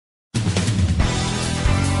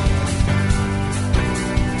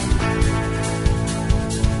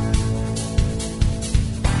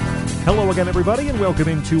again, everybody, and welcome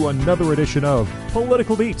into another edition of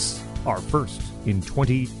Political Beats, our first in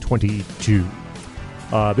 2022.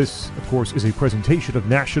 This, of course, is a presentation of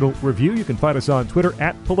National Review. You can find us on Twitter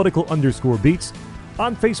at political_beats,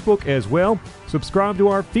 on Facebook as well. Subscribe to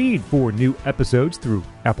our feed for new episodes through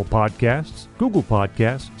Apple Podcasts, Google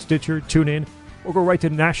Podcasts, Stitcher, TuneIn, or go right to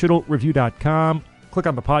nationalreview.com. Click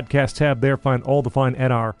on the podcast tab there, find all the fun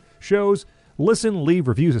at our shows. Listen, leave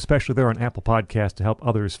reviews, especially there on Apple Podcasts, to help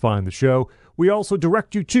others find the show. We also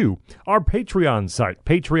direct you to our Patreon site,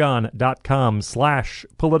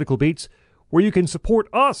 patreon.com/politicalbeats, where you can support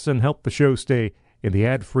us and help the show stay in the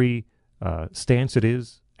ad-free stance it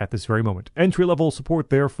is at this very moment. Entry-level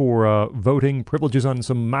support there for voting, privileges on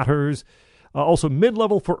some matters. Also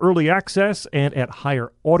mid-level for early access and at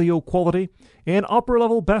higher audio quality. And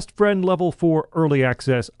upper-level best friend level for early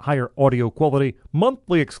access, higher audio quality.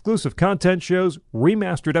 Monthly exclusive content shows,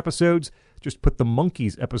 remastered episodes. Just put the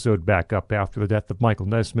Monkees episode back up after the death of Michael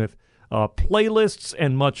Nesmith. Playlists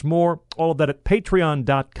and much more. All of that at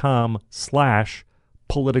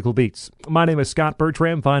patreon.com/politicalbeats. My name is Scott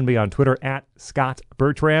Bertram. Find me on Twitter at Scott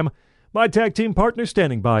Bertram. My tag team partner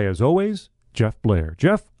standing by as always, Jeff Blair.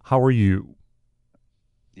 Jeff, how are you?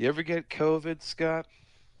 You ever get COVID, Scott?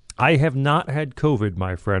 I have not had COVID,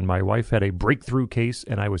 my friend. My wife had a breakthrough case,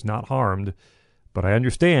 and I was not harmed. But I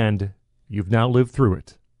understand you've now lived through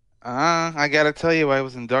it. I got to tell you, I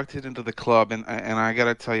was inducted into the club, and I got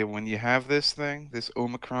to tell you, when you have this thing, this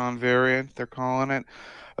Omicron variant, they're calling it,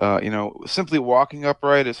 simply walking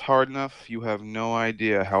upright is hard enough. You have no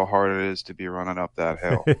idea how hard it is to be running up that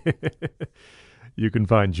hill. You can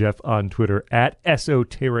find Jeff on Twitter at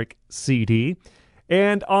EsotericCD.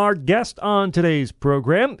 And our guest on today's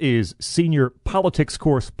program is senior politics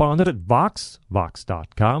correspondent at Vox,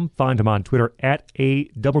 Vox.com. Find him on Twitter at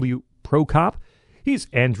AWProcop. He's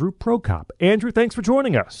Andrew Prokop. Andrew, thanks for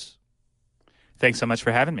joining us. Thanks so much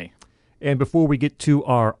for having me. And before we get to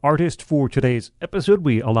our artist for today's episode,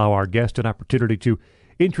 we allow our guest an opportunity to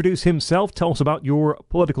introduce himself. Tell us about your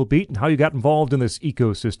political beat and how you got involved in this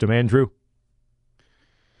ecosystem, Andrew.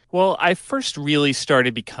 Well, I first really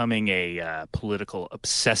started becoming a political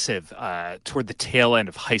obsessive toward the tail end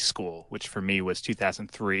of high school, which for me was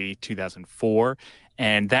 2003, 2004.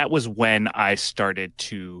 And that was when I started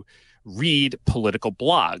to read political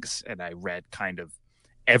blogs. And I read kind of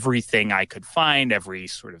everything I could find, every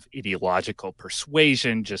sort of ideological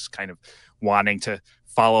persuasion, just kind of wanting to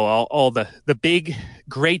follow all the big,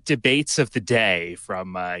 great debates of the day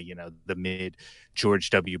from, the mid-George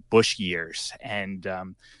W. Bush years. And,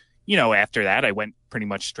 after that, I went pretty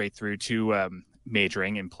much straight through to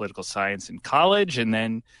majoring in political science in college, and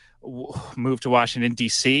then moved to Washington,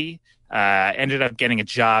 D.C., ended up getting a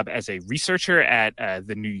job as a researcher at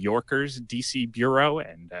the New Yorker's D.C. bureau,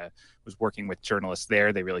 and was working with journalists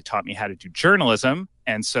there. They really taught me how to do journalism.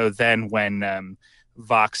 And so then when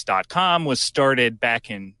Vox.com was started back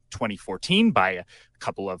in 2014 by a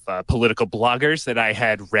couple of political bloggers that I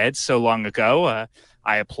had read so long ago,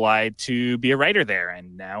 I applied to be a writer there.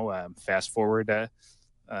 And now, fast forward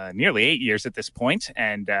nearly 8 years at this point,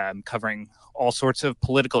 and covering all sorts of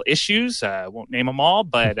political issues. Won't name them all,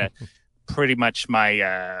 but pretty much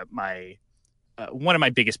my one of my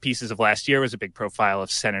biggest pieces of last year was a big profile of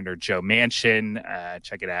Senator Joe Manchin.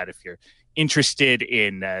 Check it out if you're interested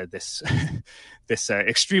in this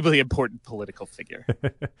extremely important political figure.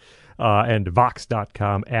 And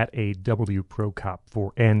Vox.com at AWProcop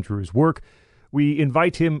for Andrew's work. We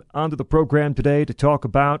invite him onto the program today to talk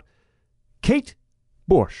about Kate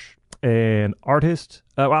Bush, an artist.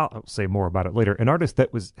 I'll say more about it later. An artist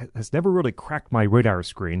that has never really cracked my radar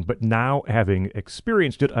screen, but now having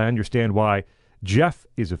experienced it, I understand why Jeff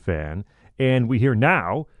is a fan. And we hear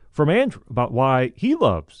now from Andrew about why he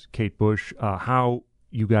loves Kate Bush, how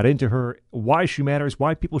you got into her, why she matters,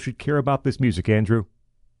 why people should care about this music, Andrew.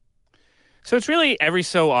 So it's really every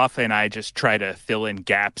so often I just try to fill in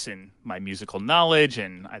gaps in my musical knowledge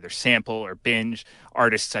and either sample or binge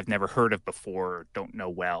artists I've never heard of before or don't know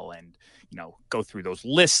well, and go through those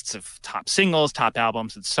lists of top singles, top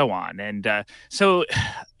albums, and so on. And so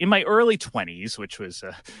in my early 20s, which was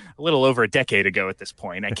a little over a decade ago at this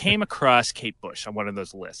point, I came across Kate Bush on one of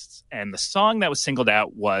those lists. And the song that was singled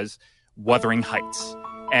out was Wuthering Heights.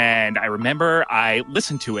 And I remember I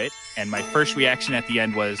listened to it, and my first reaction at the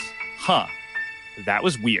end was, that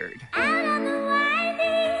was weird. Out on the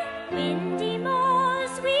winding, windy moors,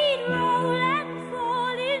 we'd roll and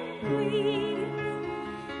fall in breeze.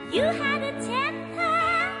 You had a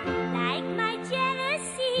temper like my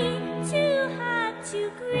jealousy, too hard, too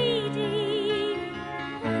greedy.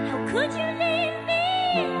 How could you leave me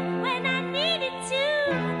when I needed to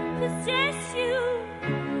possess you?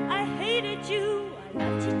 I hated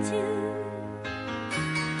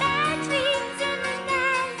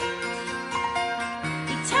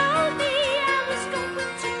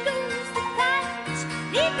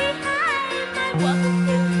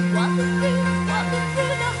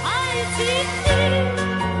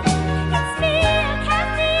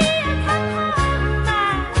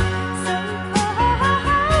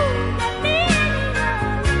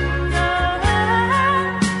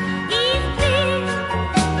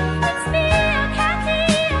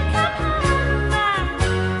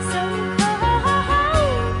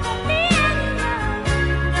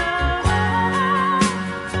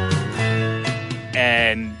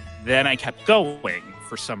And then I kept going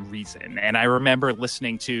for some reason. And I remember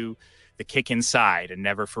listening to The Kick Inside and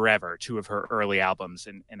Never Forever, two of her early albums.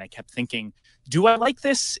 And I kept thinking, do I like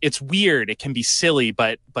this? It's weird. It can be silly,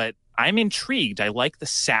 but I'm intrigued. I like the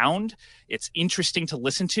sound. It's interesting to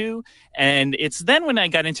listen to. And it's then when I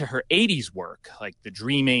got into her 80s work, like The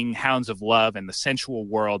Dreaming, Hounds of Love, and The Sensual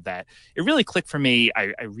World, that it really clicked for me.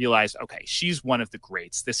 I realized, okay, she's one of the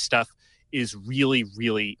greats. This stuff is really,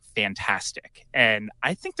 really fantastic. And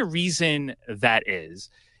I think the reason that is,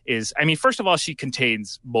 I mean, first of all, she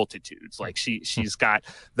contains multitudes. Like she's got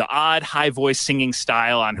the odd high voice singing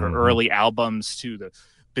style on her early albums, to the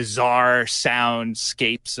bizarre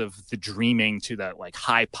soundscapes of The Dreaming, to the like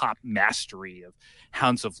high pop mastery of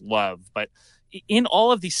Hounds of Love. But in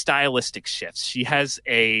all of these stylistic shifts, she has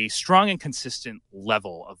a strong and consistent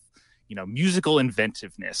level of, you know, musical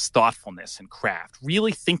inventiveness, thoughtfulness, and craft,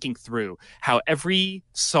 really thinking through how every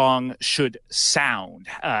song should sound,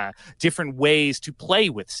 different ways to play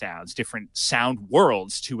with sounds, different sound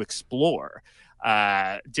worlds to explore,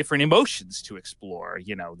 different emotions to explore.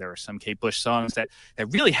 You know, there are some Kate Bush songs that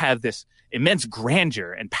really have this immense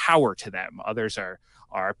grandeur and power to them. Others are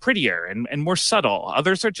prettier and more subtle.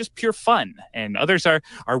 Others are just pure fun, and others are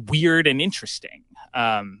weird and interesting.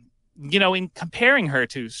 You know, in comparing her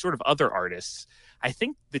to sort of other artists, I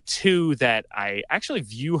think the two that I actually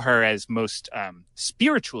view her as most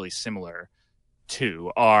spiritually similar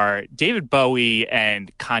to are David Bowie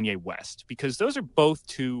and Kanye West, because those are both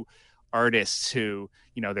two artists who,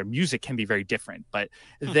 you know, their music can be very different, but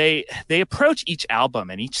they approach each album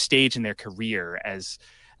and each stage in their career as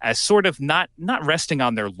sort of not resting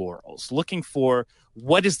on their laurels, looking for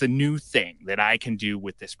what is the new thing that I can do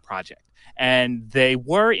with this project. And they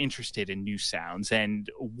were interested in new sounds. And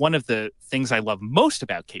one of the things I love most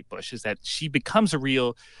about Kate Bush is that she becomes a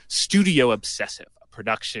real studio obsessive, a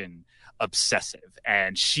production obsessive.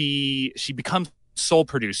 And she becomes sole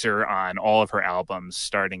producer on all of her albums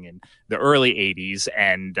starting in the early 80s,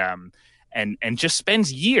 and just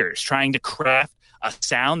spends years trying to craft a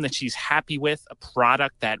sound that she's happy with, a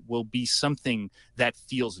product that will be something that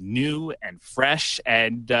feels new and fresh,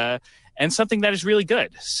 and something that is really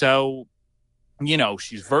good. So, you know,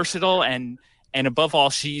 she's versatile, and above all,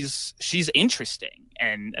 she's interesting.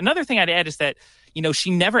 And another thing I'd add is that, you know, she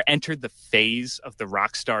never entered the phase of the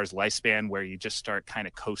rock star's lifespan where you just start kind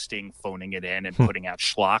of coasting, phoning it in, and putting out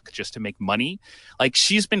schlock just to make money. Like,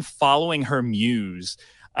 she's been following her muse,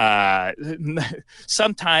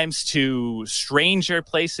 sometimes to stranger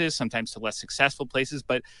places, sometimes to less successful places,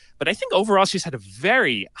 but I think overall she's had a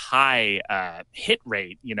very high hit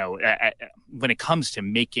rate, you know, when it comes to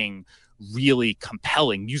making really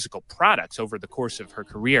compelling musical products over the course of her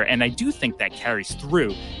career. And I do think that carries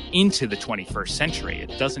through into the 21st century.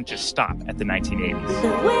 It doesn't just stop at the 1980s. The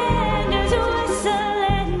wind is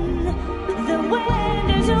whistling, the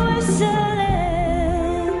wind is whistling,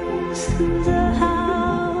 the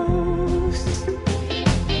house.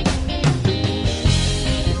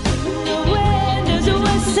 The wind is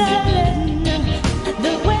whistling,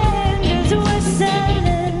 the wind is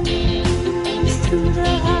whistling through the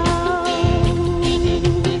house.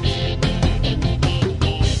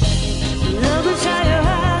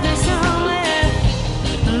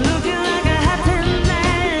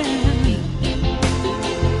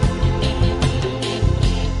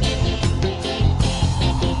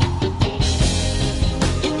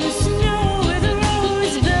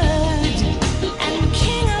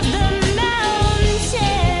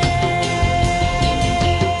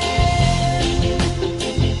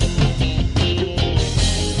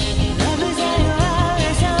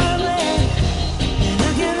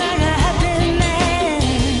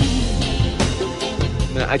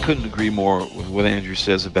 I couldn't agree more with what Andrew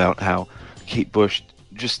says about how Kate Bush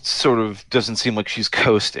just sort of doesn't seem like she's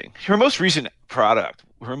coasting. Her most recent,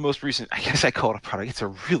 I guess I call it a product, it's a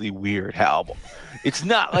really weird album. It's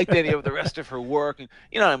not like any of the rest of her work. And,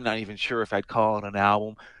 you know, I'm not even sure if I'd call it an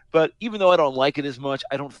album. But even though I don't like it as much,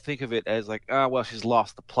 I don't think of it as like, well, she's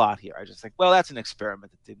lost the plot here. I just think, well, that's an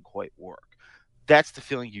experiment that didn't quite work. That's the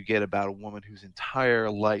feeling you get about a woman whose entire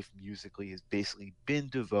life musically has basically been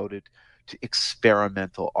devoted to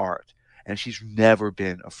experimental art, and she's never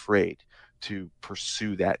been afraid to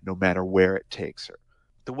pursue that no matter where it takes her.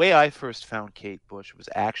 The way I first found Kate Bush was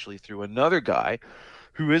actually through another guy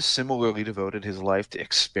who has similarly devoted his life to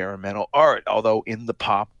experimental art, although in the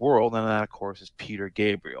pop world, and that, of course, is Peter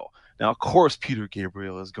Gabriel. Now, of course, Peter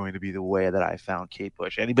Gabriel is going to be the way that I found Kate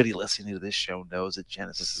Bush. Anybody listening to this show knows that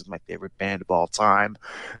Genesis is my favorite band of all time,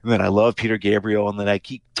 and that I love Peter Gabriel, and that I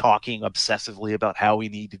keep talking obsessively about how we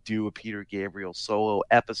need to do a Peter Gabriel solo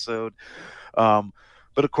episode. But,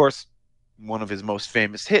 of course, one of his most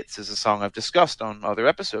famous hits is a song I've discussed on other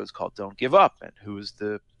episodes called Don't Give Up. And who is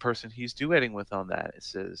the person he's duetting with on that? It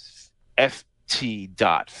says FT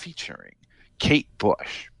Dot featuring Kate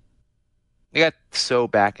Bush. I got so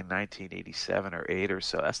back in 1987 or 8 or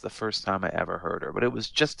so. That's the first time I ever heard her. But it was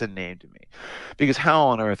just a name to me. Because how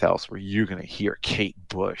on earth else were you going to hear Kate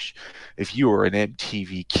Bush if you were an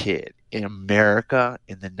MTV kid? In America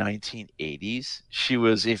in the 1980s, she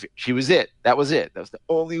was it. That was it. That was the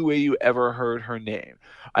only way you ever heard her name.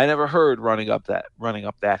 I never heard Running Up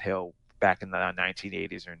That Hill back in the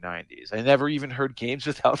 1980s or 90s. I never even heard Games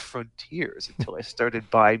Without Frontiers until I started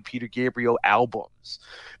buying Peter Gabriel albums,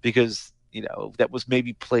 because that was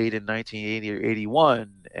maybe played in 1980 or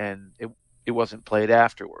 81, and it wasn't played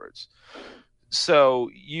afterwards. So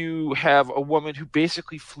you have a woman who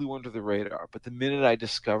basically flew under the radar. But the minute I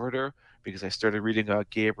discovered her, because I started reading about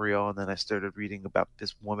Gabriel, and then I started reading about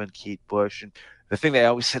this woman, Kate Bush, and the thing they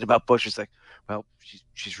always said about Bush is like, well,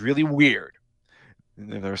 she's really weird.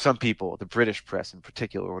 And there are some people, the British press in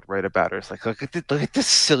particular, would write about her. It's like, look at this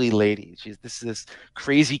silly lady. She's this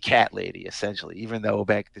crazy cat lady, essentially, even though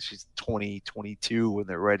back then she's 20, 22 when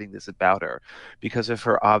they're writing this about her, because of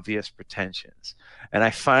her obvious pretensions. And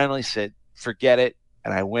I finally said, forget it,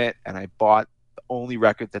 and I went and I bought the only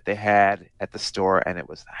record that they had at the store, and it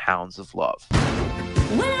was the Hounds of Love.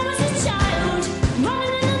 When I was a child,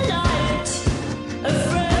 running in the night,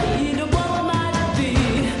 afraid of what might be,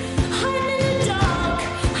 hiding in the dark,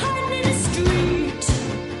 hiding in the street,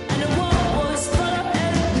 and the world was full of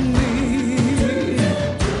enemy.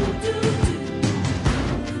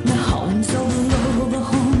 The hounds of love are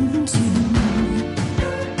haunting.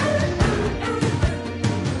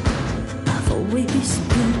 I've always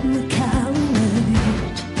been the coward,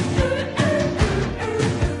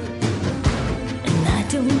 and I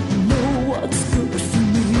don't know what's good for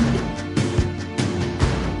me.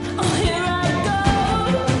 Oh, here I go.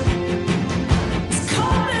 It's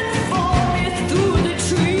coming for me through the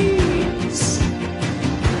trees.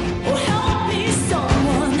 Oh, help me,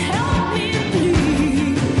 someone, help me,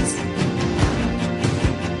 please.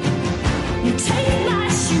 You take my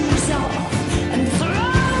shoes off and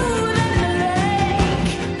throw them in the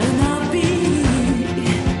lake, and I'll be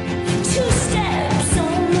 2 steps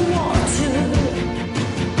on the water.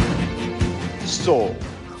 Soul.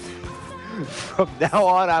 From now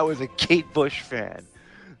on, I was a Kate Bush fan.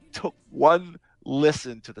 Took one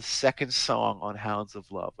listen to the second song on Hounds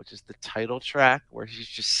of Love, which is the title track, where she's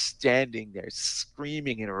just standing there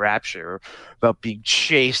screaming in rapture about being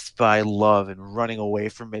chased by love and running away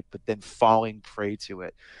from it, but then falling prey to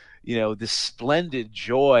it. This splendid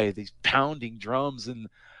joy, these pounding drums, and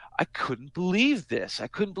I couldn't believe this. I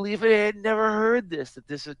couldn't believe it. I had never heard this, that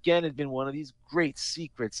this again had been one of these great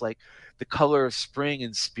secrets, like The Color of Spring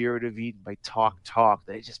and Spirit of Eden by Talk Talk,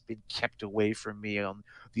 that had just been kept away from me on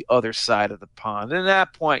the other side of the pond. And at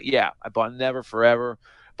that point, I bought Never Forever,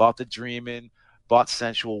 bought The Dreamin', bought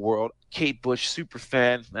Sensual World. Kate Bush, super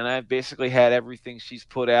fan, and I've basically had everything she's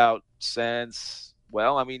put out since.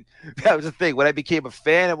 Well, I mean, that was the thing. When I became a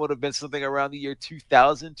fan, it would have been something around the year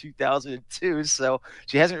 2000, 2002. So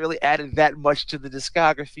she hasn't really added that much to the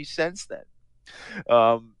discography since then.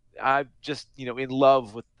 I'm just, in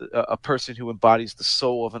love with a person who embodies the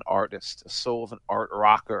soul of an artist, a soul of an art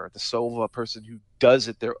rocker, the soul of a person who does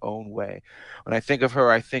it their own way. When I think of her,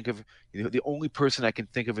 I think of, the only person I can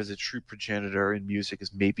think of as a true progenitor in music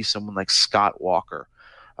is maybe someone like Scott Walker.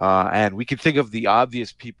 And we can think of the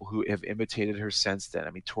obvious people who have imitated her since then.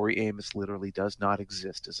 I mean, Tori Amos literally does not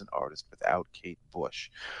exist as an artist without Kate Bush.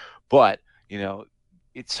 But,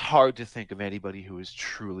 it's hard to think of anybody who is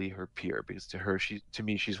truly her peer, because to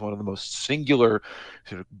me, she's one of the most singular,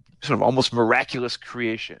 sort of almost miraculous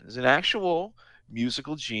creations. An actual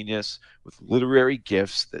musical genius with literary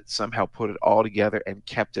gifts that somehow put it all together and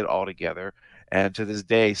kept it all together. And to this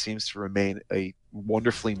day seems to remain a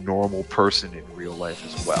wonderfully normal person in real life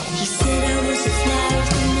as well. He said I was a flower of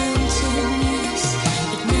the mountains,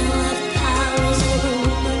 but now I've powers over a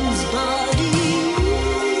woman's body.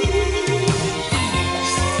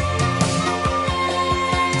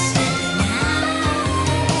 Stepping out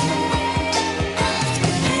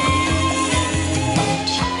of the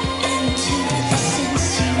cage into the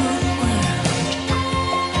sensual world.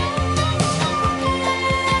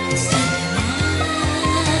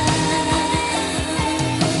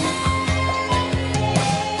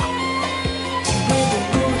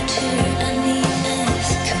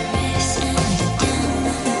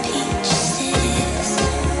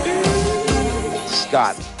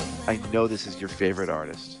 Scott, I know this is your favorite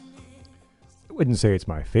artist. I wouldn't say it's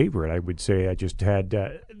my favorite. I would say I just had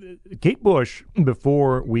Kate Bush,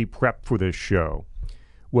 before we prepped for this show,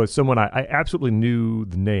 was someone I absolutely knew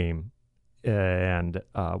the name and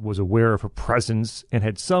was aware of her presence and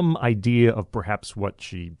had some idea of perhaps what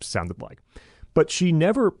she sounded like. But she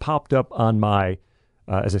never popped up on my,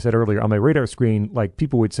 as I said earlier, on my radar screen. Like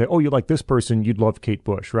people would say, oh, you like this person, you'd love Kate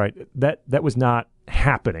Bush, right? That was not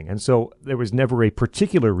happening. And so there was never a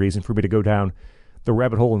particular reason for me to go down the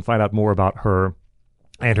rabbit hole and find out more about her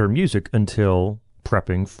and her music until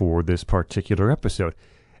prepping for this particular episode.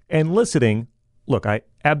 And listening, look, I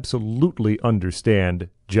absolutely understand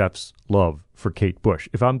Jeff's love for Kate Bush.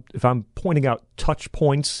 If I'm pointing out touch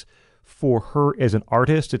points for her as an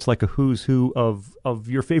artist, it's like a who's who of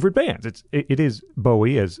your favorite bands. It is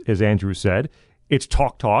Bowie, as Andrew said. It's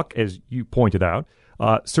Talk, as you pointed out.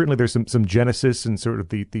 Certainly there's some Genesis and sort of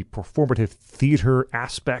the performative theater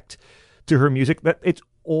aspect to her music. That it's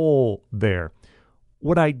all there.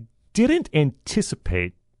 What I didn't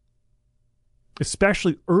anticipate,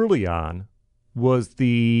 especially early on, was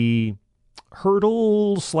the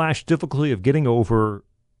hurdle/difficulty of getting over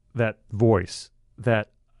that voice, that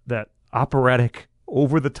operatic,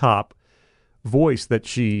 over-the-top voice that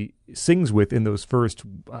she sings with in those first,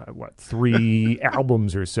 3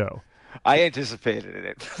 albums or so. I anticipated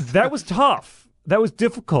it. That was tough. That was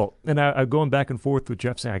difficult. And I going back and forth with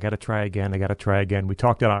Jeff saying, I got to try again. We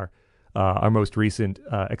talked on our most recent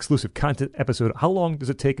exclusive content episode. How long does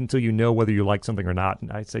it take until you know whether you like something or not?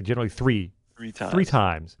 And I'd say generally three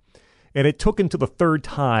times. And it took until the third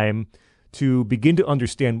time to begin to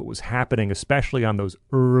understand what was happening, especially on those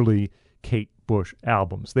early Kate Bush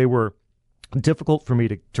albums. They were difficult for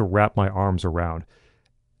me to wrap my arms around.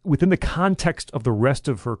 Within the context of the rest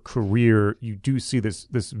of her career, you do see this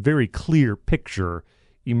very clear picture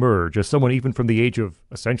emerge as someone even from the age of,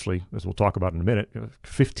 essentially, as we'll talk about in a minute,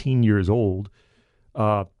 15 years old,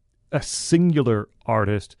 a singular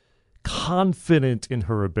artist, confident in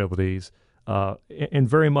her abilities, and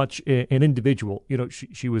very much an individual. You know,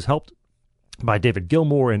 she was helped by David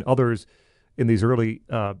Gilmour and others in these early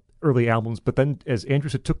albums, but then, as Andrew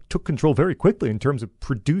said, took control very quickly in terms of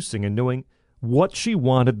producing and knowing what she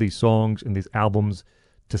wanted these songs and these albums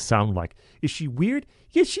to sound like. Is she weird?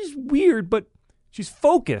 Yes, she's weird, but she's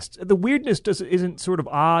focused. The weirdness isn't sort of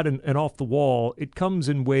odd and off the wall. It comes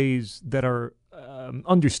in ways that are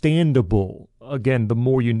understandable. Again, the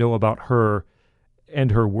more you know about her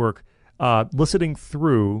and her work. Listening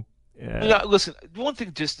through... listen, one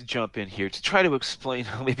thing just to jump in here, to try to explain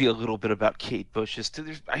maybe a little bit about Kate Bush,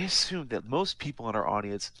 I assume that most people in our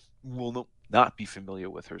audience will not be familiar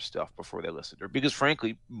with her stuff before they listen to her, because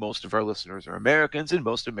frankly, most of our listeners are Americans, and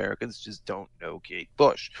most Americans just don't know Kate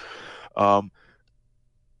Bush.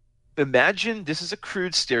 Imagine, this is a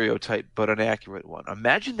crude stereotype, but an accurate one.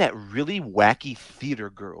 Imagine that really wacky theater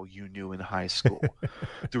girl you knew in high school.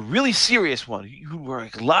 The really serious one who wore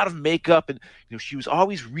like a lot of makeup, and she was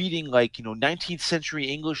always reading 19th century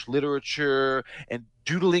English literature and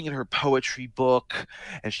doodling in her poetry book,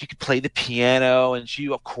 and she could play the piano, and she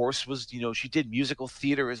of course was, she did musical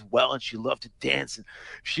theater as well, and she loved to dance, and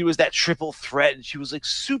she was that triple threat, and she was like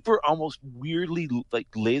super, almost weirdly like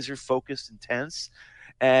laser focused, intense.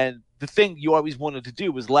 And the thing you always wanted to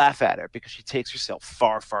do was laugh at her because she takes herself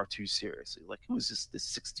far, far too seriously. Like, who is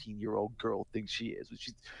this 16-year-old girl thinks she is?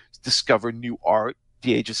 She's discovered new art at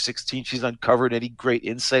the age of 16. She's uncovered any great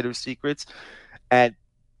insider secrets. And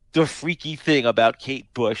the freaky thing about Kate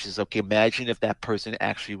Bush is, okay, imagine if that person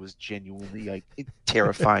actually was genuinely,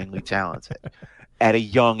 terrifyingly talented at a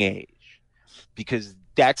young age. Because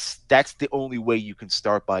that's the only way you can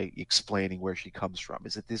start by explaining where she comes from.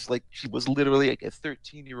 Is that she was literally like a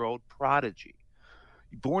 13-year-old prodigy,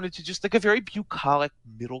 born into just like a very bucolic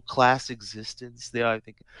middle class existence. I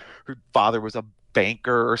think her father was a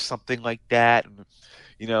banker or something like that, and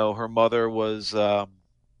her mother was I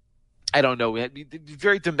don't know,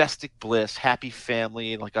 very domestic bliss, happy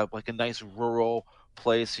family, like a nice rural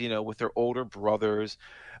place, with her older brothers.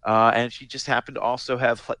 And she just happened to also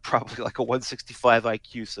have probably like a 165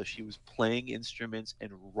 IQ. So she was playing instruments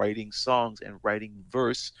and writing songs and writing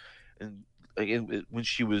verse. And when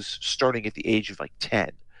she was starting at the age of 10,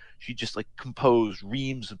 she just composed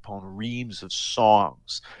reams upon reams of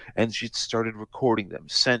songs. And she started recording them,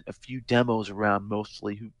 sent a few demos around,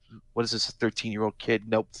 mostly. What is this, a 13-year-old kid?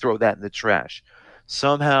 Nope, throw that in the trash.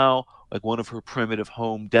 Somehow, one of her primitive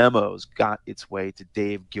home demos got its way to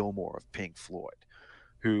Dave Gilmour of Pink Floyd,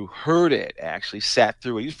 who heard it, actually sat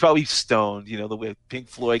through it. He was probably stoned, the way Pink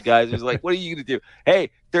Floyd guys was like, what are you going to do?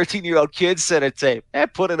 Hey, 13-year-old kid sent a tape.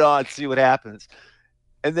 Put it on, see what happens.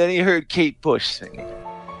 And then he heard Kate Bush singing.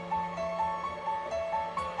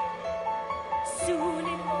 Soon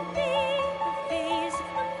it will be the phase of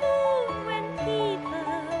the moon when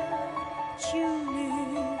people tune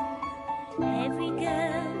in. Every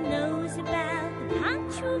girl knows about the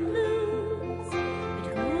punctual blues,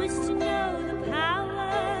 but who is to know the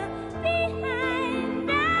power behind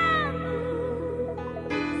the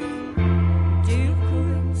moves? Dear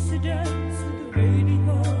coincidence with the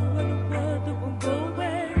radio and a word that won't go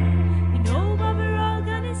away. We know what we're all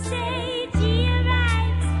gonna say. Dear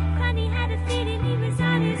right, Connie had a feeling he was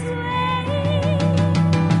on his way.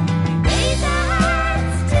 We raise our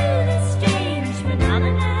hearts to this strange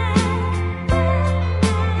phenomenon.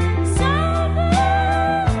 Some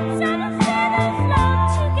birds on a feather flock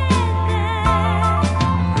together.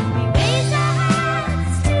 We raise our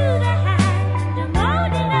hearts to the hand of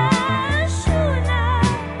Modena. Sure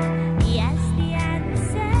enough, he has the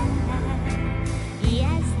answer. He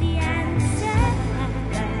has the answer.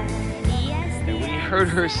 He has the And when he heard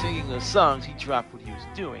her singing those songs, he dropped what he was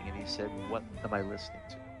doing and he said, "What am I listening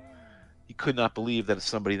to?" He could not believe that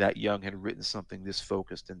somebody that young had written something this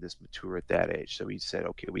focused and this mature at that age. So he said,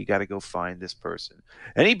 "Okay, we got to go find this person."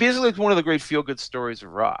 And he basically, it's one of the great feel-good stories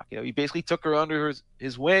of rock. You know, he basically took her under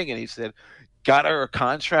his wing and he said, got her a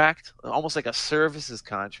contract, almost like a services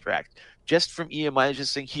contract, just from EMI,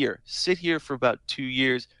 just saying, "Here, sit here for about 2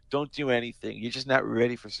 years. Don't do anything. You're just not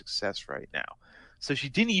ready for success right now." So she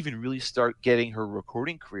didn't even really start getting her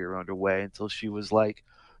recording career underway until she was like,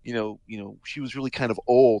 she was really kind of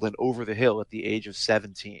old and over the hill at the age of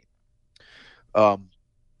 17,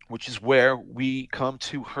 which is where we come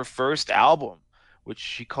to her first album, which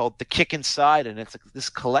she called The Kick Inside. And it's like this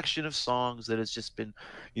collection of songs that has just been,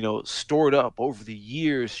 stored up over the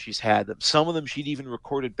years she's had them. Some of them she'd even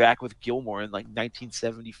recorded back with Gilmore in like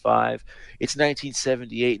 1975. It's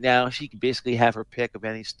 1978 now. She can basically have her pick of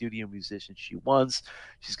any studio musician she wants.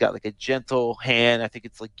 She's got like a gentle hand. I think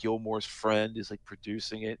it's like Gilmore's friend is like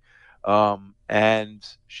producing it. And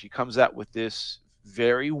she comes out with this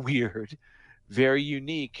very weird, very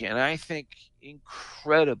unique, and I think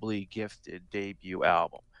incredibly gifted debut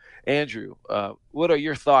album. Andrew, what are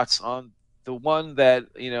your thoughts on the one that,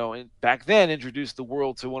 back then introduced the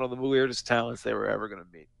world to one of the weirdest talents they were ever going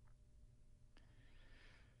to meet?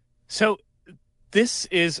 So this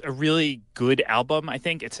is a really good album. I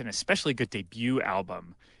think it's an especially good debut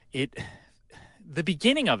album. The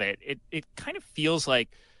beginning of it kind of feels like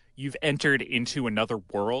you've entered into another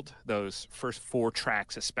world. Those first 4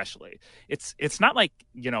 tracks, especially, it's not like,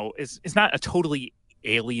 it's not a totally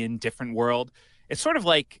alien, different world. It's sort of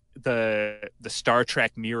like the Star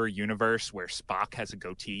Trek mirror universe where Spock has a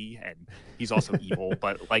goatee and he's also evil.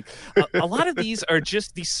 But like a lot of these are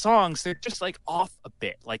just these songs. They're just like off a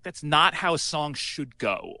bit. Like that's not how a song should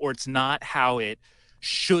go, or it's not how it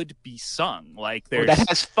should be sung. Like that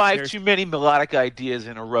has 5 too many melodic ideas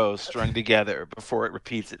in a row strung together before it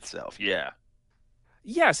repeats itself. Yeah.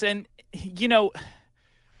 Yes, and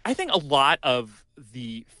I think a lot of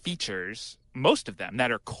the features, most of them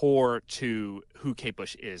that are core to who Kate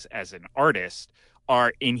Bush is as an artist,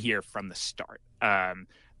 are in here from the start. The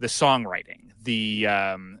songwriting, the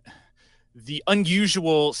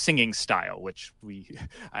unusual singing style, which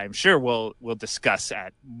I'm sure we'll discuss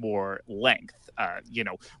at more length.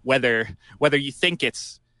 Whether you think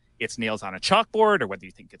it's nails on a chalkboard or whether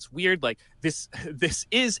you think it's weird, like this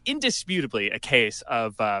is indisputably a case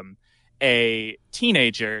of a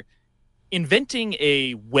teenager inventing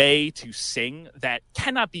a way to sing that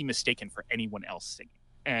cannot be mistaken for anyone else singing.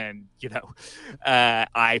 And,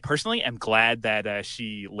 I personally am glad that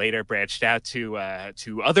she later branched out to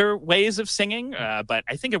other ways of singing. But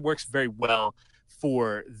I think it works very well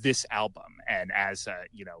for this album and as,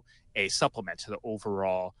 a supplement to the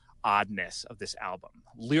overall oddness of this album.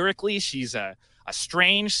 Lyrically, she's a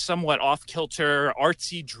strange, somewhat off-kilter,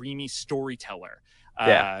 artsy, dreamy storyteller.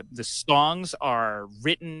 Yeah. The songs are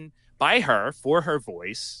written by her for her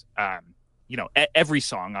voice. Every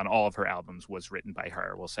song on all of her albums was written by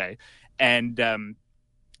her, we'll say. And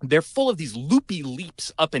they're full of these loopy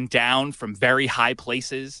leaps up and down from very high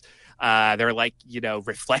places. They're like,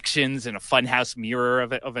 reflections in a funhouse mirror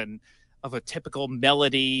of a typical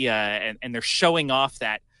melody. And they're showing off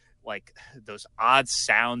that, like, those odd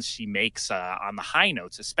sounds she makes on the high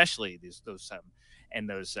notes, especially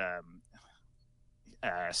those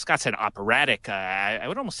Scott said operatic. I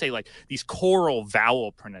would almost say like these choral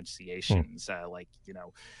vowel pronunciations,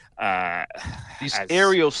 these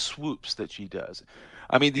aerial swoops that she does.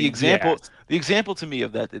 I mean, the example, Yes. the example to me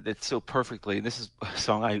of that's so perfectly, and this is a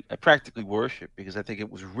song I practically worship because I think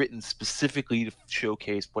it was written specifically to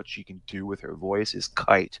showcase what she can do with her voice, is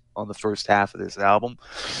Kite on the first half of this album,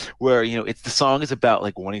 where, the song is about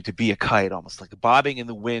like wanting to be a kite, almost like bobbing in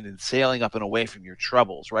the wind and sailing up and away from your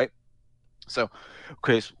troubles, right? So,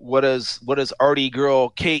 Chris, what does arty girl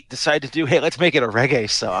Kate decide to do? Hey, let's make it a reggae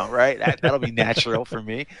song, right? That'll be natural for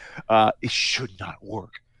me. It should not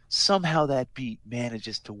work. Somehow that beat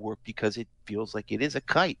manages to work because it feels like it is a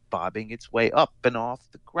kite bobbing its way up and off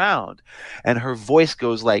the ground, and her voice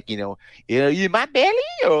goes like, in my belly,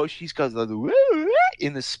 or she's got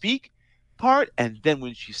in the speak part, and then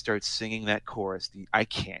when she starts singing that chorus, I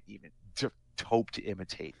can't even hope to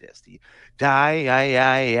imitate this. The die,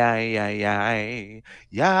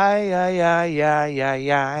 yi.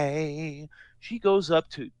 She goes up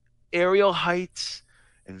to aerial heights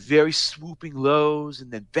and very swooping lows,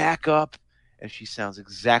 and then back up, and she sounds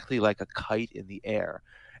exactly like a kite in the air.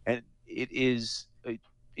 And it is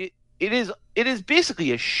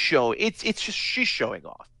basically a show. It's just she's showing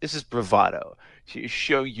off. This is bravado. She is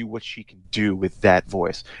showing you what she can do with that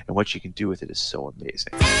voice, and what she can do with it is so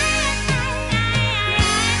amazing.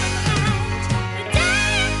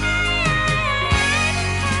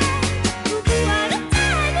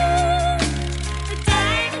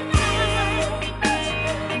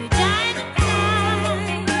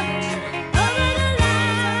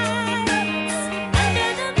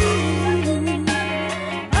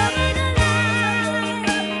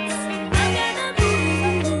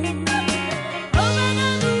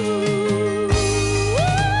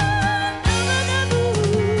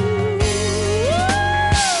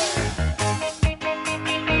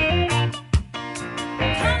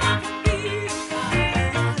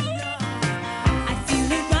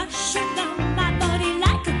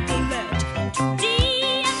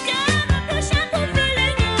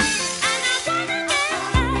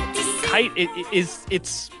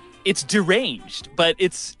 It's deranged, but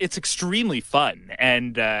it's extremely fun,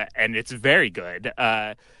 and it's very good.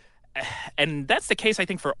 And that's the case, I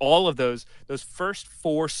think, for all of those first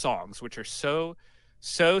four songs, which are so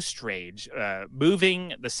strange.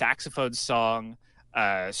 Moving, the saxophone song,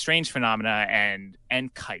 Strange Phenomena,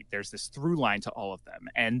 and Kite. There's this through line to all of them,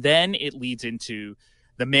 and then it leads into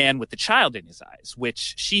The Man with the Child in His Eyes,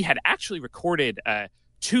 which she had actually recorded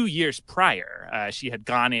 2 years prior. She had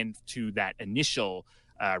gone into that initial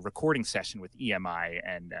recording session with EMI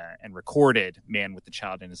and recorded "Man with the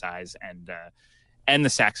Child in His Eyes" and the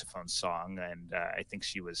saxophone song. And I think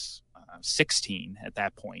she was 16 at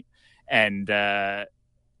that point. And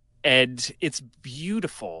it's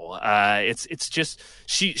beautiful. It's just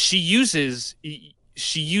she uses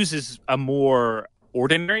a more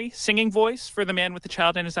ordinary singing voice for "The Man with the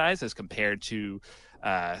Child in His Eyes" as compared to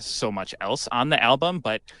so much else on the album,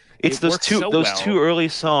 but it's those two early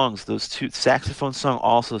songs, those two saxophone song.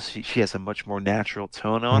 Also, she has a much more natural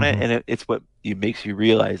tone on it, and it's what makes you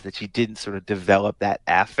realize that she didn't sort of develop that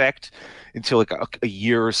affect until like a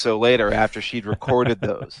year or so later after she'd recorded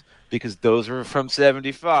those, because those were from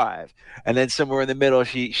 '75, and then somewhere in the middle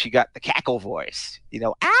she got the cackle voice, out in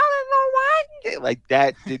the wind, like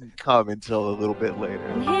that didn't come until a little bit later.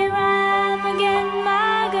 And here I am again,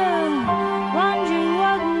 my girl, wondering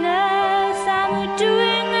what on earth I'm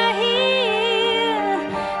doing here.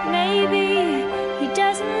 Maybe he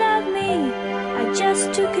doesn't love me. I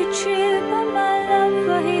just took a trip on my love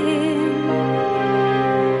for him.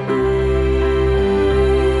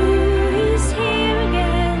 Ooh, he's here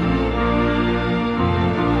again,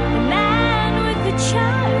 the man with the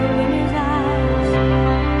child in his eyes.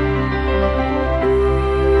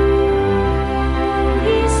 Ooh,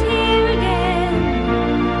 he's here again,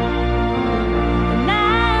 the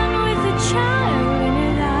man with the child in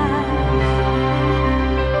his eyes.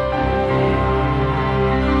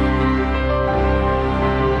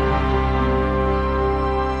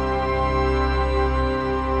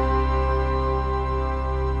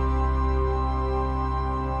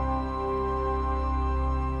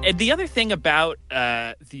 And the other thing about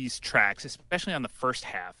these tracks, especially on the first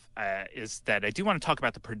half, is that I do want to talk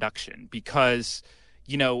about the production, because,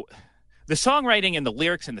 the songwriting and the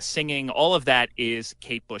lyrics and the singing, all of that is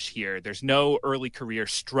Kate Bush here. There's no early career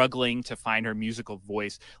struggling to find her musical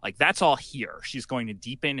voice. Like, that's all here. She's going to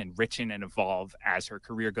deepen and richen and evolve as her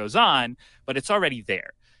career goes on, but it's already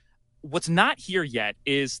there. what's not here yet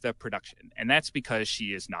is the production, and that's because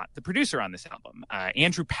she is not the producer on this album.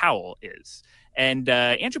 Andrew Powell is. And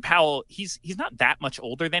Andrew Powell, he's not that much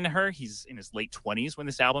older than her. He's in his late 20s when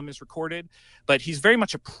this album is recorded, but he's very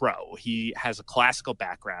much a pro. He has a classical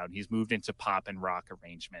background. He's moved into pop and rock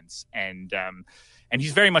arrangements, and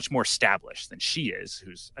he's very much more established than she is,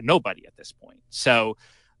 who's a nobody at this point. So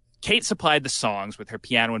Kate supplied the songs with her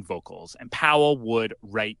piano and vocals, and Powell would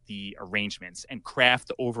write the arrangements and craft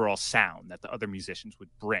the overall sound that the other musicians would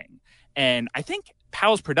bring. And I think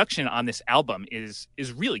Powell's production on this album is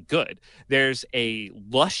really good. There's a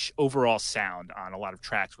lush overall sound on a lot of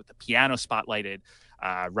tracks with the piano spotlighted,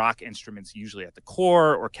 rock instruments usually at the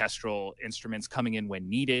core, orchestral instruments coming in when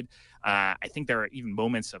needed. I think there are even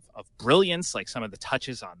moments of brilliance, like some of the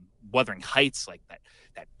touches on Wuthering Heights, like that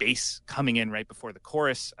bass coming in right before the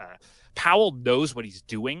chorus. Powell knows what he's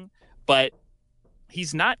doing, but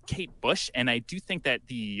he's not Kate Bush, and I do think that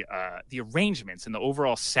the arrangements and the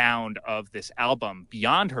overall sound of this album,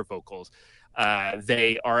 beyond her vocals,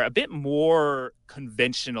 they are a bit more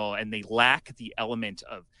conventional, and they lack the element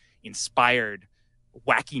of inspired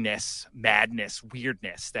wackiness, madness,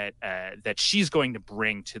 weirdness that she's going to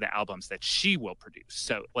bring to the albums that she will produce.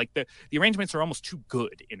 So, like, the arrangements are almost too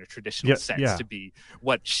good in a traditional sense to be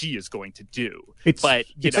what she is going to do. That's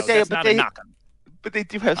not a knock on. But they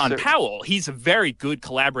do have on Powell. He's a very good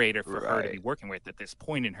collaborator for her to be working with at this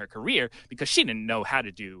point in her career, because she didn't know how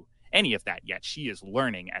to do any of that yet. She is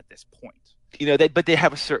learning at this point. But they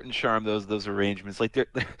have a certain charm. Those arrangements, like they're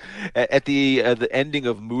at the ending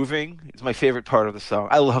of "Moving," it's my favorite part of the song.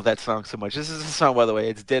 I love that song so much. This is a song, by the way,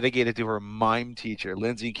 it's dedicated to her mime teacher,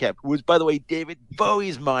 Lindsay Kemp, who was, by the way, David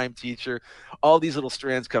Bowie's mime teacher. All these little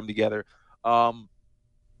strands come together.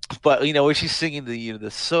 But when she's singing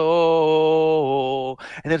the soul,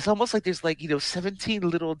 and then it's almost like there's 17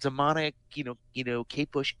 little demonic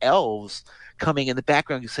Kate Bush elves coming in the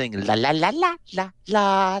background saying la la la la la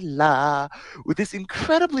la la with this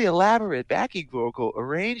incredibly elaborate backing vocal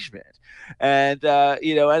arrangement. And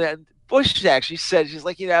and Bush actually said, she's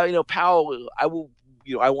like, Powell, I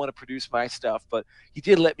want to produce my stuff, but he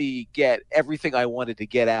did let me get everything I wanted to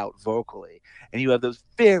get out vocally. And you have those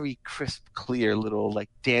very crisp, clear little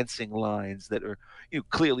dancing lines that are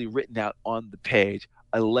clearly written out on the page.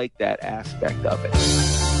 I like that aspect of it.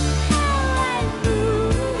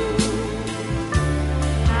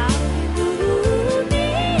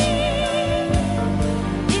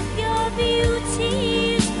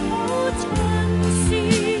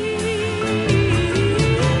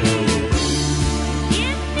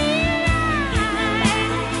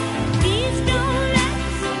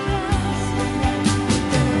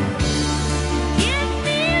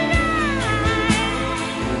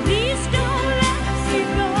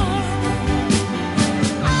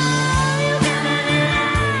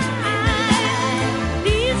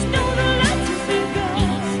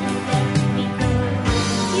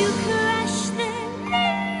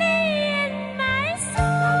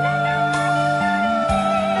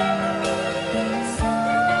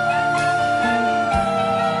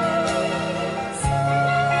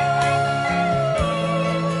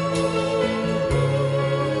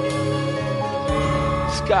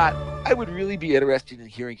 Scott, I would really be interested in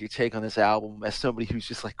hearing your take on this album as somebody who's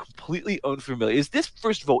just completely unfamiliar. Is this,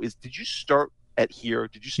 first of all, did you start at here?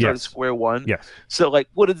 Did you start at square one? Yes. So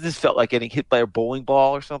what did this felt like, getting hit by a bowling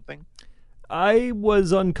ball or something? I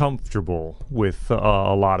was uncomfortable with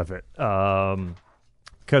a lot of it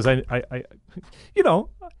because I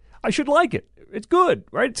should like it. It's good,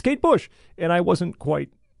 right? It's Kate Bush, and I wasn't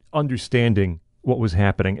quite understanding what was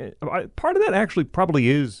happening. Part of that actually probably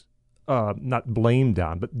is not blamed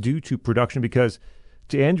on, but due to production, because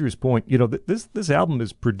to Andrew's point, this album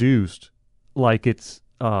is produced like it's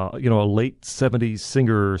a late 70s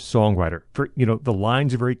singer-songwriter. The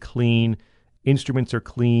lines are very clean, instruments are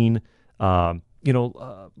clean. We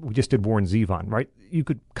just did Warren Zevon, right? You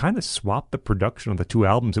could kind of swap the production of the two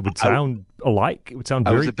albums. It would sound alike. It would sound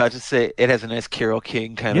very... I was about to say, it has a nice Carole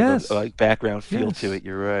King kind of background feel to it.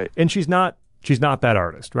 You're right. And she's not that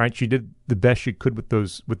artist, right? She did the best she could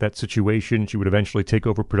with that situation. She would eventually take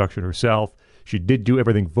over production herself. She did do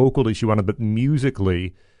everything vocally she wanted, but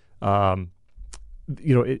musically,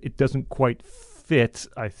 it doesn't quite fit,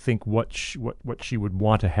 I think, what she would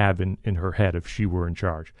want to have in her head if she were in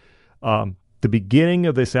charge. The beginning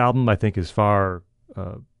of this album, I think, is far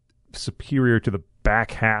superior to the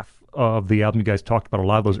back half of the album. You guys talked about a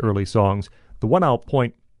lot of those early songs. The one I'll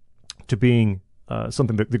point to being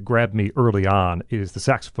something that grabbed me early on is the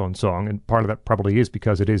saxophone song, and part of that probably is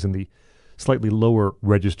because it is in the slightly lower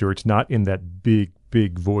register. It's not in that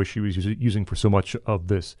big voice she was using for so much of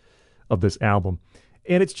this album.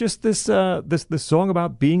 And it's just this this song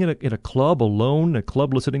about being in a club alone, a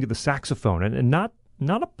club listening to the saxophone, and not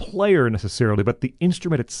a player necessarily, but the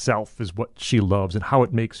instrument itself is what she loves and how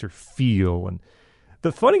it makes her feel. And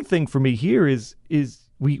the funny thing for me here is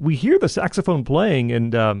we hear the saxophone playing,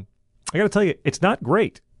 and I got to tell you, it's not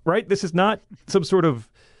great, right? This is not some sort of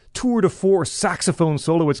tour de force saxophone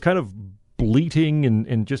solo. It's kind of bleating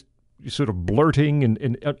and just sort of blurting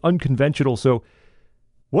and unconventional. So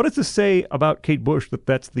what does this say about Kate Bush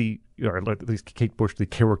that's or at least Kate Bush, the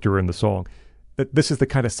character in the song, that this is the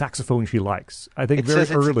kind of saxophone she likes? I think very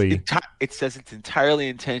early. It says it's entirely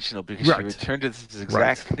intentional because Right. she returned to this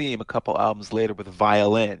exact theme a couple albums later with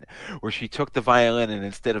violin, where she took the violin and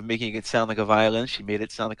instead of making it sound like a violin, she made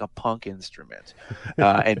it sound like a punk instrument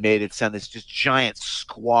and made it sound this just giant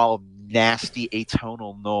squall of nasty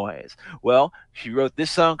atonal noise. Well, she wrote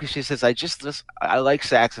this song because she says, I like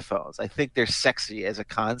saxophones. I think they're sexy as a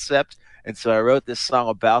concept. And so I wrote this song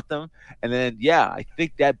about them. And then, I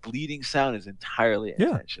think that bleeding sound is entirely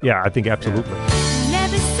intentional. Yeah, I think absolutely.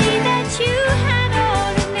 Never see that you had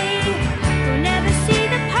all of me. You'll never see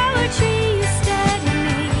the poetry you stared at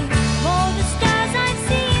me. Of all the stars I've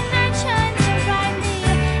seen that shine so brightly,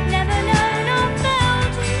 never known or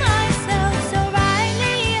felt in myself so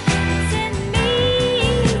rightly. It's in me,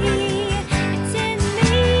 it's in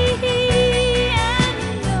me, and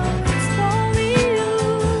you know it's for you.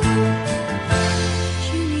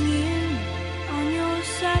 Tuning in on your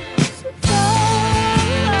saxophone.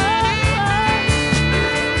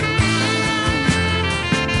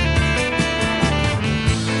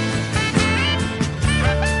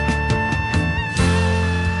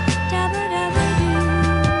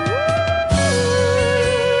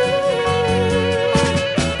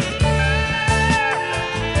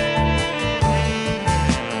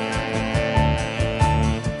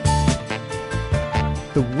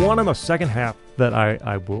 The one on the second half that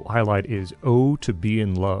I will highlight is "Oh to Be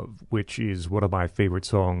in Love," which is one of my favorite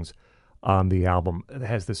songs on the album. It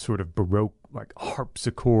has this sort of Baroque, like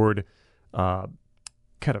harpsichord, kind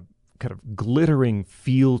of glittering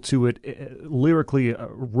feel to it. Lyrically, a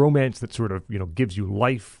romance that sort of gives you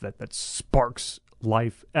life, that sparks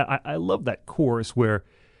life. I love that chorus where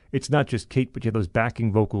it's not just Kate, but you have those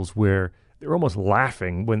backing vocals where they're almost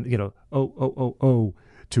laughing when oh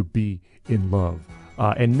to be in love.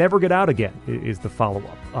 And Never Get Out Again is the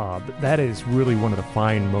follow-up. That is really one of the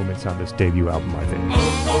fine moments on this debut album, I think.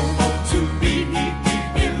 To be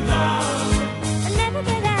in love. I never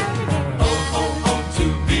get out again. To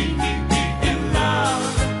be in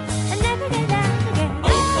love. I never get out again.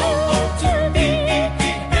 To be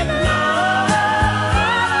in love.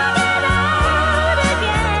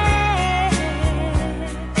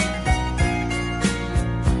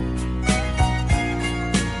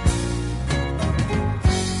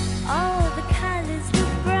 All the colors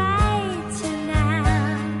look brighter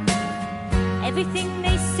now. Everything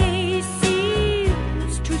they say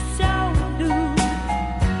seems to sound new.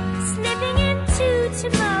 Slipping into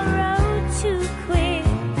tomorrow too quick.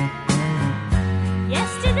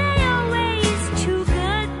 Yesterday always too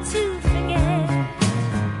good to forget.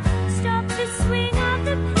 Stop the swing of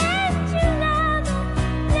the pendulum.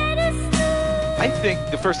 Let us move. I think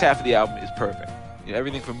the first half of the album is perfect.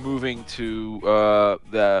 Everything from Moving to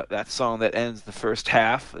that song that ends the first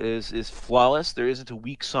half is flawless. There isn't a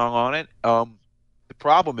weak song on it. The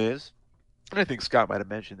problem is, and I think Scott might have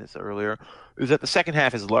mentioned this earlier, is that the second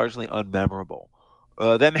half is largely unmemorable.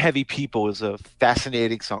 Them Heavy People is a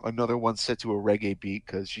fascinating song. Another one set to a reggae beat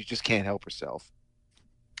because she just can't help herself.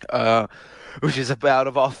 Which is about,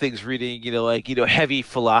 of all things, reading, heavy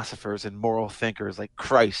philosophers and moral thinkers like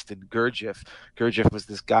Christ and Gurdjieff. Gurdjieff was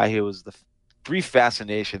this guy who was the brief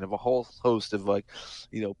fascination of a whole host of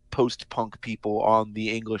post-punk people on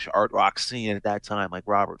the English art rock scene at that time, like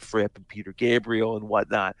Robert Fripp and Peter Gabriel and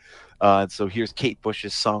whatnot. And so here's Kate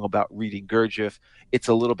Bush's song about reading Gurdjieff. It's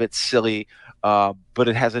a little bit silly, but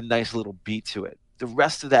it has a nice little beat to it. The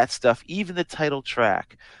rest of that stuff, even the title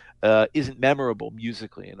track, isn't memorable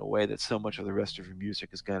musically in a way that so much of the rest of her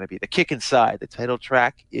music is going to be. The Kick Inside, the title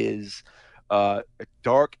track, is a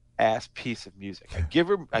dark ass piece of music. I give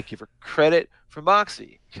her credit for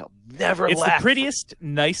Moxie. She'll never It's laugh. the prettiest,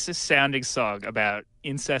 nicest sounding song about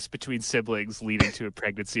incest between siblings leading to a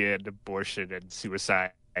pregnancy and abortion and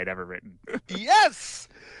suicide I'd ever written. Yes.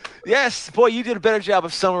 Yes, boy, you did a better job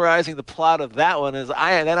of summarizing the plot of that one than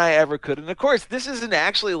I ever could. And of course, this isn't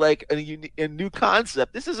actually like a new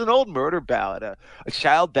concept. This is an old murder ballad, a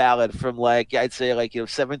child ballad from like I'd say like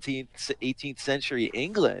 17th, 18th century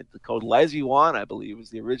England, called Lesbian, I believe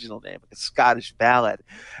was the original name, like a Scottish ballad,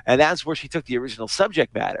 and that's where she took the original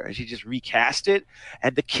subject matter and she just recast it.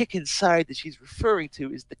 And the kick inside that she's referring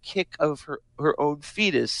to is the kick of her own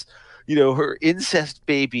fetus, her incest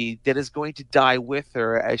baby that is going to die with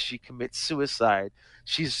her as she commits suicide.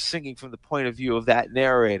 She's singing from the point of view of that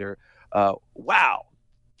narrator. Wow,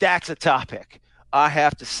 that's a topic. I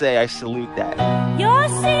have to say, I salute that. Your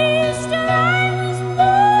sister, I was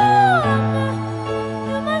born.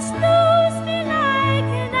 You must lose me like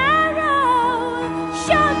an arrow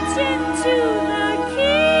shot into the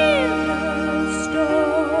killer's store.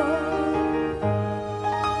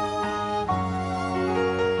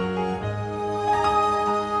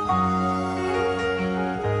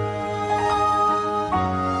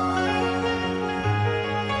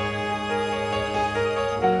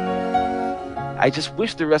 I just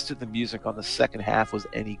wish the rest of the music on the second half was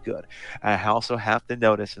any good. I also have to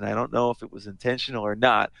notice, and I don't know if it was intentional or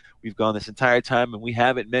not, we've gone this entire time and we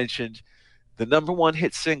haven't mentioned the number one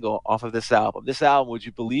hit single off of this album. This album, would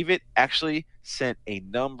you believe it, actually sent a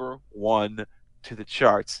number one to the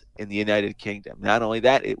charts in the United Kingdom. Not only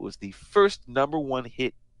that, it was the first number one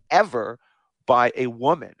hit ever by a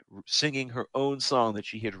woman singing her own song that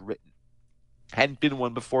she had written. Hadn't been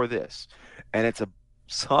one before this. And it's a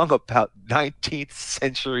song about 19th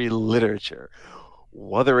century literature,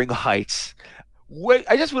 Wuthering Heights.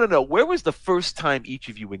 I just want to know, where was the first time each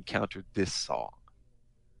of you encountered this song?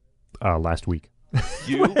 Last week.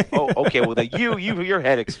 You? Oh, okay. Well, then your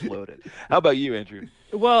head exploded. How about you, Andrew?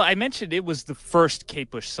 Well, I mentioned it was the first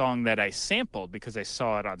Kate Bush song that I sampled because I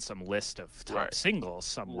saw it on some list of top singles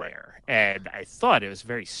somewhere, and I thought it was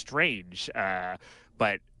very strange.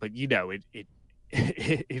 But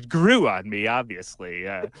it grew on me. Obviously,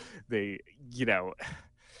 I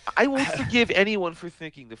won't forgive anyone for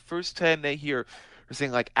thinking the first time they hear her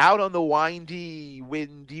saying like "out on the windy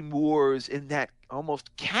moors" in that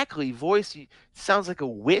almost cackly voice, it sounds like a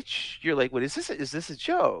witch. You're like, "What is this? Is this a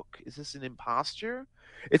joke? Is this an imposture?"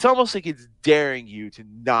 It's almost like it's daring you to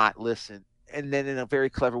not listen, and then in a very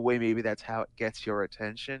clever way, maybe that's how it gets your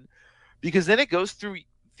attention, because then it goes through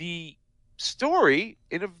the story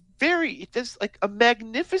in it does like a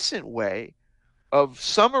magnificent way of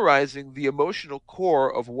summarizing the emotional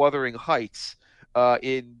core of Wuthering Heights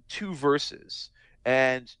in two verses,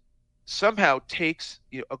 and somehow takes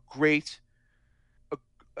a great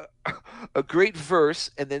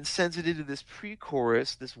verse and then sends it into this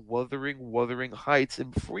pre-chorus, this Wuthering Heights,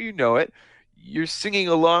 and before you know it, you're singing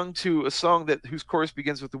along to a song whose chorus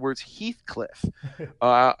begins with the words Heathcliff.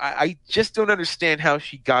 I just don't understand how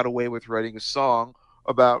she got away with writing a song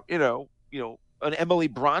about an Emily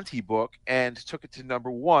Bronte book and took it to number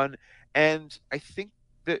one. And I think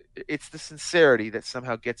that it's the sincerity that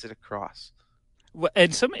somehow gets it across. Well,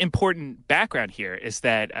 and some important background here is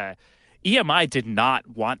that EMI did not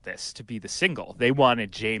want this to be the single. They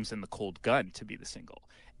wanted James and the Cold Gun to be the single.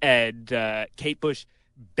 And Kate Bush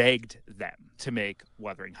begged them to make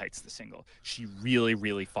Wuthering Heights the single. She really,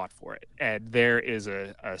 really fought for it. And there is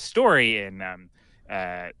a story in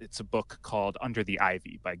it's a book called Under the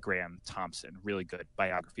Ivy by Graham Thompson. Really good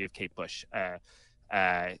biography of Kate Bush.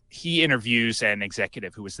 He interviews an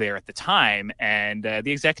executive who was there at the time, and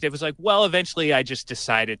the executive was like, well, eventually I just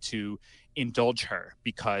decided to indulge her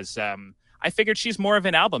because I figured she's more of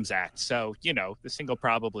an albums act. So, the single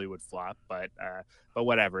probably would flop, but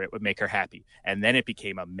whatever, it would make her happy. And then it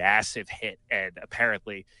became a massive hit, and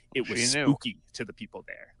apparently it was spooky to the people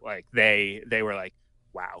there. Like they were like,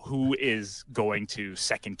 wow, who is going to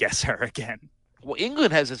second guess her again? Well,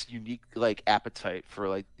 England has this unique appetite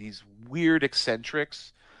for these weird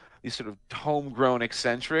eccentrics, these sort of homegrown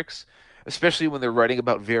eccentrics, especially when they're writing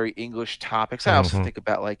about very English topics. I also think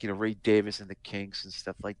about Ray Davies and the Kinks and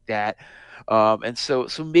stuff like that. And so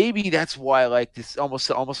maybe that's why this almost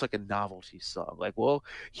like a novelty song. Well,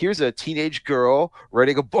 here's a teenage girl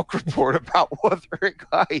writing a book report about Wuthering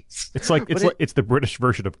Heights. It's the British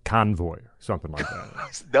version of Convoy, something like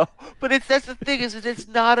that. No, but that's the thing is it's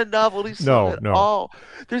not a novelty song at all.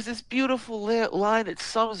 There's this beautiful line that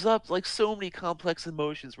sums up so many complex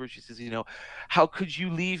emotions where she says, how could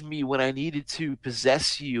you leave me when I needed to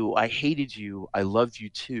possess you? I hated you. I loved you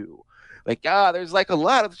too. There's a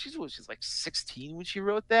lot of she's 16 when she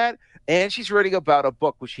wrote that, and she's writing about a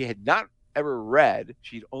book which she had not ever read.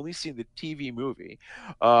 She'd only seen the TV movie,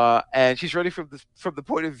 and she's writing from the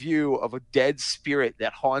point of view of a dead spirit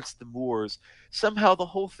that haunts the moors. Somehow, the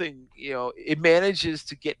whole thing, it manages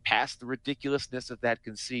to get past the ridiculousness of that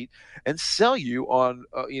conceit and sell you on,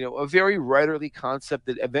 a very writerly concept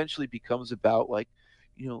that eventually becomes about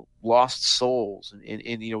lost souls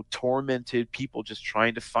and tormented people just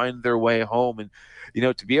trying to find their way home. And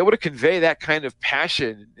to be able to convey that kind of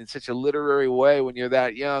passion in such a literary way when you're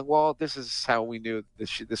that young, well, this is how we knew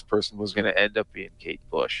this person was going to end up being Kate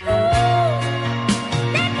Bush.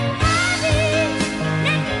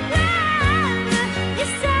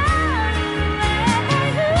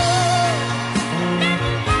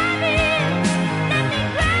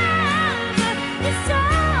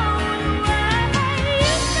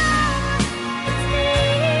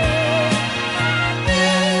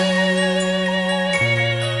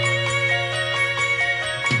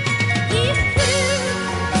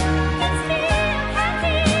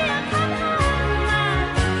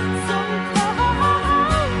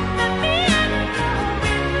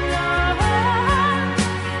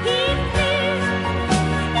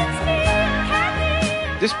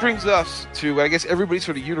 This brings us to, I guess everybody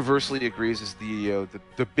sort of universally agrees, is the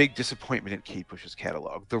big disappointment in Kate Bush's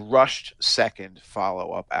catalog, the rushed second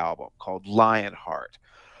follow-up album called Lionheart.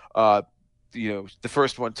 The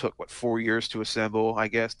first one took 4 years to assemble, I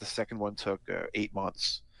guess. The second one took 8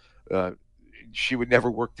 months. She would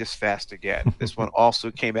never work this fast again. This one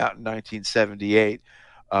also came out in 1978.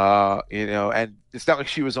 And it's not like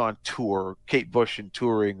she was on tour. Kate Bush and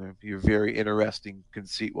touring would be a very interesting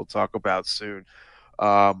conceit we'll talk about soon.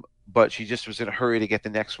 But she just was in a hurry to get the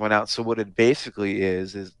next one out. So what it basically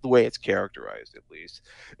is the way it's characterized, at least,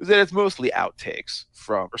 is that it's mostly outtakes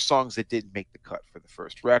or songs that didn't make the cut for the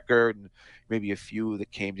first record, and maybe a few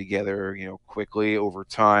that came together, quickly over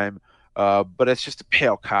time. But it's just a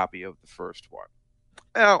pale copy of the first one.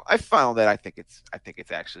 Now, I found that I think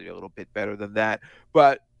it's actually a little bit better than that,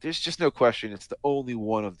 but there's just no question it's the only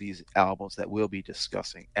one of these albums that we'll be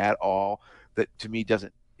discussing at all that, to me,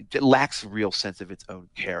 it lacks a real sense of its own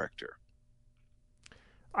character.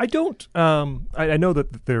 I don't. I know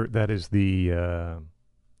that that is the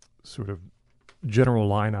sort of general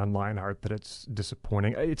line on Lionheart, that it's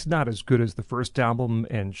disappointing. It's not as good as the first album,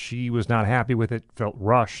 and she was not happy with it. Felt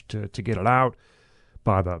rushed to get it out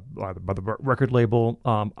by the record label.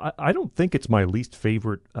 I don't think it's my least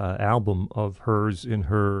favorite album of hers in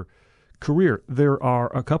her career. There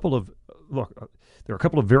are a couple of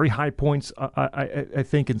very high points, I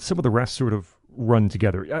think, and some of the rest sort of run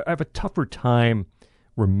together. I have a tougher time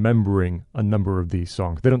remembering a number of these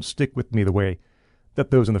songs. They don't stick with me the way that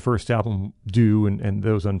those on the first album do, and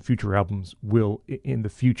those on future albums will in the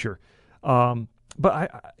future.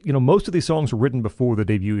 But most of these songs were written before the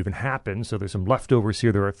debut even happened, so there's some leftovers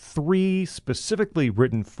here. There are 3 specifically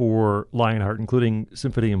written for Lionheart, including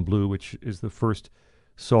Symphony in Blue, which is the first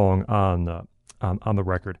song on the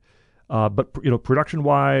record. But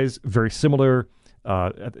production-wise, very similar.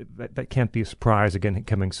 That can't be a surprise, again,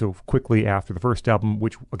 coming so quickly after the first album,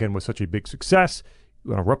 which, again, was such a big success.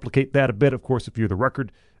 You want to replicate that a bit, of course, if you're the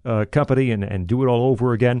record company, and do it all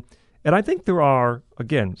over again. And I think there are,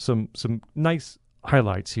 again, some nice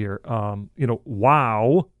highlights here.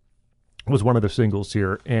 Wow was one of the singles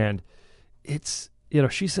here, and it's,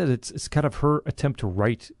 she said it's kind of her attempt to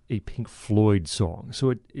write a Pink Floyd song. So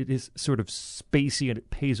it is sort of spacey, and it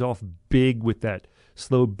pays off big with that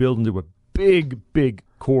slow build into a big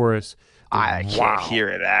chorus. I can't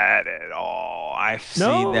hear that at all. I've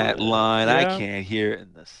seen that line. Yeah. I can't hear it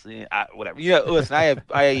in the scene. Whatever. Listen,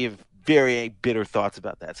 I have very bitter thoughts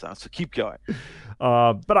about that song, so keep going.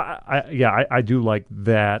 But I do like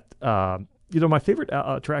that. My favorite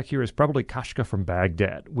track here is probably Kashka from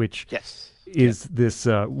Baghdad, which is this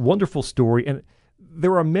wonderful story. And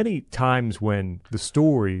there are many times when the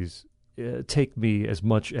stories take me as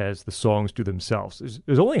much as the songs do themselves.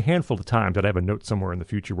 There's only a handful of times that I have a note somewhere in the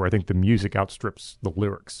future where I think the music outstrips the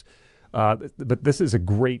lyrics. But this is a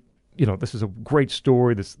great,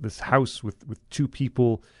 story. This house with 2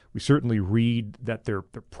 people. We certainly read that they're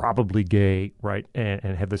probably gay, right?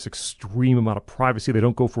 And have this extreme amount of privacy. They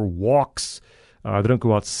don't go for walks. They don't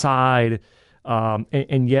go outside.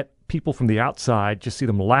 And yet people from the outside just see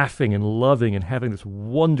them laughing and loving and having this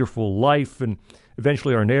wonderful life. And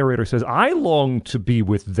eventually our narrator says, I long to be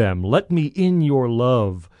with them. Let me in your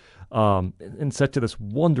love. And set to this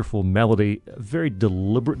wonderful melody, a very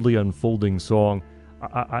deliberately unfolding song.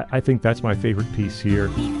 I think that's my favorite piece here.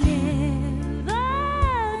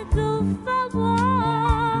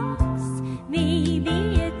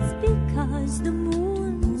 Maybe it's because the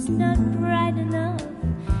moon's not bright enough.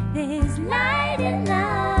 There's light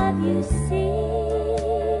enough, you see.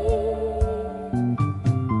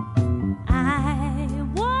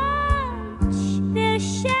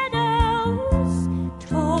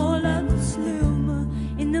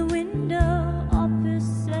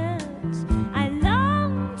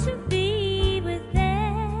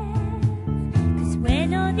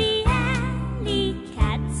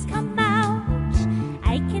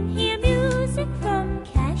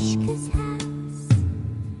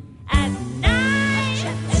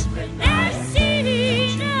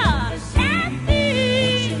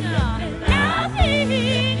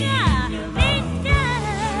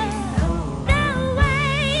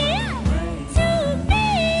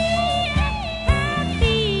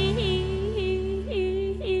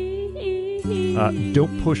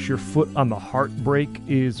 Don't Push Your Foot on the Heartbreak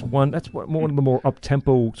is one. That's one of the more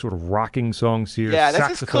up-tempo sort of rocking songs here. Yeah, that's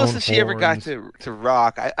as Saxophone, close as she ever got horns. to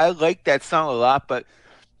rock. I like that song a lot, but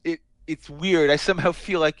it's weird. I somehow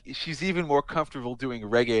feel like she's even more comfortable doing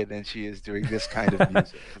reggae than she is doing this kind of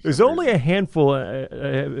music. There's only a handful. I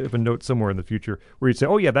have a note somewhere in the future where you'd say,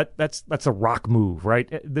 "Oh yeah, that's a rock move, right?"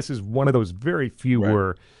 This is one of those very few Right.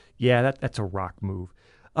 where, yeah, that's a rock move.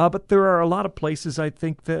 But there are a lot of places I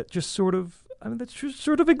think that just sort of, that just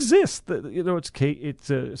sort of exist. It's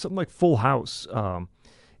something like Full House.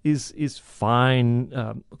 Is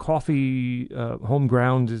fine. Coffee, Home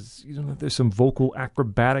Ground is, there's some vocal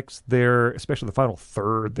acrobatics there, especially the final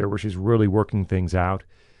third there where she's really working things out.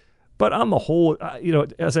 But on the whole,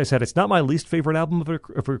 as I said, it's not my least favorite album of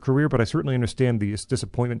her career, but I certainly understand the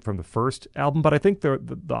disappointment from the first album. But I think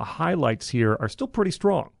the highlights here are still pretty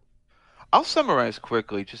strong. I'll summarize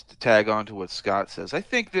quickly just to tag on to what Scott says. I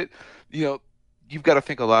think that, you've got to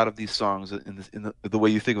think a lot of these songs in the way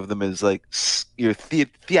you think of them as like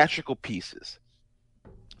theatrical pieces.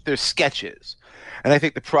 They're sketches. And I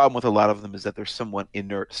think the problem with a lot of them is that they're somewhat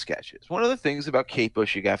inert sketches. One of the things about Kate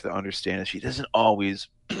Bush you have to understand is she doesn't always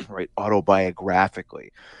write autobiographically.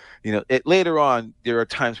 Later on, there are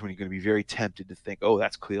times when you're going to be very tempted to think, oh,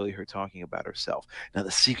 that's clearly her talking about herself. Now,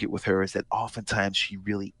 the secret with her is that oftentimes she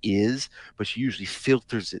really is, but she usually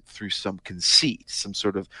filters it through some conceit, some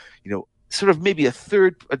sort of maybe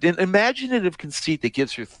an imaginative conceit that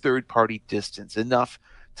gives her third-party distance, enough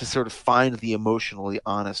to sort of find the emotionally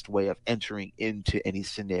honest way of entering into any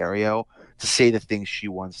scenario to say the things she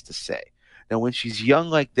wants to say. Now, when she's young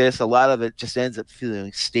like this, a lot of it just ends up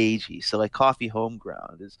feeling stagey. So like Coffee Home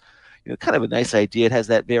Ground is, kind of a nice idea. It has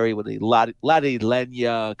that very with a Lottie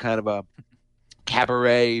Lenya kind of a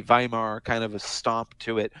cabaret Weimar kind of a stomp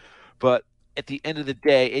to it. But at the end of the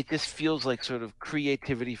day, it just feels like sort of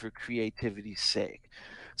creativity for creativity's sake.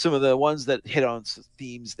 Some of the ones that hit on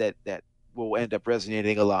themes that will end up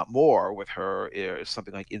resonating a lot more with her is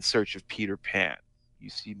something like In Search of Peter Pan. You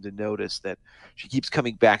seem to notice that she keeps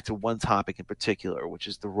coming back to one topic in particular, which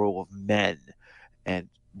is the role of men, and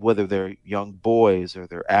whether they're young boys or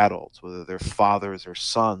they're adults, whether they're fathers or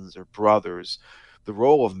sons or brothers. The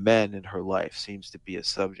role of men in her life seems to be a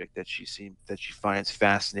subject that she finds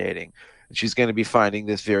fascinating. And she's going to be finding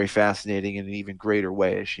this very fascinating in an even greater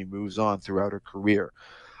way as she moves on throughout her career.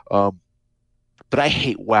 But I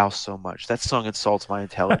hate Wow so much. That song insults my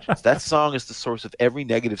intelligence. That song is the source of every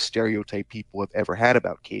negative stereotype people have ever had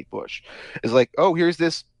about Kate Bush. It's like, oh, here's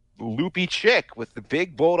this loopy chick with the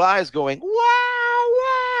big bold eyes going, wow,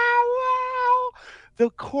 wow, wow. The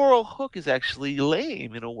choral hook is actually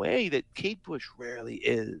lame in a way that Kate Bush rarely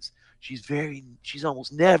is. She's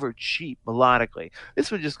almost never cheap melodically.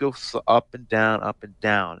 This one just goes up and down,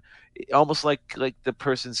 almost like the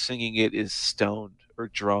person singing it is stoned or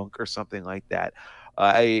drunk or something like that.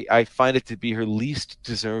 I find it to be her least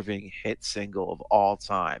deserving hit single of all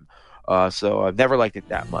time. So I've never liked it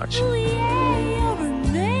that much. Oh yeah, you're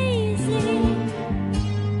amazing.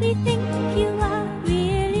 We think you are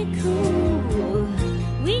really cool.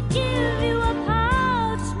 We'd give you a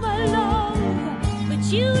pouch, my love, but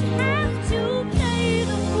you'd have to play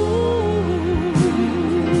the fool.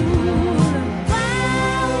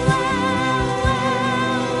 Wow, wow,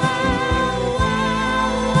 wow, wow,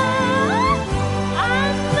 wow, unbelievable.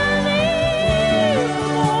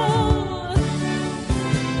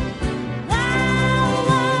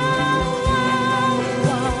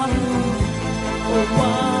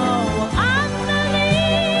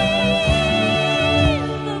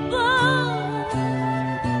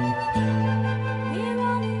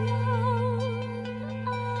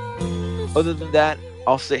 Other than that,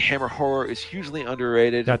 I'll say Hammer Horror is hugely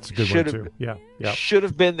underrated. That's a good one too. Yeah. Should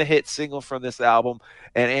have been the hit single from this album.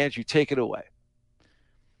 And Andrew, take it away.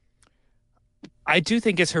 I do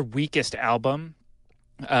think it's her weakest album.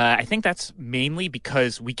 I think that's mainly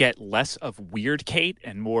because we get less of Weird Kate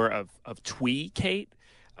and more of twee Kate.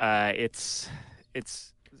 There's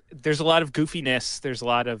a lot of goofiness. There's a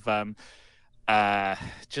lot of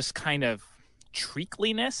just kind of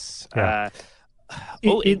treacliness. Yeah.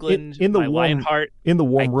 England, in the My warm Lionheart. in the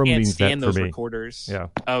warm I room can't means that stand for those me. recorders. Yeah.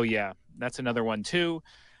 Oh yeah, that's another one too.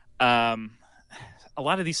 A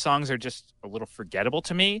lot of these songs are just a little forgettable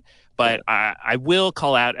to me, but I will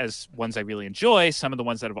call out as ones I really enjoy some of the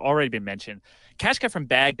ones that have already been mentioned. Cash Cab from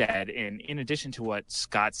Baghdad, in addition to what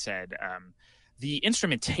Scott said, the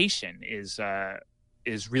instrumentation is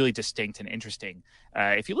really distinct and interesting.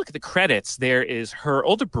 If you look at the credits, there is her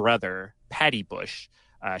older brother, Patty Bush.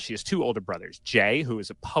 She has two older brothers, Jay, who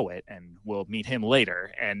is a poet, and we'll meet him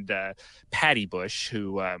later, and Patty Bush,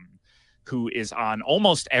 who is on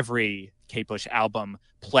almost every Kate Bush album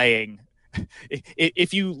playing.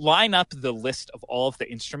 If you line up the list of all of the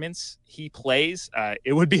instruments he plays,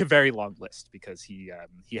 it would be a very long list because he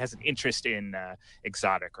has an interest in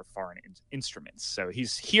exotic or foreign instruments. So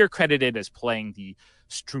he's here credited as playing the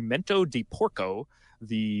strumento di porco,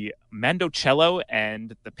 the mandocello,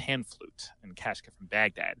 and the pan flute in Kashka from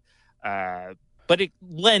Baghdad. But it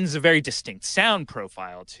lends a very distinct sound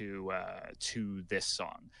profile to this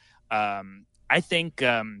song. I think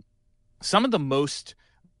some of the most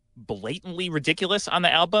blatantly ridiculous on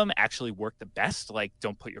the album actually work the best, like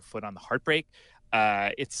Don't Put Your Foot on the Heartbreak.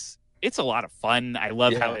 It's a lot of fun. I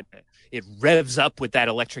love how it revs up with that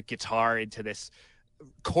electric guitar into this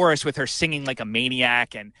chorus with her singing like a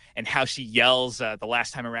maniac, and how she yells the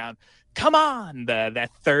last time around, "Come on!"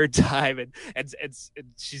 that third time, and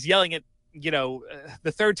she's yelling it,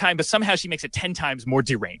 the third time, but somehow she makes it 10 times more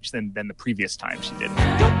deranged than the previous time she did.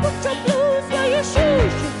 Don't put your blues where your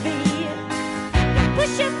shoes should be. Don't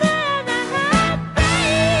push your foot on the heartbreak.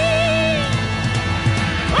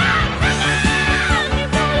 Oh, come on, you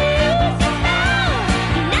gotta use your power.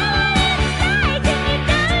 You know what it's like, and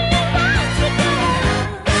you don't want to go.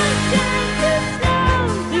 Just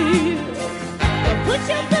slowly. Don't put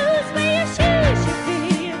your blues where your shoes should be.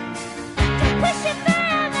 Don't push your foot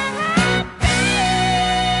on the heartbreak.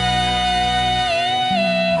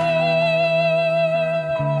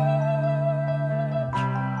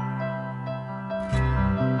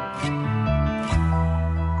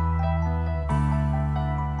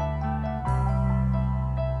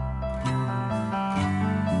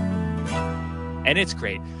 And it's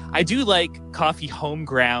great. I do like Coffee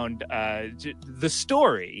Homeground. The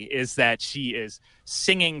story is that she is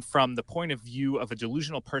singing from the point of view of a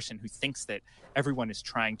delusional person who thinks that everyone is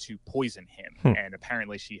trying to poison him. And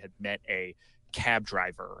apparently she had met a cab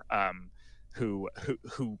driver who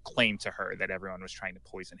claimed to her that everyone was trying to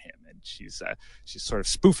poison him. And she's sort of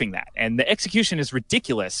spoofing that. And the execution is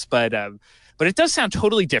ridiculous, but it does sound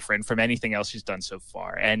totally different from anything else she's done so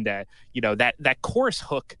far. And, that chorus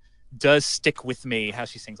hook does stick with me, how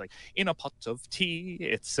she sings like in a pot of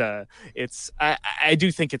tea. I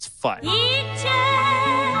do think it's fun. Pictures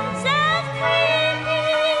of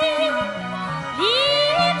creepy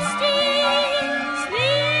lipsticks,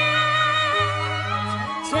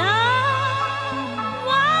 torn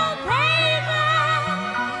wallpaper,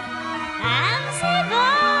 and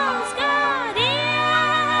Sibyl's gardens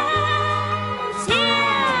here.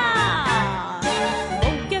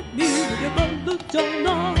 Won't get me with your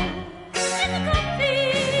Madonna, and the coffee,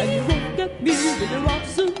 and you won't get me with your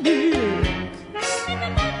rocks and milk.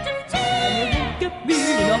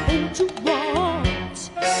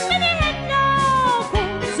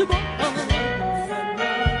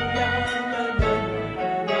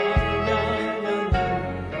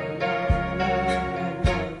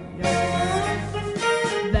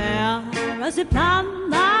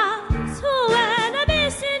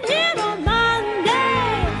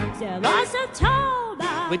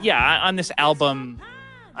 But yeah, on this album,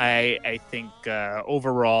 I think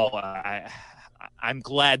overall, I'm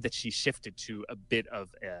glad that she shifted to a bit of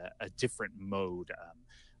a different mode,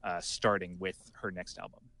 starting with her next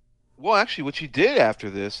album. Well, actually, what she did after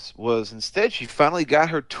this was instead she finally got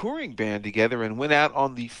her touring band together and went out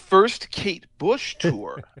on the first Kate Bush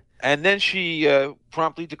tour. And then she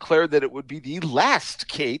promptly declared that it would be the last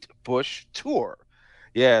Kate Bush tour.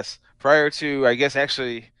 Yes, prior to, I guess,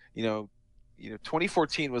 actually,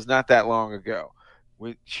 2014 was not that long ago.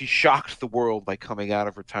 She shocked the world by coming out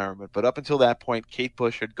of retirement. But up until that point, Kate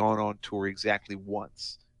Bush had gone on tour exactly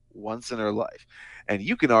once in her life. And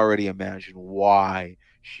you can already imagine why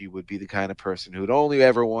she would be the kind of person who'd only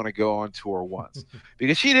ever want to go on tour once.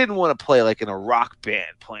 Because she didn't want to play like in a rock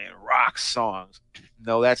band playing rock songs.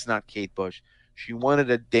 No, that's not Kate Bush. She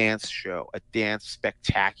wanted a dance show, a dance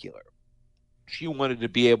spectacular. She wanted to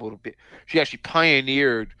be able to be, she actually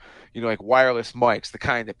pioneered, like wireless mics, the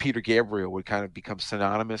kind that Peter Gabriel would kind of become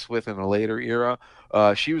synonymous with in a later era.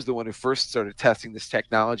 She was the one who first started testing this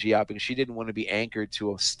technology out because she didn't want to be anchored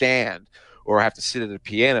to a stand or have to sit at a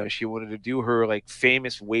piano. She wanted to do her like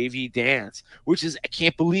famous wavy dance, which is, I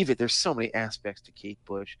can't believe it. There's so many aspects to Kate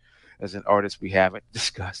Bush as an artist we haven't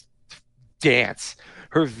discussed. Dance.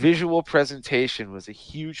 Her visual presentation was a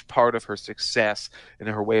huge part of her success and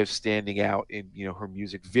her way of standing out in, her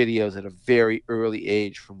music videos at a very early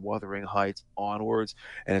age from Wuthering Heights onwards.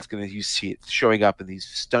 And you see it showing up in these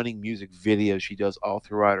stunning music videos she does all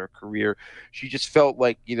throughout her career. She just felt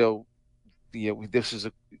like, this is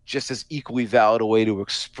just as equally valid a way to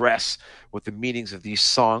express what the meanings of these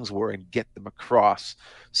songs were and get them across.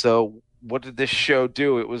 So what did this show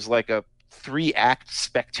do? It was like a 3-act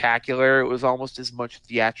spectacular. It was almost as much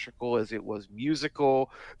theatrical as it was musical.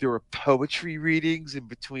 There were poetry readings in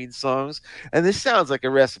between songs, and this sounds like a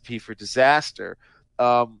recipe for disaster.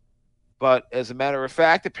 But as a matter of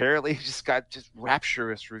fact, apparently it just got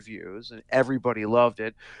rapturous reviews, and everybody loved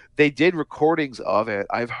it. They did recordings of it.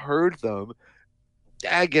 I've heard them.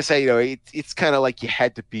 I guess it's kind of like you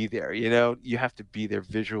had to be there. You have to be there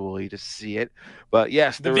visually to see it. But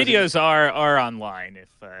yes, the videos are online if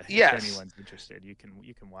anyone's interested. You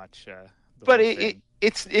can watch. But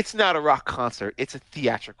it's not a rock concert. It's a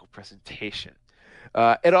theatrical presentation.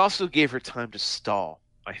 It also gave her time to stall,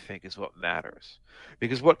 I think, is what matters.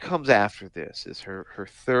 Because what comes after this is her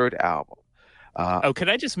third album. Could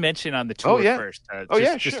I just mention on the tour first?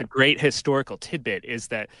 Just a great historical tidbit is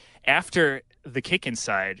that after The Kick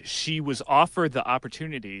Inside, she was offered the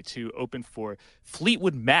opportunity to open for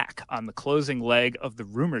Fleetwood Mac on the closing leg of the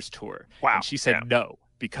Rumors tour. Wow. And she said no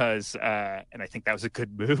because, and I think that was a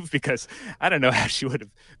good move because I don't know how she would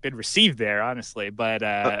have been received there, honestly. But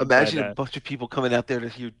imagine a bunch of people coming out there to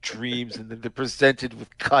hear Dreams and then they're presented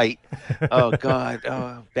with Kite. Oh God,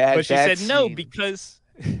 bad. But she bad said scene. no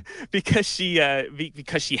because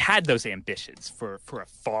she had those ambitions for a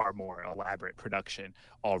far more elaborate production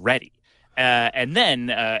already. And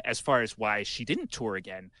then as far as why she didn't tour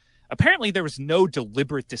again, apparently there was no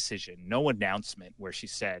deliberate decision, no announcement where she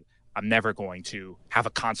said, I'm never going to have a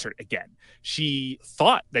concert again. She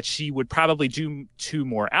thought that she would probably do 2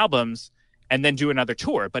 more albums and then do another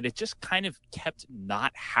tour, but it just kind of kept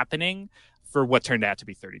not happening for what turned out to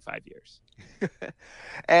be 35 years.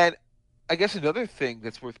 And I guess another thing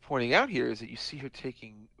that's worth pointing out here is that you see her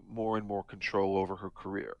taking more and more control over her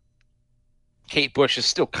career. Kate Bush is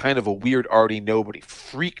still kind of a weird arty nobody,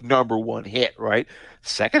 freak #1 hit, right?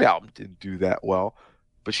 Second album didn't do that well,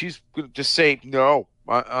 but she's going to just say, no,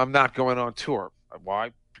 I'm not going on tour.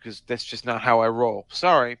 Why? Because that's just not how I roll.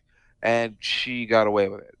 Sorry. And she got away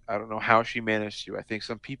with it. I don't know how she managed to. I think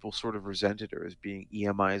some people sort of resented her as being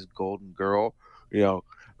EMI's golden girl.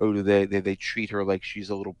 They treat her like she's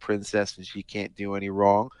a little princess and she can't do any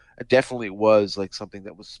wrong. It definitely was like something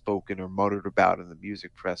that was spoken or muttered about in the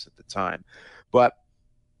music press at the time. But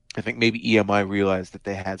I think maybe EMI realized that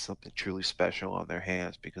they had something truly special on their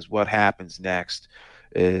hands, because what happens next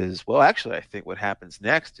is, I think what happens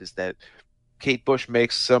next is that Kate Bush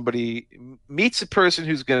meets a person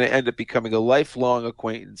who's going to end up becoming a lifelong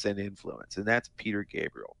acquaintance and influence, and that's Peter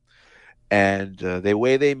Gabriel. And the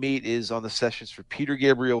way they meet is on the sessions for Peter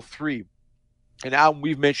Gabriel 3, an album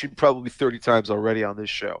we've mentioned probably 30 times already on this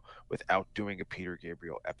show without doing a Peter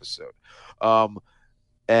Gabriel episode.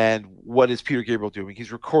 And what is Peter Gabriel doing?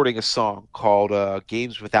 He's recording a song called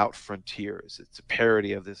Games Without Frontiers. It's a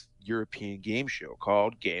parody of this European game show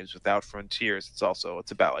called Games Without Frontiers.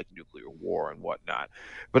 It's about like nuclear war and whatnot.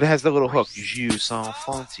 But it has the little hook, Jeux sans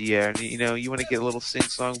frontières. You want to get a little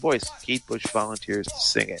sing-song voice. Kate Bush volunteers to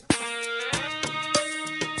sing it.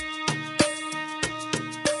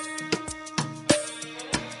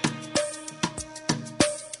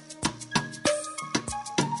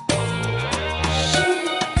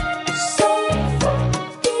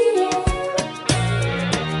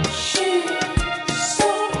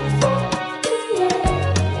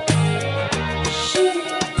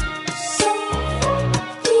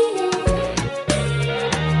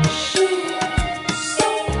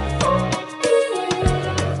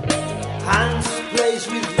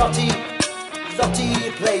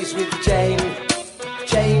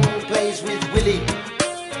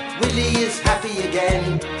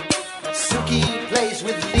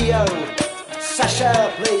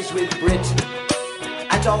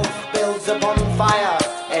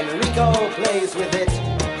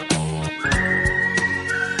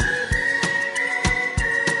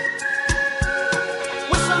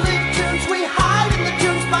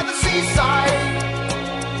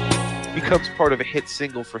 Becomes part of a hit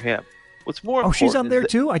single for him. What's more important, she's on there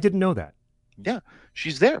too? I didn't know that. Yeah,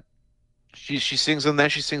 she's there. She sings on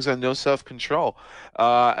that. She sings on No Self Control.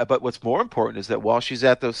 But what's more important is that while she's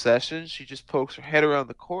at those sessions, she just pokes her head around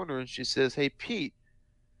the corner and she says, "Hey, Pete,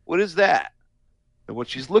 what is that?" And what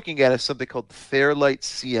she's looking at is something called the Fairlight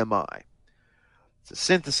CMI. It's a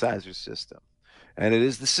synthesizer system. And it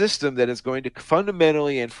is the system that is going to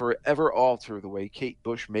fundamentally and forever alter the way Kate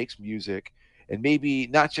Bush makes music, and maybe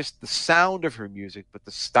not just the sound of her music, but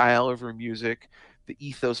the style of her music, the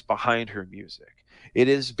ethos behind her music. It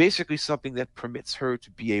is basically something that permits her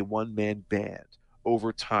to be a one-man band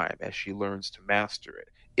over time as she learns to master it,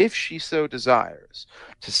 if she so desires,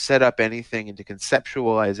 to set up anything and to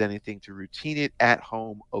conceptualize anything, to routine it at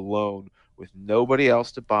home alone with nobody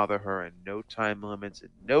else to bother her and no time limits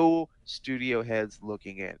and no studio heads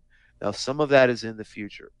looking in. Now, some of that is in the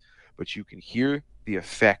future, but you can hear the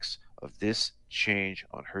effects of this change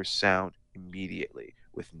on her sound immediately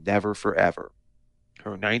with Never Forever,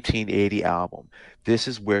 her 1980 album. This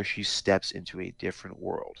is where she steps into a different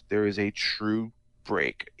world. There is a true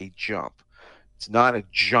break, a jump. It's not a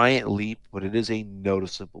giant leap, but it is a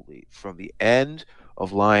noticeable leap. From the end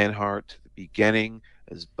of Lionheart to the beginning,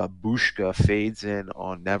 as Babushka fades in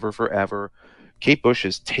on Never Forever, Kate Bush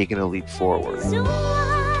has taken a leap forward. So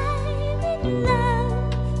I'm in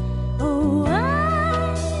love. Oh,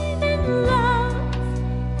 I'm in love.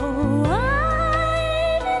 Oh,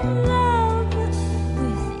 I'm in love with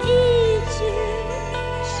each inch.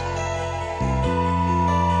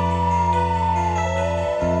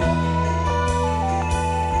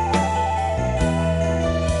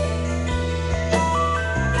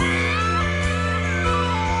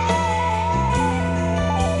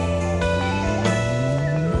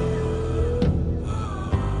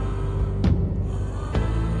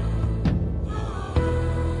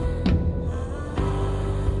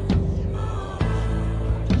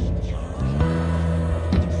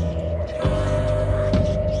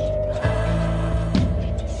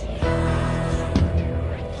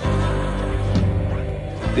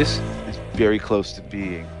 This is very close to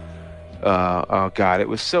being. Oh God, it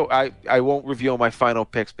was so. I won't reveal my final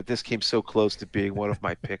picks, but this came so close to being one of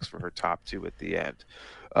my picks for her top two at the end.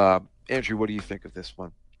 Andrew, what do you think of this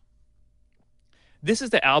one? This is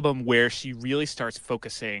the album where she really starts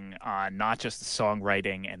focusing on not just the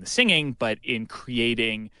songwriting and the singing, but in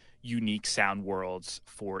creating unique sound worlds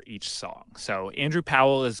for each song. So Andrew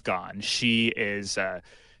Powell is gone. She is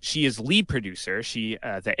lead producer.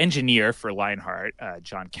 The engineer for Lionheart,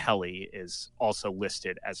 John Kelly, is also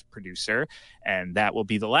listed as producer, and that will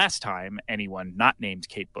be the last time anyone not named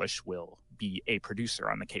Kate Bush will be a producer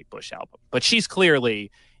on the Kate Bush album. But she's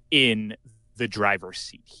clearly in the driver's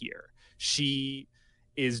seat here. She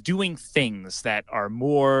is doing things that are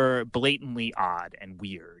more blatantly odd and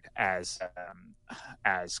weird as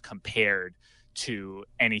compared to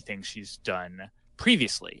anything she's done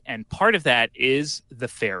previously. And part of that is the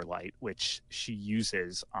Fairlight, which she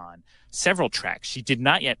uses on several tracks. She did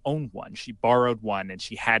not yet own one. She borrowed one and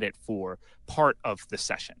she had it for part of the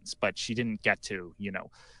sessions, but she didn't get to,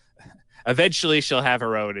 eventually she'll have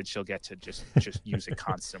her own and she'll get to just use it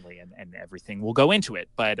constantly and everything will go into it.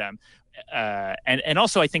 But and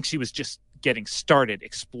also I think she was just getting started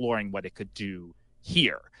exploring what it could do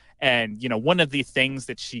here. And, one of the things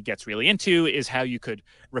that she gets really into is how you could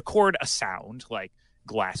record a sound like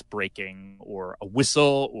glass breaking or a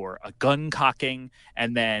whistle or a gun cocking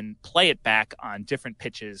and then play it back on different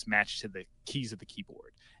pitches matched to the keys of the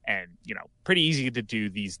keyboard. And, pretty easy to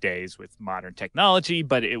do these days with modern technology,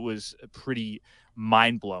 but it was pretty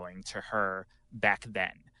mind-blowing to her back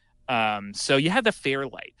then. So you have the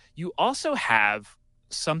Fairlight. You also have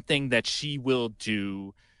something that she will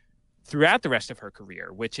do throughout the rest of her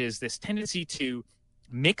career, which is this tendency to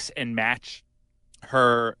mix and match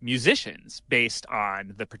her musicians based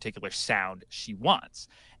on the particular sound she wants.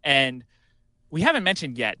 And we haven't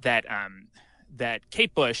mentioned yet that that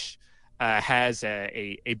Kate Bush has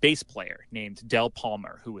a bass player named Del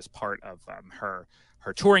Palmer, who was part of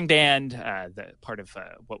her touring band, the part of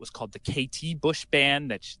what was called the KT Bush Band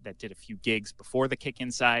that did a few gigs before the Kick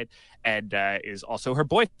Inside, and is also her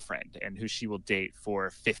boyfriend and who she will date for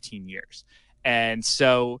 15 years. And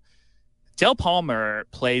so Del Palmer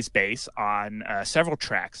plays bass on several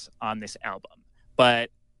tracks on this album, but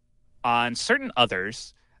on certain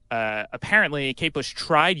others, apparently Kate Bush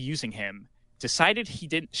tried using him, decided she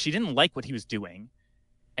didn't like what he was doing,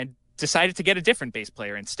 and decided to get a different bass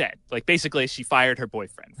player instead. Like, basically, she fired her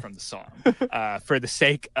boyfriend from the song for the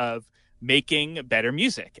sake of making better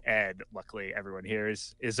music. And luckily, everyone here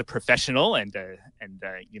is a professional, and they're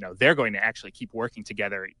going to actually keep working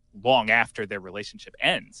together long after their relationship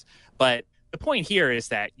ends. But the point here is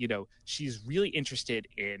that, she's really interested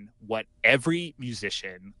in what every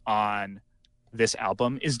musician on this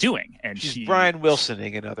album is doing. And she's Brian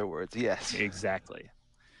Wilsoning, in other words. Yes, exactly.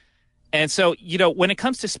 And so, when it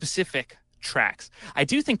comes to specific tracks, I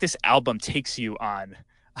do think this album takes you on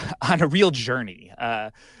a real journey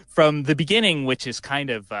from the beginning, which is kind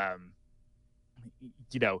of,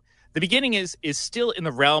 the beginning is still in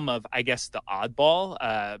the realm of, I guess, the oddball.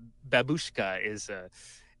 Babushka is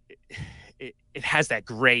it has that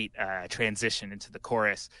great transition into the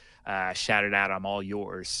chorus, "Shout it out, I'm all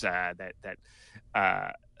yours."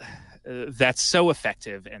 That's so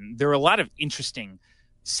effective, and there are a lot of interesting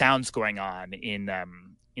sounds going on in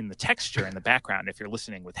the texture in the background if you're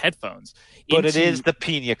listening with headphones. But it is the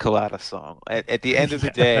Pina Colada song. At the end of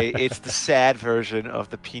the day, it's the sad version of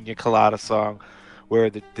the Pina Colada song, where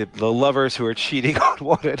the lovers who are cheating on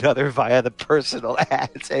one another via the personal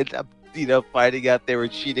ads end up, finding out they were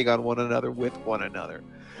cheating on one another with one another.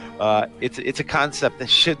 It's a concept that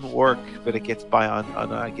shouldn't work, but it gets by on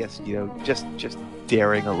I guess, just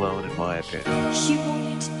daring alone, in my opinion. She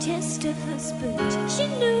wanted to test her husband. She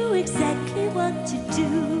knew exactly what to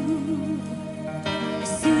do. A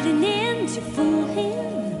pseudonym to fool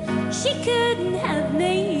him. She couldn't have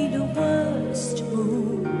made a worse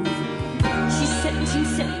move. She sent him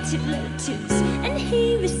scented letters, and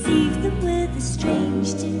he received them with a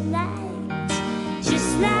strange delight.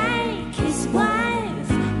 Just like his wife,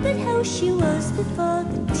 but how she was before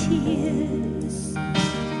the tears,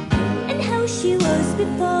 and how she was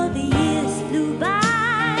before the years flew by,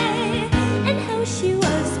 and how she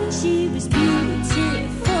was when she was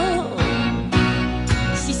beautiful.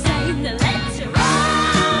 She sang the letter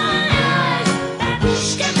on,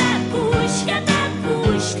 babushka, babushka,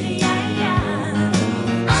 babushka, yeah, yeah.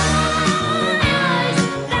 On,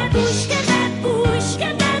 babushka, babushka,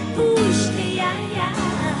 babushka, yeah, yeah.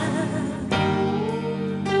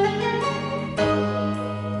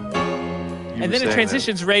 And then it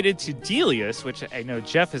transitions right into Delius, which I know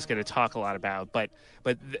Jeff is going to talk a lot about. But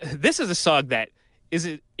this is a song that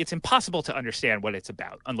it's impossible to understand what it's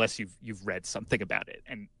about unless you've read something about it.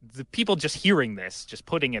 And the people just hearing this, just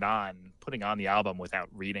putting on the album without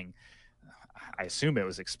reading, I assume it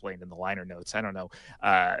was explained in the liner notes, I don't know,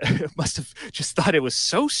 must have just thought it was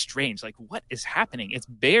so strange. Like, what is happening? It's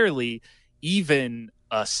barely even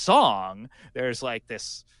a song. There's like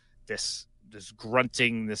this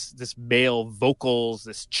grunting, this male vocals,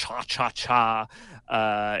 this cha cha cha.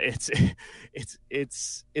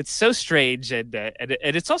 It's so strange, and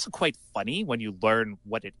it's also quite funny when you learn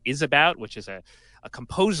what it is about, which is a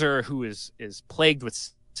composer who is plagued with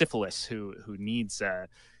syphilis, who needs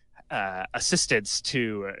assistance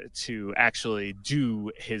to actually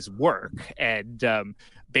do his work, and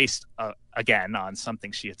based again on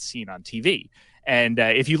something she had seen on TV. And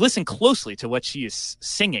if you listen closely to what she is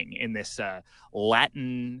singing in this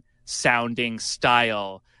Latin-sounding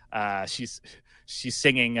style, she's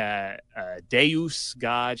singing Deus,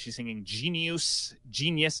 God. She's singing Genius,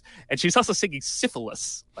 and she's also singing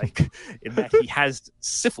syphilis, like in that he has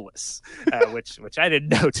syphilis, which I didn't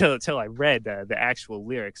know till I read the actual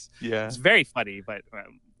lyrics. Yeah, it's very funny, but.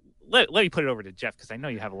 Let me put it over to Jeff, because I know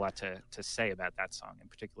you have a lot to say about that song in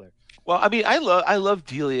particular. Well, I mean, I love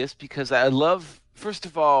Delius because I love, first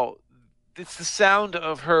of all, it's the sound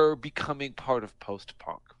of her becoming part of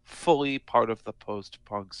post-punk, fully part of the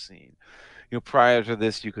post-punk scene. Prior to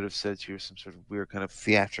this, you could have said she was some sort of weird kind of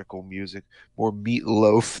theatrical music, more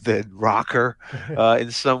Meatloaf than rocker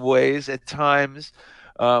in some ways at times.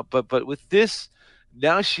 But with this,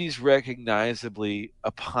 now she's recognizably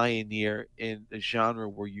a pioneer in a genre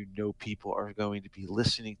where people are going to be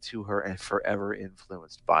listening to her and forever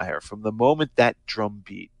influenced by her. From the moment that drum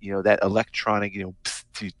beat, that electronic,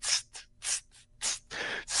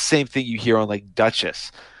 same thing you hear on like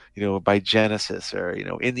Duchess, by Genesis, or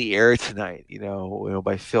In the Air Tonight,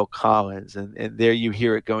 by Phil Collins, and there you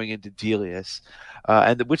hear it going into Delius.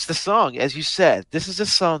 Which the song, as you said, this is a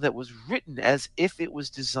song that was written as if it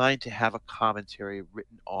was designed to have a commentary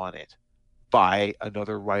written on it by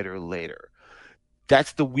another writer later.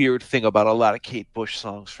 That's the weird thing about a lot of Kate Bush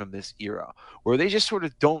songs from this era, where they just sort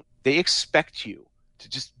of they expect you to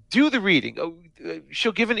just do the reading.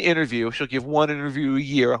 She'll give an interview. She'll give one interview a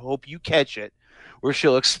year. I hope you catch it, where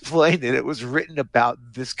she'll explain that it was written about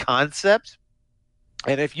this concept.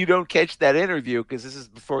 And if you don't catch that interview, because this is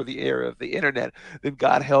before the era of the internet, then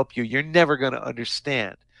God help you, you're never going to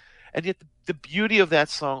understand. And yet the beauty of that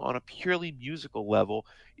song on a purely musical level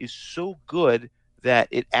is so good that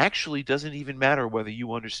it actually doesn't even matter whether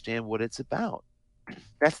you understand what it's about.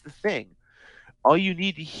 That's the thing. All you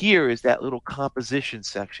need to hear is that little composition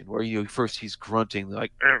section where first he's grunting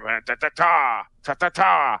like ta-ta-ta,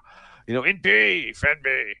 ta-ta-ta, in B, Fen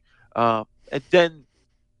B. And then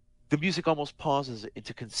the music almost pauses it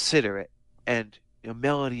to consider it, and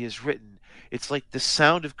melody is written. It's like the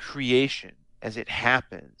sound of creation as it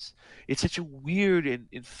happens. It's such a weird and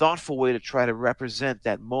thoughtful way to try to represent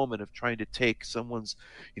that moment of trying to take someone's,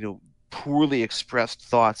 poorly expressed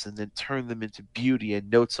thoughts and then turn them into beauty and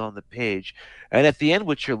notes on the page. And at the end,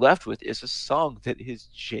 what you're left with is a song that is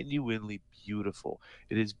genuinely beautiful.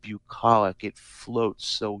 It is bucolic. It floats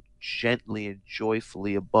so gently and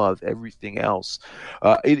joyfully above everything else.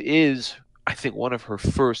 It is, I think, one of her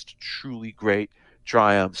first truly great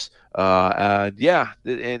triumphs. And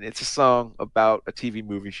it's a song about a TV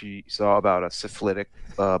movie she saw about a syphilitic,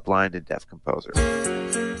 blind and deaf composer.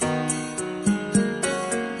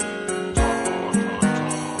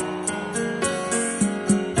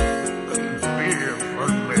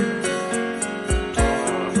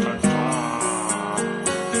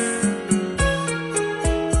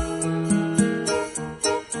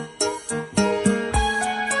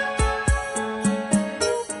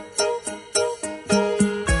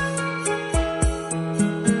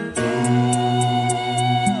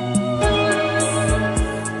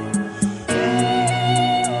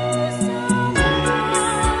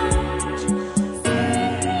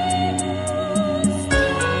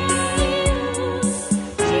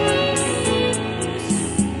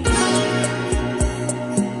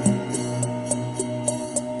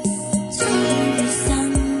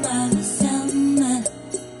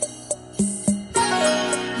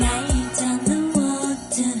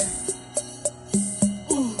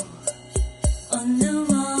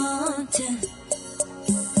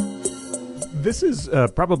 This is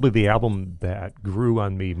probably the album that grew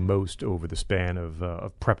on me most over the span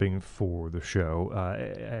of prepping for the show. I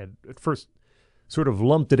had at first sort of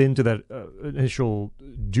lumped it into that initial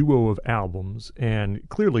duo of albums, and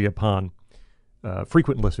clearly upon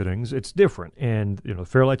frequent listenings, it's different. And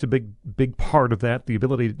Fairlight's a big part of that. The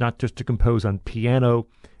ability not just to compose on piano,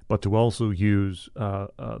 but to also use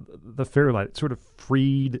the Fairlight. It sort of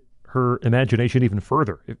freed her imagination even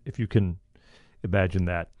further, if you can imagine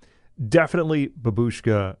that. Definitely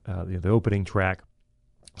Babushka, the opening track,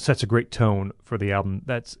 sets a great tone for the album.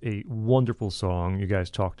 That's a wonderful song. You guys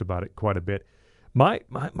talked about it quite a bit. My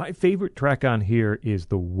favorite track on here is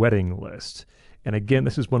The Wedding List. And again,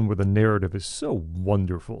 this is one where the narrative is so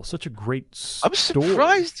wonderful. Such a great story. I'm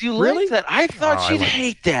surprised you Really? liked that. I thought you'd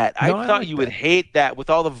hate that. No, I I thought like you that. would hate that with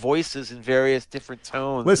all the voices in various different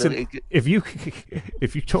tones. Listen, if you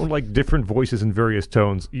don't like different voices in various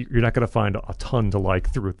tones, you're not going to find a ton to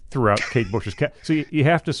like throughout Kate Bush's cat. So you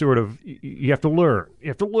have to you have to learn. You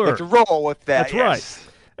have to learn. you have to roll with that. That's yes.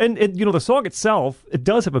 right. And the song itself, it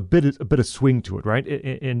does have a bit of swing to it, right?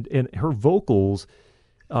 And her vocals,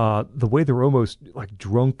 the way they're almost like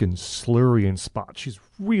drunk and slurry in spots, she's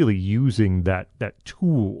really using that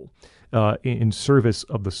tool in service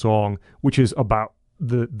of the song, which is about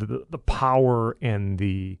the power and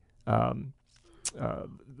the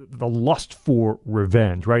lust for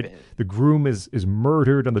revenge, right? The groom is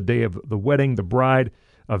murdered on the day of the wedding. The bride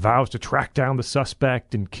vows to track down the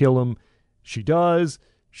suspect and kill him. She does.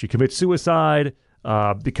 She commits suicide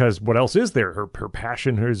because what else is there? Her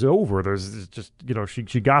passion is over. There's just,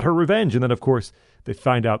 she got her revenge. And then, of course, they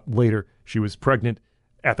find out later she was pregnant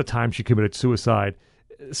at the time she committed suicide.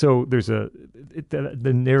 So there's the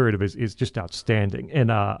narrative is just outstanding.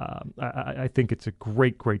 And I think it's a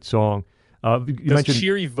great song. You Those mentioned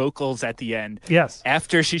cheery vocals at the end. Yes.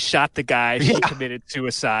 After she shot the guy, she committed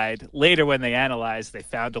suicide. Later, when they analyzed, they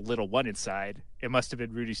found a little one inside. It must have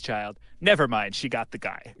been Rudy's child. Never mind, she got the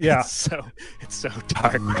guy. Yeah. It's so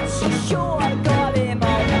dark. She sure got him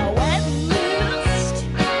on the wedding list.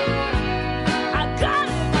 I got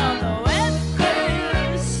him on the wedding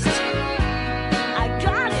list. I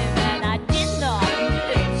got him and I did not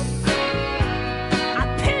miss.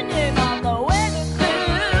 I pinned him on the wedding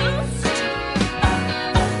list.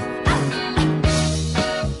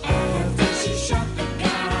 After she shot the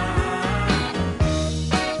guy,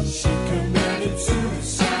 she committed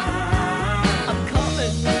suicide. I'm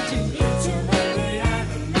coming to Into the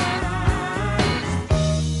other night,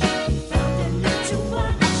 found a little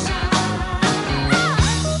one side.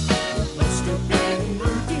 Must have been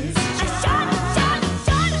Rudy's child.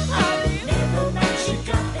 Never mind, she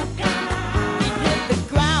got the guy. hit the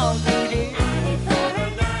ground, Rudy. For a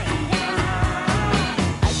night.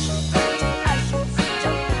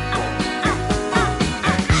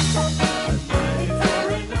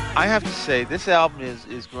 I have to say, this album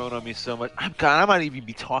is grown on me so much. I might even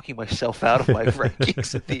be talking myself out of my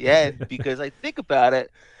rankings at the end because I think about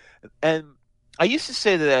it, and I used to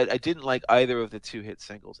say that I didn't like either of the two hit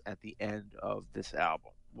singles at the end of this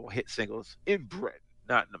album. Well, hit singles in Britain,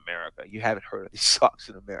 not in America. You haven't heard of these songs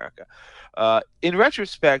in America. In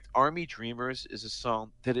retrospect, Army Dreamers is a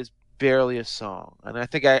song that is barely a song. And I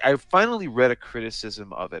think I finally read a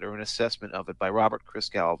criticism of it or an assessment of it by Robert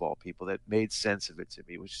Christgau, of all people, that made sense of it to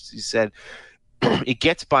me, which he said it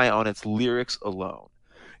gets by on its lyrics alone.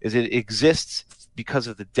 Is it exists because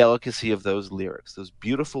of the delicacy of those lyrics, those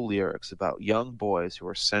beautiful lyrics about young boys who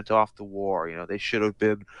are sent off to war. They should have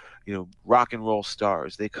been, rock and roll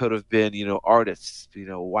stars. They could have been, artists.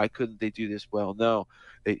 Why couldn't they do this? Well, no,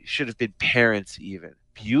 they should have been parents even.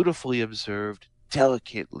 Beautifully observed,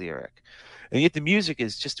 delicate lyric. And yet the music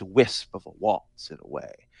is just a wisp of a waltz in a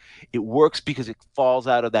way. It works because it falls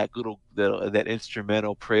out of that that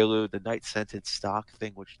instrumental prelude, the night scented stock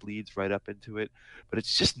thing, which leads right up into it. But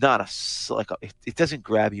it's just not it doesn't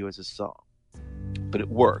grab you as a song, but it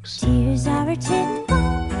works. Tears are a tin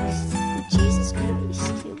box. Jesus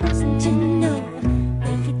Christ, it wasn't to know.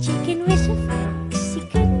 Make a chicken wish a fox. He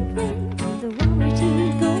couldn't win the war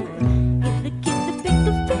to go. Give the kid the big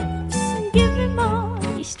of fix and give him all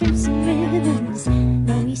his strips and ribbons.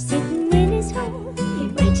 Now he's sitting in his home. He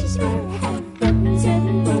reaches well, have buttons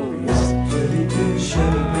and bows. Pretty good should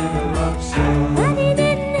have been a rock star. But he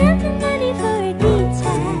didn't have the money for a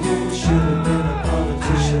guitar. Should have been a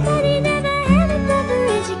politician. But he never had a proper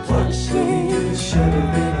education. Should have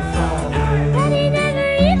been a father. But he never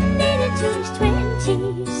even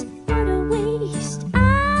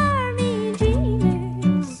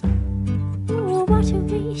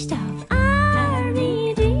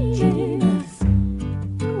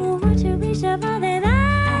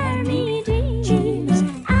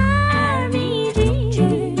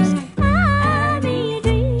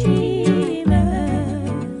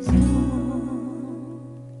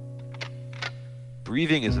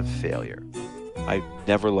failure. I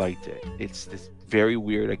never liked it. It's this very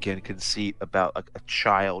weird, again, conceit about a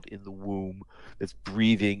child in the womb that's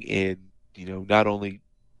breathing in, not only,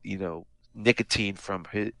 nicotine from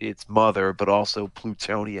its mother, but also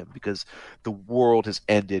plutonium, because the world has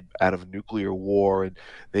ended out of nuclear war and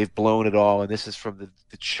they've blown it all. And this is from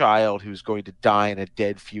the child who's going to die in a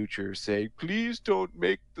dead future saying, please don't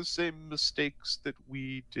make the same mistakes that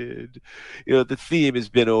we did. The theme has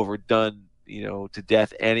been overdone, to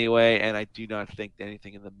death anyway. And I do not think that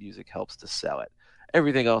anything in the music helps to sell it.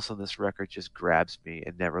 Everything else on this record just grabs me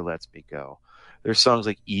and never lets me go. There's songs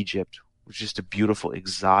like Egypt, which is just a beautiful,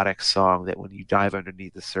 exotic song that when you dive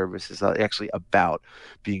underneath the surface is actually about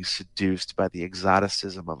being seduced by the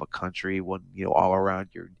exoticism of a country when, all around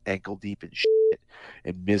you're ankle deep in shit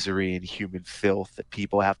and misery and human filth that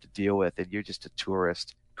people have to deal with, and you're just a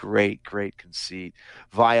tourist. Great, great conceit.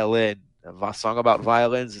 Violin, a song about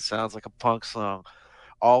violins. It sounds like a punk song.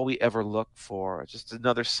 All We Ever Look For, just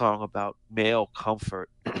another song about male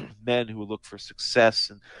comfort, men who look for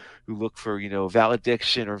success and who look for,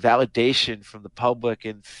 validation from the public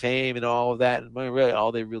and fame and all of that. And really,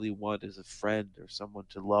 all they really want is a friend or someone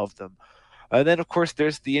to love them. And then, of course,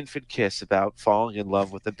 there's the infant kiss about falling in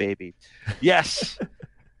love with a baby. Yes.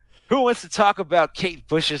 Who wants to talk about Kate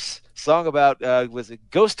Bush's song about, was it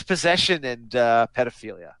ghost possession and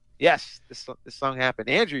pedophilia? Yes, this song happened.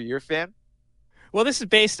 Andrew, you're a fan? Well, this is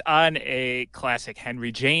based on a classic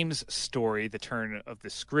Henry James story, The Turn of the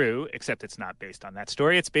Screw, except it's not based on that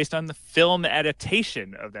story. It's based on the film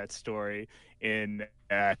adaptation of that story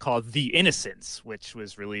called The Innocents, which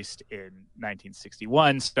was released in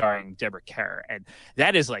 1961, starring Deborah Kerr. And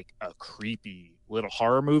that is like a creepy little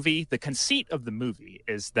horror movie. The conceit of the movie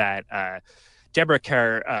is that Deborah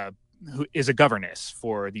Kerr, who is a governess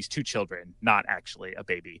for these two children, not actually a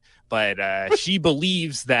baby, but she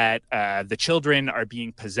believes that the children are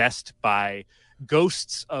being possessed by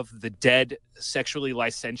ghosts of the dead sexually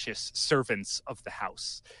licentious servants of the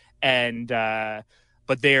house. And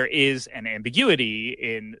but there is an ambiguity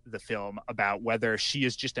in the film about whether she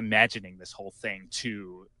is just imagining this whole thing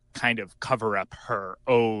to kind of cover up her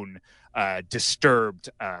own disturbed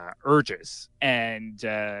urges. And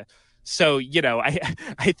so,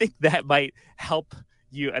 I think that might help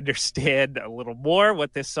you understand a little more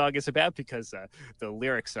what this song is about, because the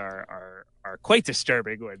lyrics are quite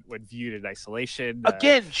disturbing when viewed in isolation.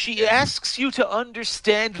 Again, she asks you to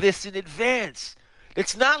understand this in advance.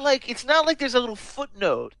 It's not like there's a little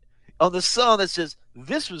footnote on the song that says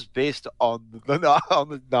this was based on the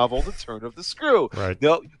novel The Turn of the Screw. Right.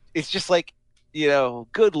 No, it's just like,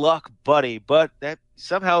 good luck, buddy. But that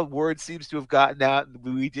somehow word seems to have gotten out, and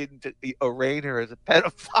we didn't arraign her as a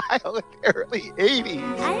pedophile in the early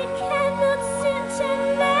 80s. I cannot sit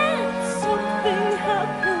and let something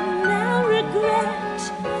happen I'll regret.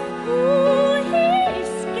 Ooh, he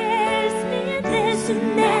scares me. There's a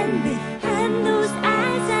man behind those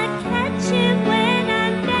eyes. I catch him when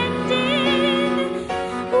I'm bending.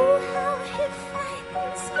 Ooh, how he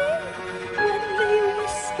frightens me when they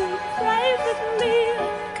whisper privately.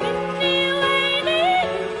 Couldn't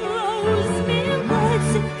waiting rose me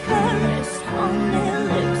words of caress on their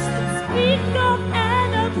lips that speak of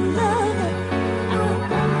and of love. I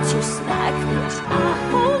want to smack, but I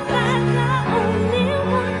hold back. I only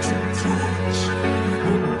want to touch,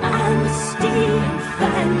 and I must stay and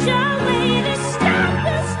find a way to stop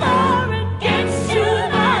this war against too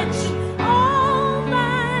much. All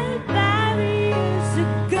my barriers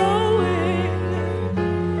are going.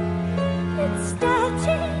 It's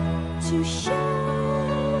starting to show.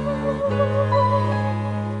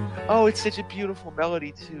 Oh, it's such a beautiful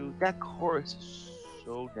melody, too. That chorus is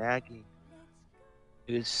so nagging.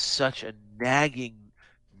 It is such a nagging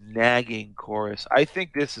chorus. I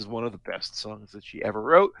think this is one of the best songs that she ever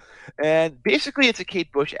wrote. And basically, it's a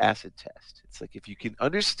Kate Bush acid test. It's like, if you can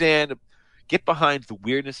understand, get behind the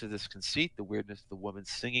weirdness of this conceit, the weirdness of the woman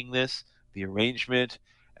singing this, the arrangement,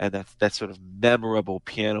 and that sort of memorable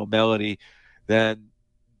piano melody, then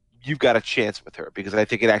you've got a chance with her, because I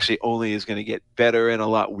think it actually only is going to get better and a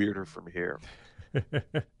lot weirder from here.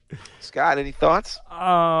 Scott, any thoughts?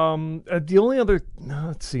 The only other,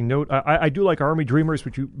 note, I do like Army Dreamers,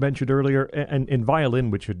 which you mentioned earlier, and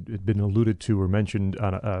Violin, which had been alluded to or mentioned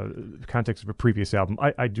on a context of a previous album.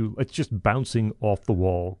 I do, it's just bouncing off the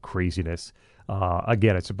wall craziness.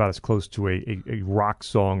 Again, it's about as close to a rock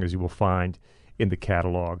song as you will find in the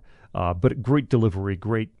catalog. But great delivery,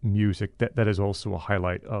 great music. That is also a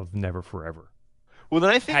highlight of Never Forever. Well, then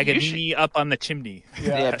I think Paganini up on the chimney.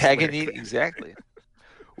 Yeah, Paganini, exactly.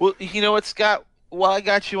 Well, you know what, Scott? While I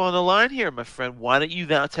got you on the line here, my friend, why don't you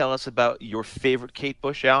now tell us about your favorite Kate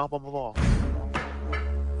Bush album of all?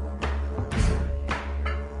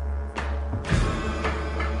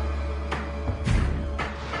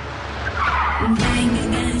 Bang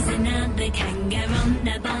goes another kangaroo,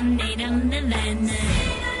 the bonnet on the van.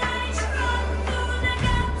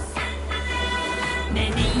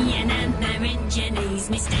 Many an aborigines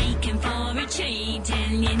mistaken for a tree,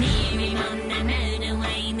 till you near him on the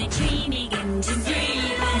motorway, the tree begins to breathe.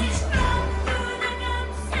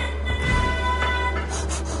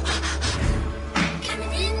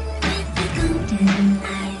 Coming in with the golden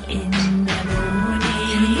light in the morning.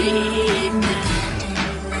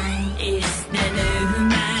 It's the new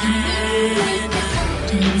man.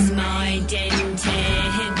 It's my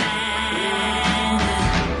dented band.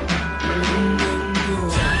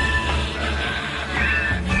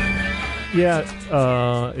 Yeah,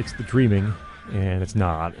 it's The Dreaming, and it's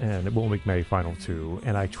not, and it won't make my final two.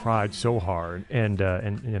 And I tried so hard, and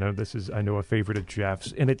you know, this is, I know, a favorite of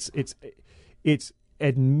Jeff's, and it's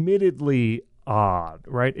admittedly odd,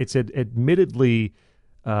 right? It's admittedly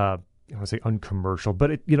I want to say uncommercial,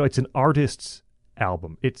 but it's an artist's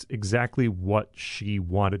album. It's exactly what she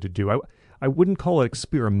wanted to do. I wouldn't call it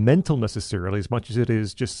experimental necessarily, as much as it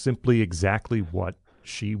is just simply exactly what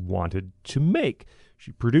she wanted to make.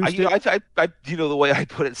 She produced it. The way I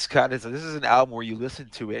put it, Scott, is this is an album where you listen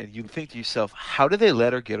to it and you think to yourself, how did they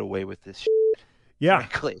let her get away with this shit? Yeah.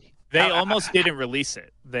 Frankly. They almost didn't release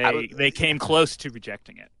it. They came close to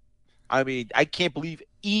rejecting it. I mean, I can't believe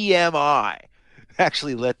EMI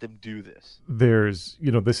actually let them do this. There's,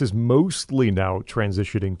 this is mostly now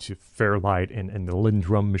transitioning to Fairlight and the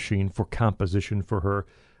Lindrum machine for composition for her.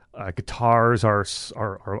 Guitars are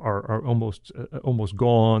almost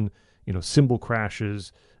gone. Cymbal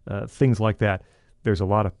crashes, things like that. There's a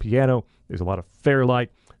lot of piano. There's a lot of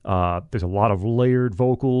Fairlight. There's a lot of layered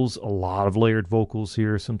vocals.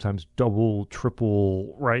 Here, sometimes double,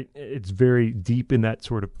 triple, right? It's very deep in that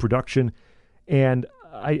sort of production. And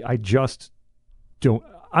I just don't.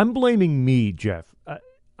 I'm blaming me, Jeff.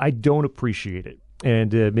 I don't appreciate it.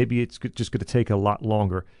 And maybe it's just going to take a lot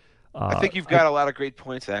longer. I think you've got a lot of great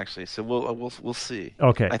points, actually. So we'll see.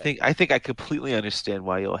 Okay. I think I completely understand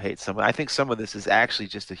why you'll hate some. I think some of this is actually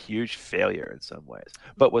just a huge failure in some ways.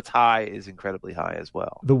 But what's high is incredibly high as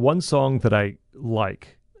well. The one song that I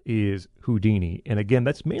like is Houdini, and again,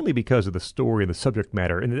 that's mainly because of the story and the subject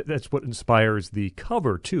matter, and that's what inspires the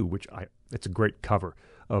cover too. It's a great cover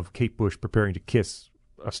of Kate Bush preparing to kiss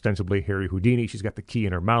ostensibly Harry Houdini. She's got the key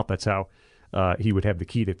in her mouth. That's how. He would have the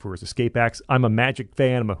key for his escape acts. I'm a Magic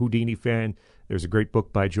fan. I'm a Houdini fan. There's a great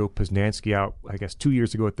book by Joe Posnanski out, I guess, 2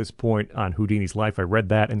 years ago at this point on Houdini's life. I read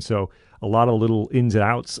that, and so a lot of little ins and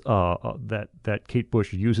outs that Kate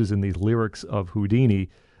Bush uses in these lyrics of Houdini,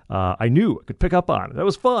 I knew I could pick up on. That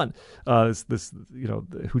was fun.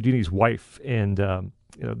 Houdini's wife, and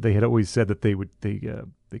they had always said that they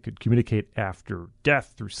could communicate after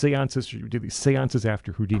death through seances. She would do these seances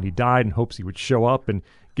after Houdini died in hopes he would show up and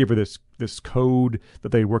give her this code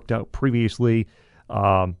that they worked out previously.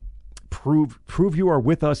 Prove you are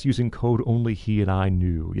with us using code only he and I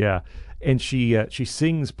knew. Yeah. And she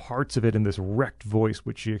sings parts of it in this wrecked voice,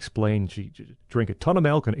 which she explained she drank a ton of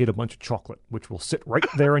milk and ate a bunch of chocolate, which will sit right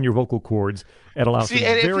there in your vocal cords and allow some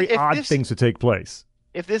very odd things to take place.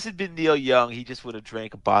 If this had been Neil Young, he just would have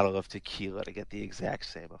drank a bottle of tequila to get the exact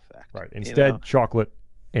same effect. Right. Instead, chocolate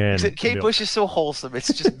and Kate milk. Bush is so wholesome.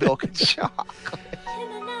 It's just milk and chocolate.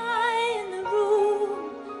 Him and I in the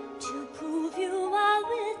room to prove you are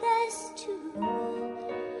with us too.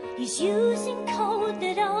 He's using code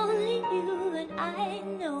that only you and I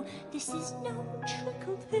know. This is no trick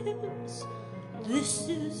of his. This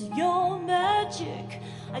is your magic.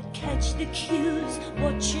 I catch the cues,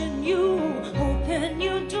 watching you, hoping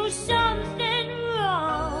you do something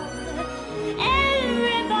wrong.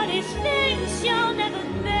 Everybody thinks you'll never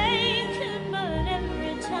make it, but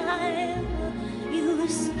every time you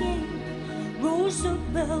escape,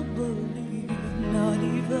 Roosevelt believe not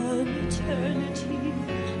even eternity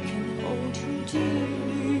can hold you dear.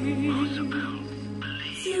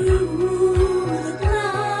 Through the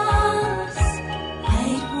glass,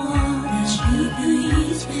 white water she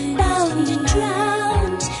breathes, bound and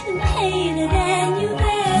drowned and painted than you've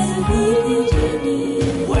ever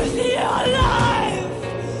been. When you're alive,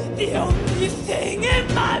 the only thing in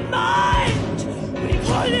my mind, we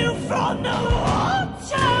pull you from the water.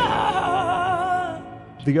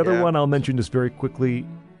 The other one I'll mention just very quickly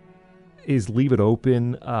is Leave It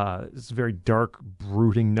Open. It's a very dark,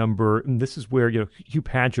 brooding number. And this is where, Hugh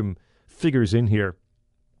Padgham figures in here,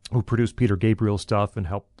 who produced Peter Gabriel stuff and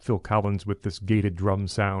helped Phil Collins with this gated drum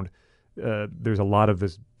sound. There's a lot of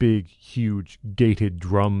this big, huge gated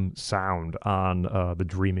drum sound on The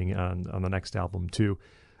Dreaming on the next album, too.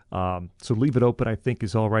 So Leave It Open, I think,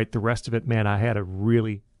 is all right. The rest of it, man, I had a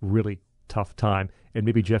really, really tough time. and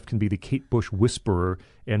maybe Jeff can be the Kate Bush whisperer,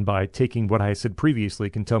 and by taking what I said previously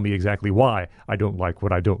can tell me exactly why I don't like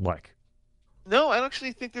what I don't like. No, I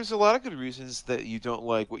actually think there's a lot of good reasons that you don't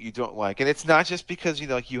like what you don't like, and it's not just because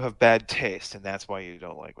you have bad taste, and that's why you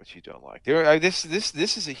don't like what you don't like. This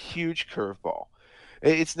is a huge curveball.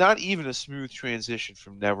 It's not even a smooth transition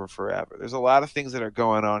from Never Forever. There's a lot of things that are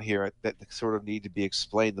going on here that sort of need to be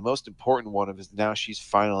explained. The most important one is now she's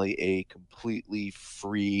finally a completely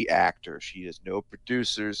free actor. She has no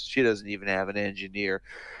producers. She doesn't even have an engineer.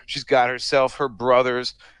 She's got herself, her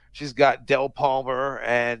brothers. She's got Del Palmer,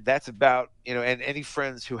 and that's about, and any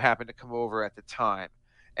friends who happen to come over at the time.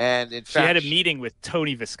 And in fact, she had a meeting with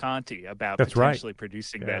Tony Visconti about potentially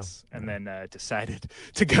producing this, and then decided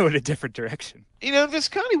to go in a different direction.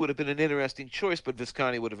 Visconti would have been an interesting choice, but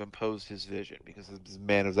Visconti would have imposed his vision because this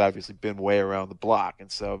man has obviously been way around the block,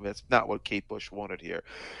 and so that's not what Kate Bush wanted here.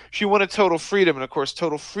 She wanted total freedom, and of course,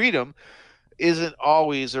 total freedom isn't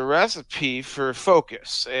always a recipe for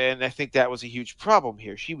focus, and I think that was a huge problem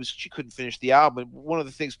here. She couldn't finish the album. And one of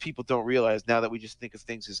the things people don't realize now that we just think of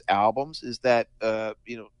things as albums is that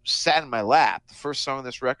 "Sat in My Lap," the first song on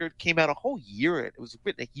this record, came out a whole year. It was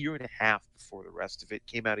written a year and a half before the rest of it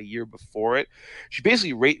came out. A year before it, she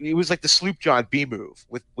basically it was like the Sloop John B move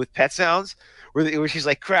with Pet Sounds, where she's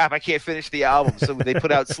like, "Crap, I can't finish the album," so they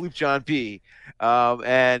put out Sloop John B, so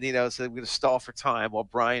we're going to stall for time while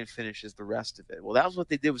Brian finishes the rest of it. Well, that was what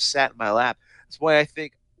they did with "Sat in My Lap." That's why I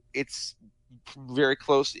think it's very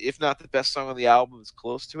close, if not the best song on the album. It's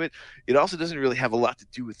close to it. It also doesn't really have a lot to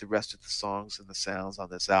do with the rest of the songs and the sounds on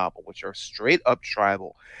this album, which are straight up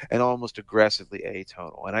tribal and almost aggressively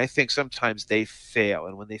atonal. And I think sometimes they fail,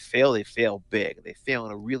 and when they fail big. They fail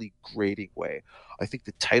in a really grating way. I think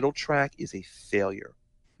the title track is a failure.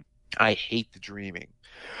 I hate the dreaming.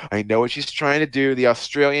 I know what she's trying to do, the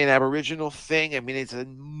Australian Aboriginal thing. I mean, it's a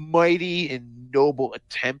mighty and noble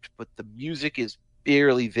attempt, but the music is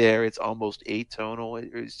barely there. It's almost atonal.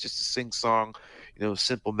 It's just a sing-song,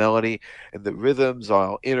 simple melody, and the rhythms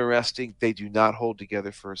are all interesting. They do not hold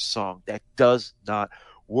together for a song. That does not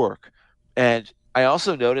work. And I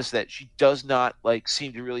also noticed that she does not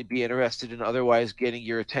seem to really be interested in otherwise getting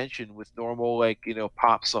your attention with normal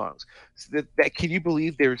pop songs. So that can you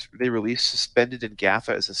believe they released "Suspended in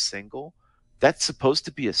Gaffa" as a single? That's supposed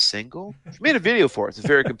to be a single. She made a video for it. It's a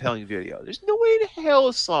very compelling video. There's no way in hell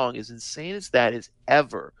a song as insane as that is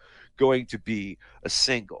ever going to be a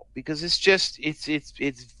single, because it's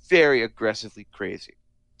very aggressively crazy.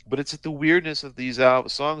 But it's at the weirdness of these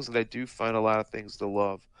songs that I do find a lot of things to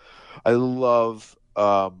love. I love,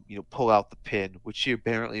 "Pull Out the Pin," which she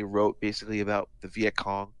apparently wrote basically about the Viet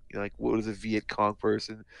Cong. What does a Viet Cong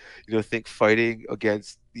person, think fighting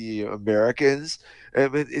against the Americans?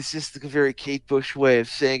 It's just a very Kate Bush way of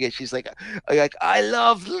saying it. She's like, "I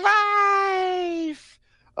love life,"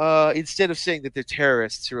 instead of saying that they're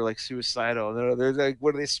terrorists who are suicidal. They're like,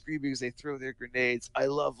 what are they screaming as they throw their grenades? "I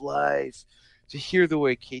love life." To hear the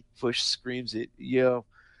way Kate Bush screams it,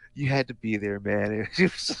 you had to be there, man.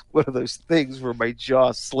 It was one of those things where my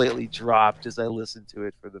jaw slightly dropped as I listened to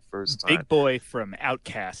it for the first time. Big Boy from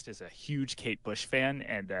Outkast is a huge Kate Bush fan,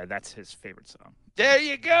 and that's his favorite song. There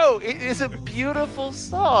you go. It is a beautiful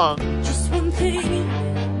song. Just one thing,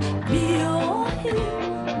 be all here.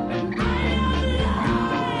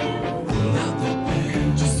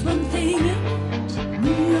 Just one thing,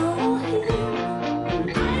 be all here.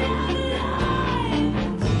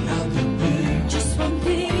 Just one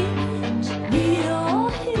thing, be all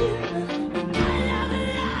here.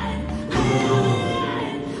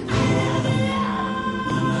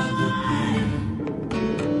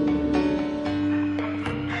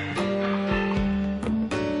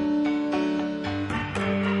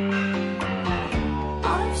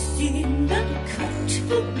 I've seen that coat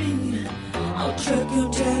for me. I'll check your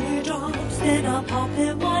daddy jobs, then I'll pop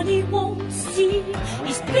him what he won't see.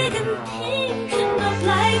 He's big and pink and not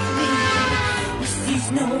like me. He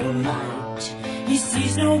sees no light. He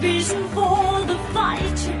sees no reason for the fight.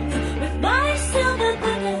 With my silver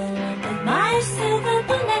bullet, with my silver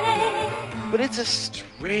bullet. But it's a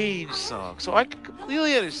strange song, so I can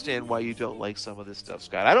completely understand why you don't like some of this stuff,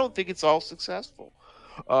 Scott. I don't think it's all successful.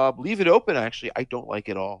 Leave It Open, actually, I don't like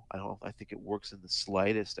at all. I think it works in the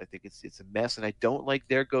slightest. I think it's a mess, and I don't like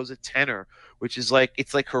There Goes a Tenor, which is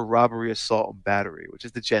it's like her Robbery, Assault, and Battery, which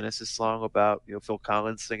is the Genesis song about Phil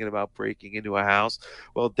Collins singing about breaking into a house.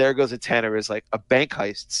 Well, There Goes a Tenor is like a bank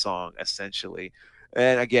heist song, essentially.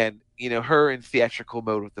 And again, her in theatrical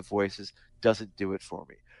mode with the voices doesn't do it for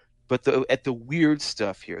me. But at the weird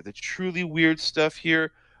stuff here, the truly weird stuff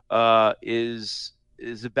here, is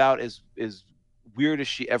about as weird as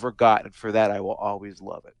she ever got, and for that I will always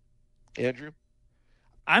love it. Andrew?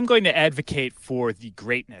 I'm going to advocate for the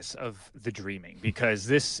greatness of The Dreaming, because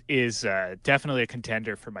this is definitely a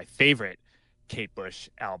contender for my favorite Kate Bush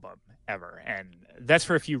album ever. And that's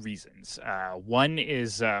for a few reasons. One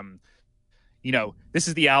is, this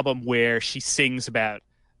is the album where she sings about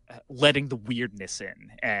letting the weirdness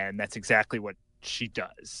in. And that's exactly what she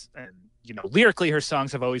does. And, lyrically, her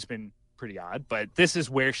songs have always been pretty odd, but this is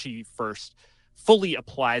where she first fully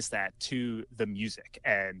applies that to the music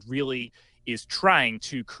and really is trying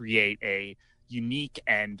to create a unique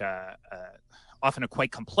and often a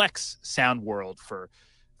quite complex sound world for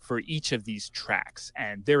each of these tracks.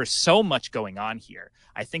 And there is so much going on here.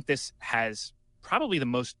 I think this has probably the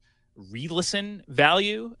most re-listen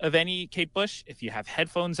value of any Kate Bush. If you have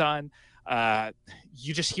headphones on,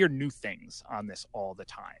 you just hear new things on this all the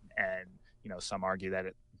time. And, some argue that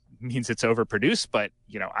it means it's overproduced, but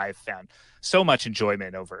I've found so much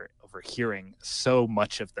enjoyment over hearing so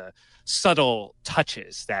much of the subtle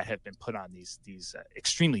touches that have been put on these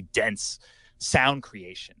extremely dense sound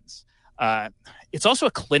creations. It's also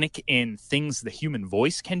a clinic in things the human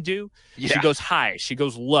voice can do. Yeah. She goes high, she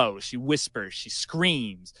goes low, she whispers, she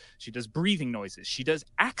screams, she does breathing noises, she does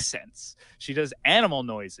accents, she does animal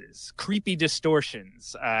noises, creepy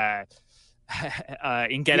distortions.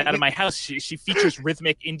 In Get Out of My House, she features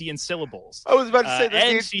rhythmic Indian syllables. I was about to say that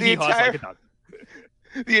and she hee-haws like a dog.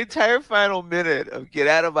 The entire final minute of Get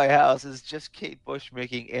Out of My House is just Kate Bush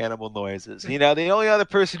making animal noises. The only other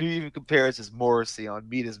person who even compares is Morrissey on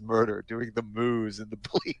Meet His Murder, doing the moos and the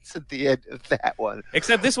bleats at the end of that one.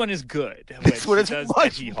 Except this one is good. This one is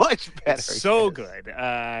much better. It's so good.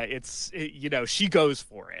 She goes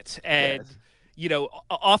for it. And,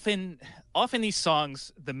 often these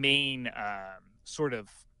songs, the main sort of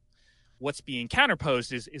what's being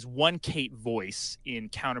counterposed is one Kate voice in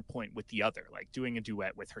counterpoint with the other, like doing a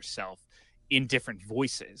duet with herself in different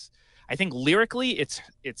voices. I think lyrically,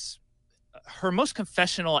 it's her most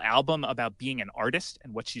confessional album about being an artist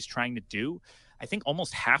and what she's trying to do. I think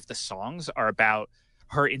almost half the songs are about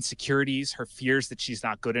her insecurities, her fears that she's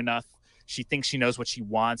not good enough. She thinks she knows what she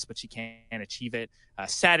wants, but she can't achieve it.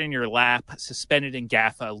 Sat in Your Lap, Suspended in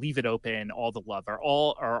Gaffa, Leave It Open, All the Love are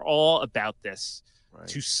all about this. Right.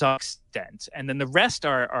 To some extent. And then the rest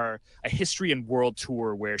are a history and world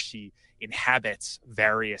tour where she inhabits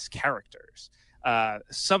various characters.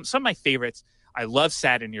 Some of my favorites, I love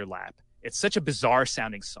Sat in Your Lap. It's such a bizarre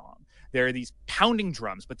sounding song. There are these pounding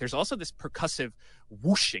drums, but there's also this percussive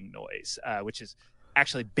whooshing noise, which is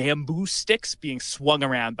actually bamboo sticks being swung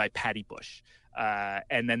around by Patty Bush.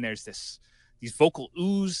 And then there's these vocal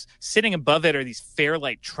oohs. Sitting above it are these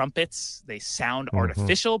Fairlight trumpets. They sound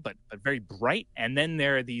artificial, but very bright. And then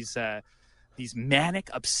there are these manic,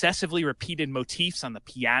 obsessively repeated motifs on the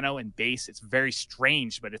piano and bass. It's very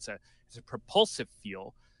strange, but it's a propulsive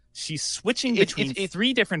feel. She's switching between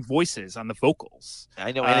three different voices on the vocals.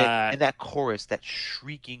 I know, and that chorus, that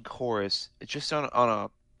shrieking chorus, it's just on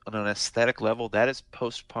an aesthetic level, that is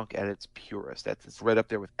post-punk at its purest. That's right up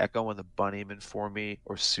there with Echo and the Bunnymen for me,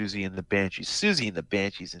 or Susie and the Banshees. Susie and the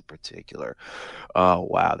Banshees in particular. Oh,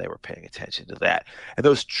 wow, they were paying attention to that. And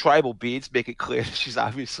those tribal beats make it clear that she's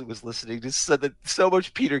obviously was listening to so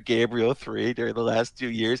much Peter Gabriel 3 during the last 2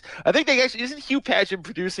 years. I think isn't Hugh Padgham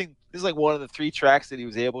producing, this is like one of the 3 tracks that he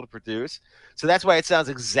was able to produce. So that's why it sounds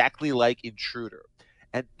exactly like Intruder.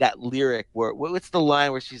 And that lyric, what's the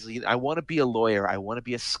line where she's like, I want to be a lawyer, I want to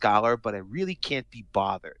be a scholar, but I really can't be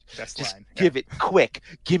bothered. That's just line. Give it quick.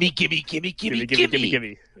 Gimme. It's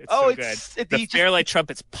so good. The Fairlight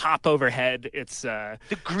trumpets pop overhead. It's the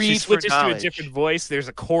greed she switches for to a knowledge. different voice. There's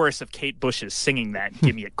a chorus of Kate Bush's singing that.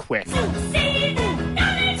 Gimme it quick.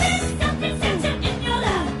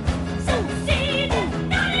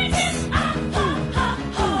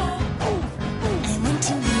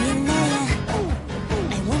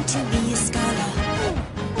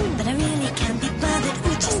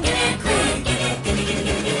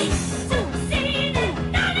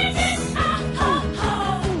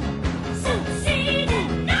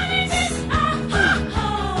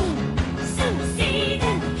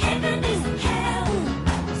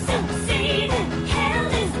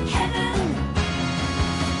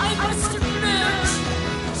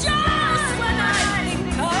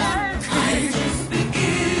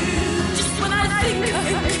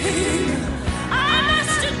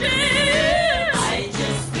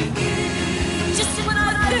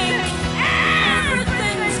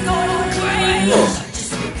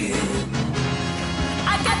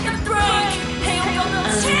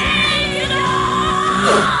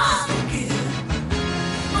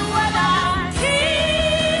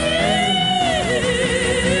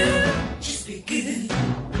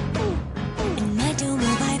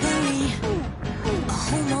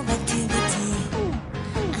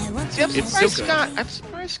 See, I'm It's surprised, so good. Scott. I'm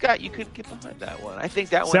surprised, Scott, you couldn't get behind that one. I think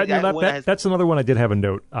that one. Sat in Your That Lap. one has, That's another one I did have a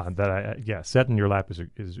note on. Sat in Your Lap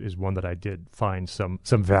is one that I did find some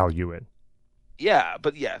value in. yeah,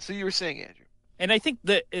 but yeah. So you were saying, Andrew. And I think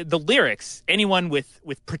the lyrics, anyone with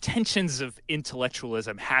pretensions of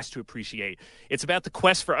intellectualism has to appreciate. It's about the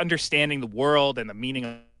quest for understanding the world and the meaning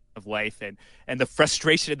of life, and the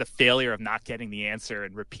frustration and the failure of not getting the answer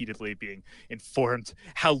and repeatedly being informed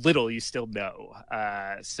how little you still know.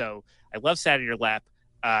 So I love Sat in Your Lap.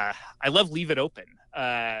 I love Leave It Open.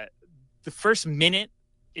 The first minute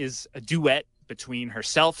is a duet between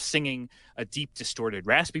herself singing a deep, distorted,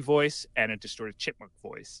 raspy voice and a distorted chipmunk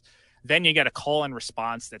voice. Then you got a call and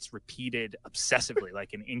response that's repeated obsessively,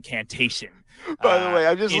 like an incantation. By the way,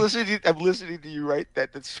 I'm just listening. I'm listening to you write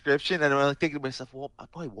that description, and I'm like thinking to myself, "Well,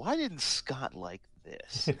 boy, why didn't Scott like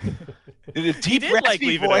this?" In a deep, did raspy like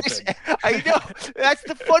Leave It voice. Open. I know. That's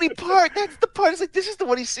the funny part. That's the part. It's like this is the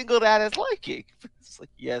one he singled out as liking. It's like,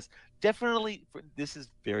 yes, definitely. This is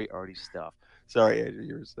very arty stuff. Sorry, Andrew,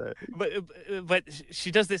 you were saying. But she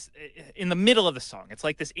does this in the middle of the song. It's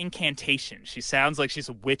like this incantation. She sounds like she's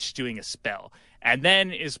a witch doing a spell. And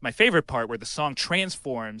then is my favorite part where the song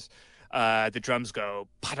transforms. The drums go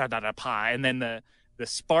pa-da-da-da-pa, and then the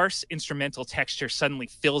sparse instrumental texture suddenly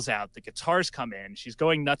fills out. The guitars come in. She's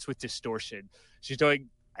going nuts with distortion. She's doing,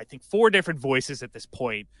 I think, 4 different voices at this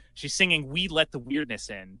point. She's singing We Let the Weirdness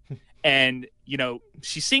In. And,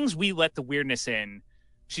 she sings We Let the Weirdness In.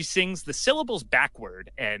 She sings the syllables backward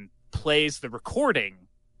and plays the recording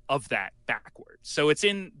of that backward. So it's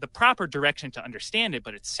in the proper direction to understand it,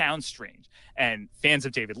 but it sounds strange. And fans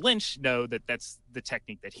of David Lynch know that that's the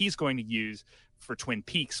technique that he's going to use for Twin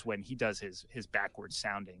Peaks when he does his backward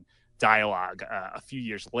sounding dialogue a few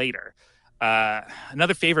years later.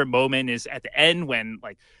 Another favorite moment is at the end when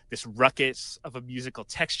like this ruckus of a musical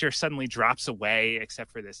texture suddenly drops away, except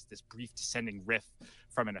for this brief descending riff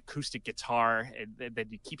from an acoustic guitar, and then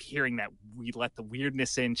you keep hearing that We Let the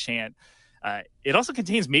Weirdness In chant. It also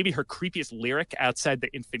contains maybe her creepiest lyric outside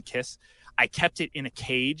the infant kiss. I kept it in a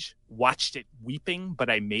cage, watched it weeping, but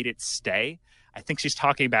I made it stay. I think she's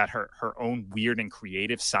talking about her own weird and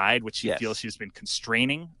creative side, which she feels she's been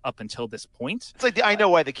constraining up until this point. It's like I know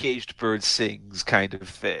why the caged bird sings kind of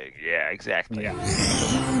thing. Yeah, exactly. Yeah.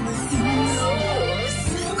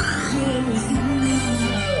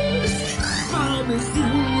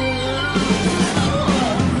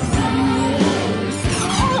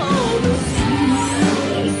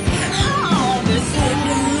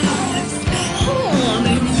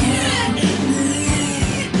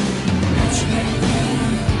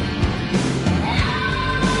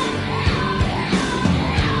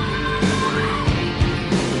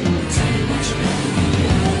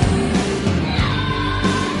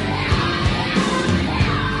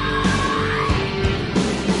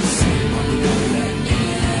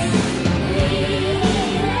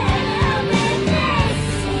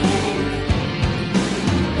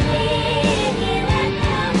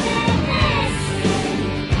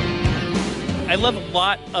 I love a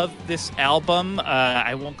lot of this album.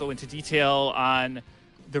 I won't go into detail on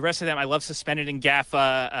the rest of them. I love Suspended in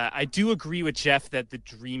Gaffa. I do agree with Jeff that The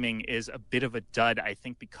Dreaming is a bit of a dud, I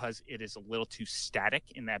think, because it is a little too static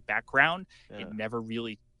in that background. Yeah. It never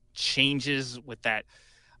really changes with that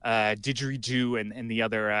didgeridoo and the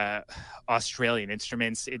other Australian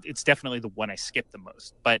instruments. It's definitely the one I skip the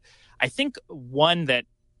most. But I think one that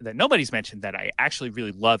nobody's mentioned that I actually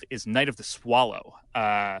really love is Night of the Swallow,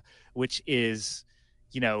 which is,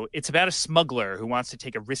 it's about a smuggler who wants to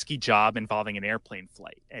take a risky job involving an airplane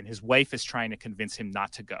flight, and his wife is trying to convince him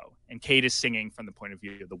not to go. And Kate is singing from the point of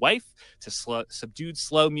view of the wife to subdued,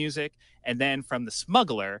 slow music, and then from the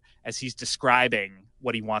smuggler as he's describing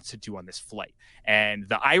what he wants to do on this flight. And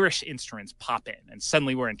the Irish instruments pop in, and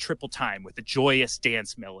suddenly we're in triple time with a joyous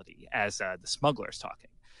dance melody as the smuggler is talking.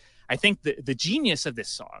 I think the genius of this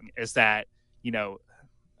song is that,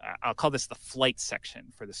 I'll call this the flight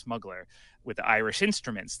section for the smuggler with the Irish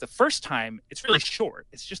instruments. The first time, it's really short.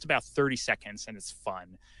 It's just about 30 seconds, and it's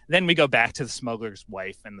fun. Then we go back to the smuggler's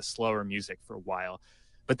wife and the slower music for a while.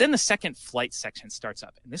 But then the second flight section starts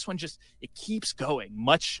up, and this one it keeps going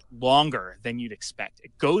much longer than you'd expect.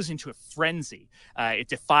 It goes into a frenzy. It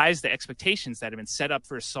defies the expectations that have been set up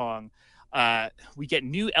for a song. We get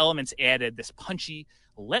new elements added, this punchy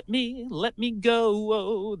let me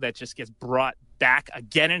go that just gets brought back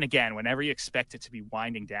again and again whenever you expect it to be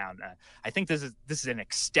winding down. I think this is an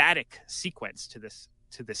ecstatic sequence to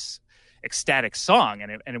this ecstatic song,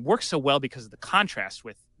 and it works so well because of the contrast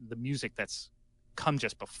with the music that's come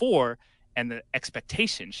just before and the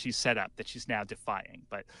expectations she's set up that she's now defying.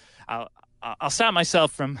 But I'll stop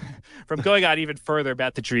myself from going on even further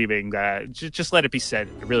about the dreaming. Just let it be said,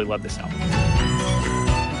 I really love this album.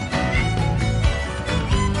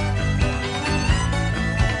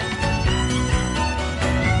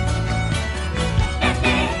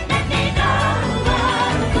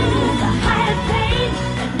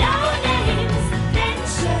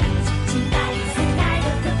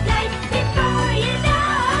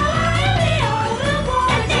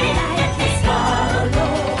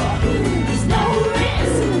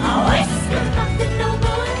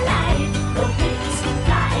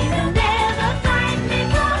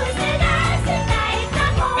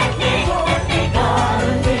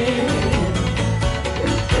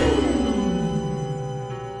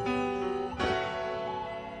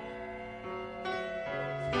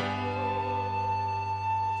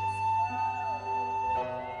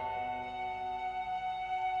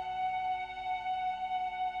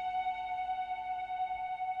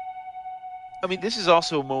 I mean, this is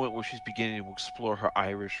also a moment where she's beginning to explore her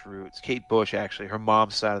Irish roots. Kate Bush, actually, her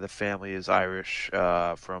mom's side of the family is Irish,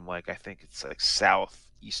 from I think it's like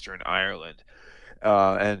southeastern Ireland,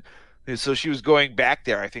 and so she was going back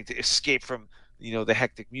there, I think, to escape from the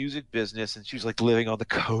hectic music business, and she was like living on the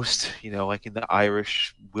coast, like in the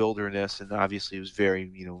Irish wilderness, and obviously it was very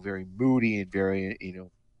very moody and very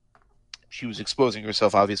she was exposing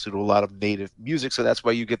herself obviously to a lot of native music, so that's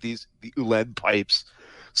why you get the ulen pipes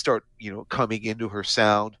start coming into her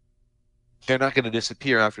sound. They're not going to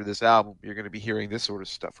disappear after this album. You're going to be hearing this sort of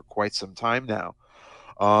stuff for quite some time now,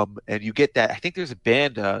 and you get that. I think there's a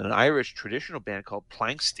band, an Irish traditional band called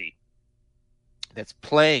Planxty, that's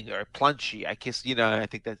playing, or Plunchy, I guess, I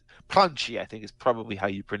think that Plunchy, I think is probably how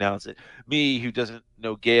you pronounce it. Me, who doesn't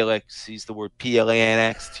know Gaelic, sees the word Planxty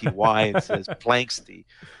and says Planxty,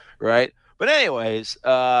 right? But anyways, they're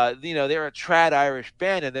a trad Irish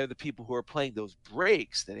band, and they're the people who are playing those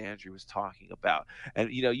breaks that Andrew was talking about.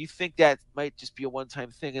 And, you think that might just be a one-time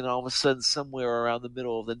thing, and all of a sudden, somewhere around the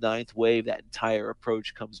middle of the ninth wave, that entire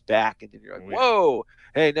approach comes back, and then you're like, whoa,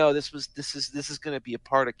 hey, no, this is going to be a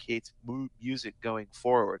part of Kate's music going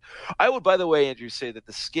forward. I would, by the way, Andrew, say that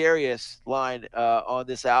the scariest line on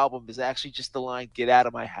this album is actually just the line, "Get out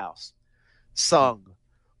of my house," sung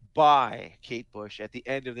by Kate Bush at the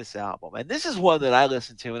end of this album. And this is one that I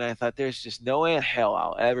listened to and I thought, there's just no way in hell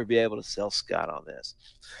I'll ever be able to sell Scott on this,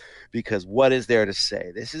 because what is there to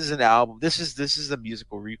say? This is an album, this is a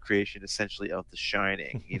musical recreation essentially of The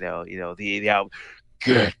Shining. the album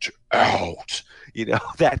 "Get Out,"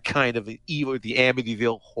 that kind of evil, the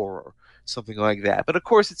Amityville Horror, something like that. But of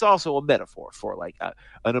course, it's also a metaphor for like a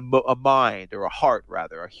mind, or a heart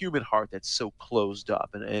rather, a human heart that's so closed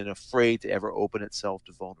up and afraid to ever open itself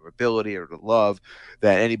to vulnerability or to love,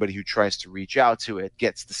 that anybody who tries to reach out to it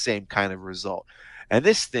gets the same kind of result. And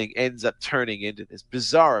this thing ends up turning into this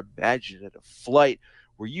bizarre imaginative flight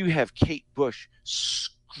where you have Kate Bush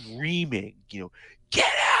screaming, "Get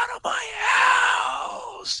out of my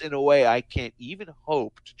house," in a way I can't even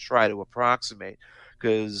hope to try to approximate,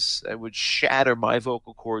 because it would shatter my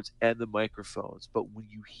vocal cords and the microphones. But when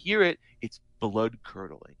you hear it, it's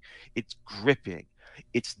blood-curdling. It's gripping.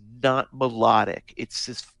 It's not melodic. It's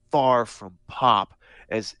as far from pop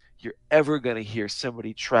as you're ever going to hear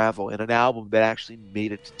somebody travel in an album that actually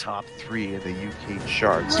made it to top 3 in the UK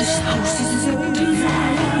charts. This house is so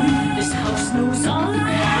divine. This house knows all I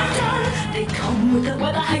have done. They come with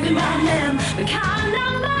a hanging around them. The kind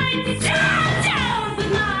of light down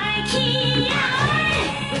with my key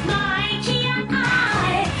eye. With my key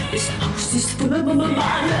eye. This house is full of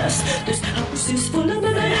madness. This house is full of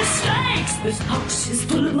mistakes. This house is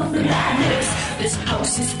full of madness. This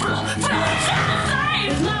house is full of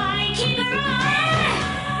with my key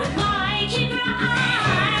eye. With my key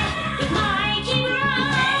eye. With my key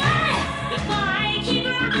eye. With my key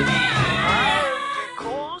eye.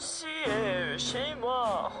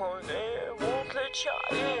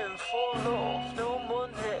 For love, no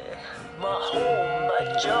money. My home, my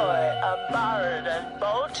joy, I'm married and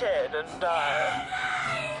bolted and died.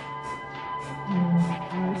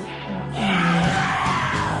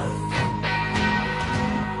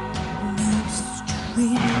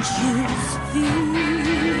 Stranger's feet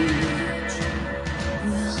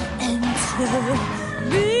will enter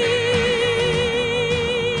me.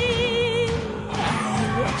 I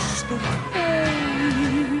watch the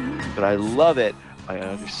pain. But I love it. I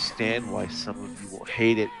understand why some of you will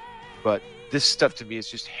hate it, but this stuff to me is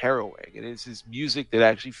just harrowing. And it's this music that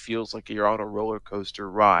actually feels like you're on a roller coaster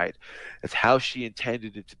ride. That's how she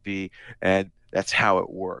intended it to be, and that's how it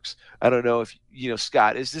works. I don't know if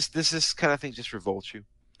Scott, is this kind of thing just revolts you?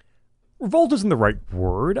 Revolt isn't the right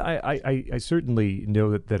word. I certainly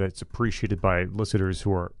know that it's appreciated by listeners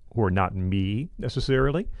who are or not me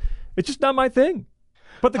necessarily. It's just not my thing.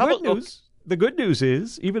 But the good news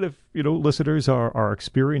is, even if, listeners are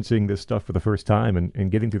experiencing this stuff for the first time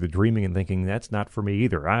and getting through the dreaming and thinking, that's not for me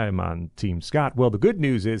either, I'm on Team Scott. Well, the good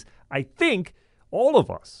news is, I think all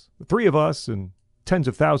of us, the three of us and tens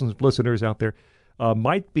of thousands of listeners out there,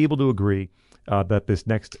 might be able to agree that this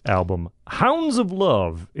next album, Hounds of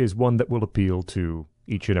Love, is one that will appeal to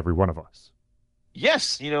each and every one of us.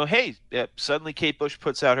 Yes, hey, suddenly Kate Bush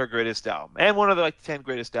puts out her greatest album, and one of the 10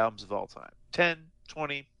 greatest albums of all time. 10,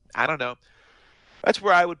 20, I don't know. That's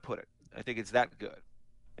where I would put it. I think it's that good.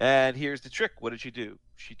 And here's the trick. What did she do?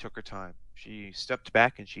 She took her time. She stepped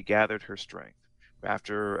back and she gathered her strength.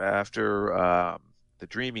 After The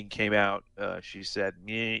Dreaming came out, she said,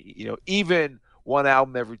 even one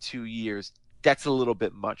album every 2 years, that's a little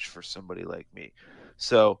bit much for somebody like me.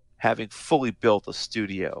 So having fully built a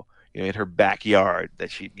studio, in her backyard,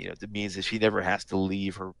 that that means that she never has to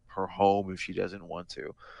leave her home if she doesn't want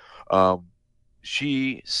to.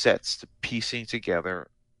 She sets to piecing together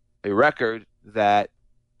a record that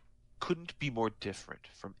couldn't be more different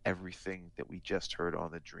from everything that we just heard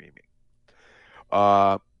on The Dreaming.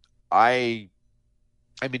 I'm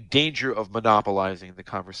in danger of monopolizing the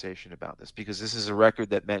conversation about this because this is a record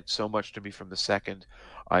that meant so much to me from the second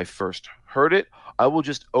I first heard it. I will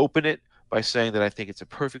just open it by saying that I think it's a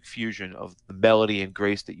perfect fusion of the melody and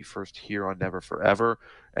grace that you first hear on Never Forever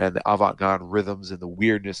and the avant-garde rhythms and the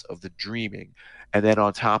weirdness of The Dreaming. And then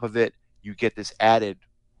on top of it, you get this added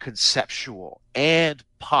conceptual and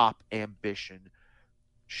pop ambition.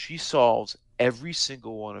 She solves every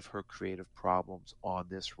single one of her creative problems on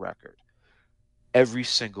this record. Every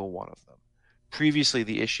single one of them. Previously,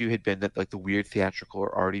 the issue had been that the weird theatrical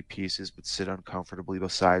or arty pieces would sit uncomfortably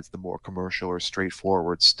besides the more commercial or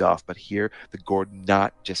straightforward stuff. But here, the Gordon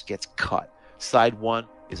knot just gets cut. Side 1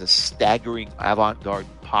 is a staggering avant-garde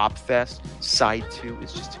pop fest. Side 2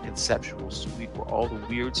 is just a conceptual suite where all the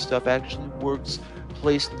weird stuff actually works,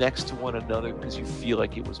 placed next to one another because you feel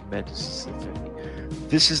like it was meant as a symphony.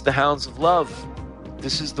 This is the Hounds of Love.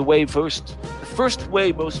 This is the first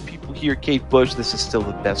way most people hear Kate Bush. This is still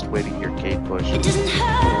the best way to hear Kate Bush. It doesn't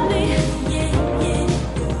hurt me.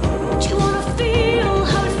 Do you wanna feel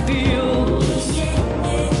how it feels?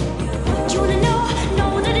 Do you wanna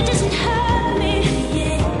know that it doesn't hurt me?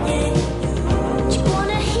 Do you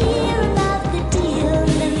wanna hear about the deal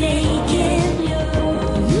they're making?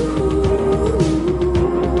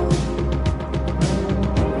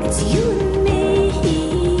 It's you and me.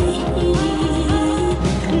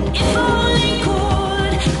 If only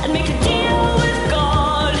could, I'd make a deal with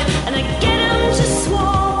God, and I'd get him to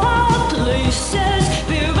swap our places.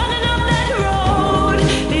 Be running up that road,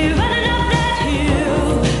 be running up that hill,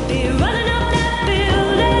 be running up that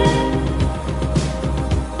building.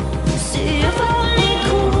 See if only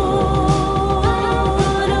could.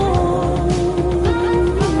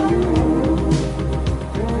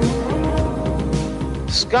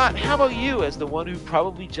 Scott, how about you as the one who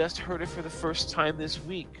probably just heard it for the first time this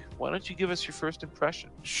week? Why don't you give us your first impression?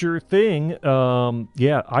 Sure thing.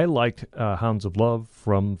 I liked Hounds of Love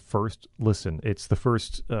from first listen. It's the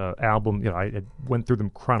first album, I went through them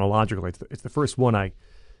chronologically. It's the first one I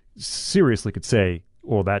seriously could say,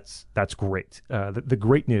 oh, that's great. The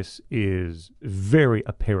greatness is very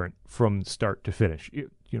apparent from start to finish.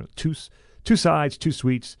 Two sides, two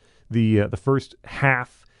suites. The first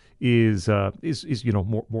half is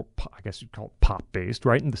more I guess you'd call it pop based,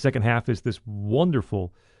 right? And the second half is this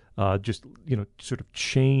wonderful, sort of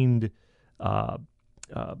chained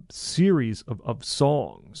series of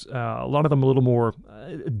songs. A lot of them a little more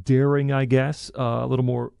daring, I guess, a little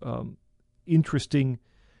more interesting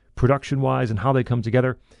production wise and how they come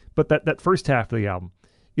together. But that first half of the album,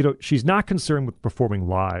 she's not concerned with performing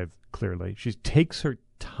live. Clearly, she takes her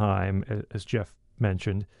time, as Jeff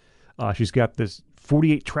mentioned. She's got this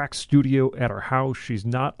 48-track studio at her house. She's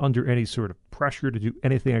not under any sort of pressure to do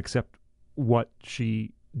anything except what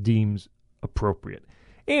she deems appropriate.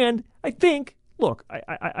 And I think,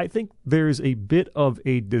 I think there's a bit of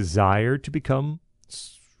a desire to become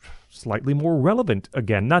slightly more relevant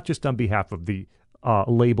again, not just on behalf of the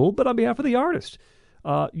label, but on behalf of the artist.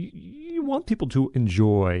 You want people to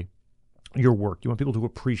enjoy your work. You want people to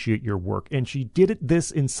appreciate your work. And she did this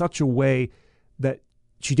in such a way that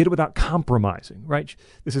she did it without compromising, right?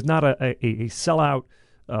 This is not a sellout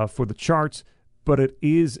for the charts, but it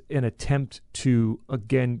is an attempt to,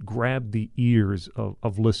 again, grab the ears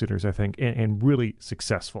of listeners, I think, and really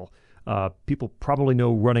successful. People probably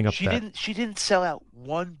know running up that. She didn't sell out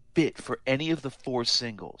one bit for any of the 4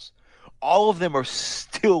 singles. All of them are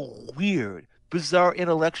still weird, bizarre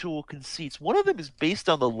intellectual conceits. One of them is based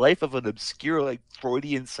on the life of an obscure, like,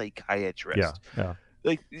 Freudian psychiatrist. Yeah.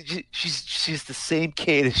 Like, she's the same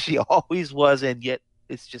Kate as she always was, and yet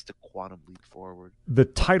it's just a quantum leap forward. The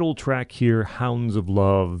title track here, Hounds of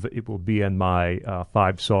Love, it will be in my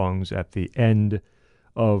 5 songs at the end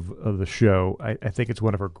of the show. I think it's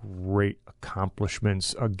one of her great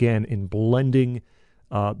accomplishments, again, in blending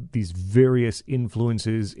these various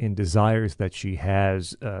influences and desires that she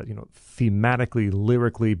has, thematically,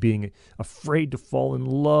 lyrically, being afraid to fall in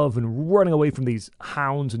love and running away from these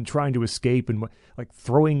hounds and trying to escape and like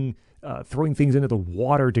throwing things into the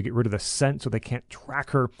water to get rid of the scent so they can't track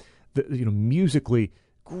her. Musically,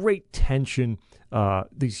 great tension.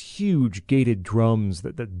 These huge gated drums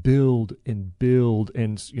that build,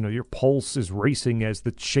 and your pulse is racing as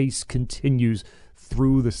the chase continues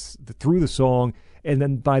through the song. And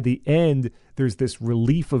then by the end, there's this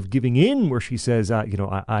relief of giving in where she says,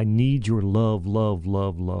 I need your love, love,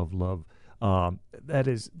 love, love, love. That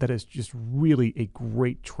is just really a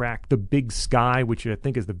great track. The Big Sky, which I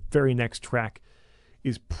think is the very next track,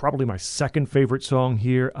 is probably my second favorite song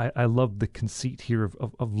here. I love the conceit here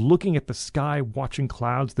of looking at the sky, watching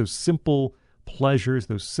clouds, those simple pleasures,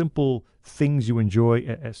 those simple things you enjoy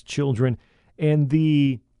as children, and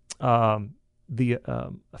the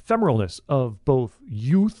ephemeralness of both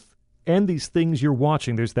youth and these things you're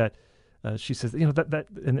watching. There's that, she says,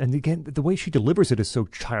 and again, the way she delivers it is so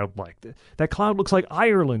childlike. That cloud looks like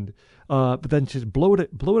Ireland, but then just blow it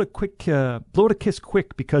a kiss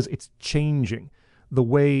quick because it's changing the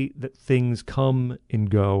way that things come and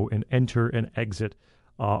go and enter and exit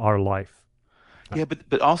our life. Yeah,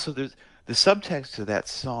 but also there's the subtext to that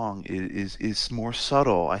song is more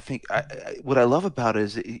subtle. I think what I love about it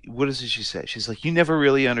is, what does she say? She's like, you never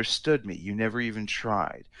really understood me. You never even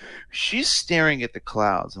tried. She's staring at the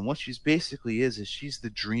clouds, and what she's basically is she's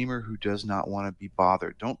the dreamer who does not want to be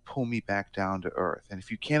bothered. Don't pull me back down to earth. And if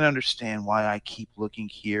you can't understand why I keep looking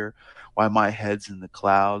here, why my head's in the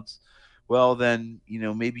clouds, well, then,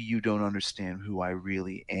 maybe you don't understand who I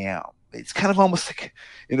really am. It's kind of almost like,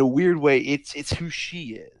 in a weird way, it's who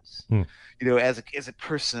she is. As a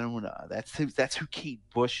persona. That's who Kate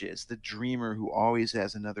Bush is, the dreamer who always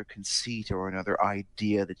has another conceit or another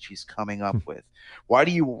idea that she's coming up with. Why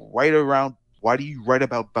do you write about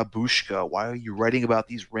babushka? Why are you writing about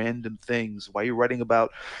these random things? Why are you writing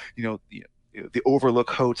about, the Overlook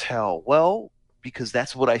Hotel? Well, because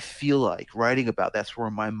that's what I feel like writing about. That's where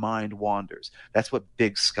my mind wanders. That's what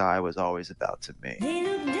Big Sky was always about to me. They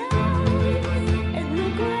look down at the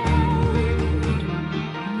ground,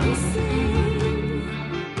 missing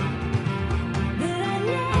that I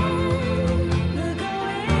never go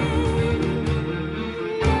in.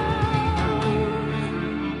 No,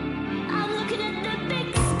 I'm looking at the big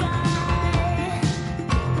sky.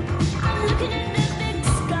 I'm looking at the big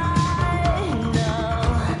sky. No,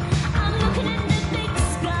 I'm looking at the big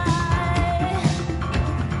sky.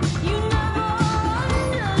 You never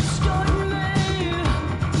understood me.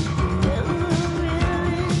 Never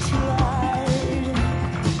really tried.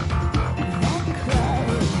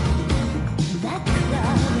 That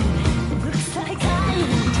cloud looks like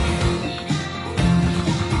Ireland.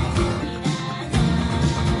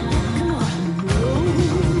 Come on, blow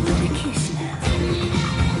the kiss now.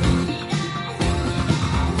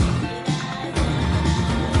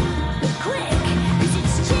 But quick, 'cause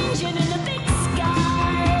it's changing in the big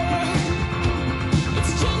sky.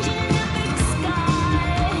 It's changing in the big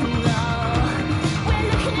sky. No, we're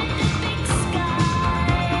looking at the big sky.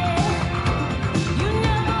 You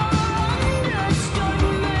never understood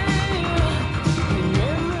me.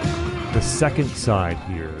 The second side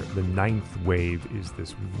here, the ninth wave, is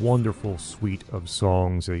this wonderful suite of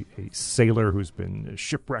songs. A sailor who's been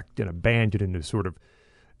shipwrecked and abandoned and is sort of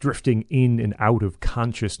drifting in and out of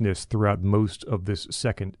consciousnness throughout most of this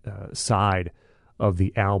second side of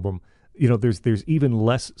the album. There's even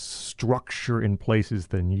less structure in places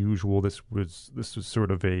than usual. This was sort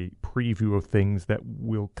of a preview of things that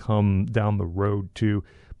will come down the road too.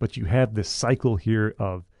 But you have this cycle here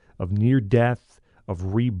of near death,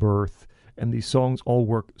 of rebirth, and these songs all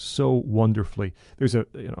work so wonderfully. There's a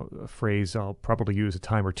phrase I'll probably use a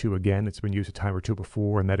time or two again. It's been used a time or two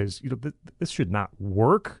before, and that is, this should not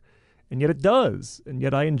work, and yet it does, and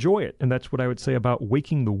yet I enjoy it. And that's what I would say about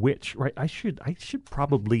Waking the Witch, right? I should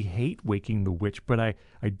probably hate Waking the Witch, but I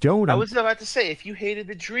don't. I was about to say, if you hated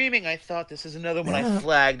The Dreaming, I thought this is another one I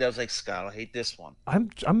flagged. I was like, Scott, I hate this one.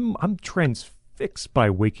 I'm transfixed by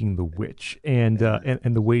Waking the Witch, and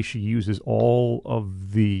the way she uses all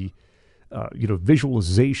of the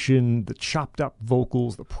visualization, the chopped up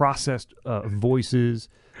vocals, the processed voices,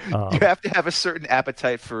 You have to have a certain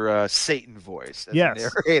appetite for Satan voice as Yes.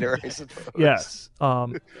 a narrator, I suppose. Yes.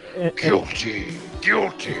 Guilty.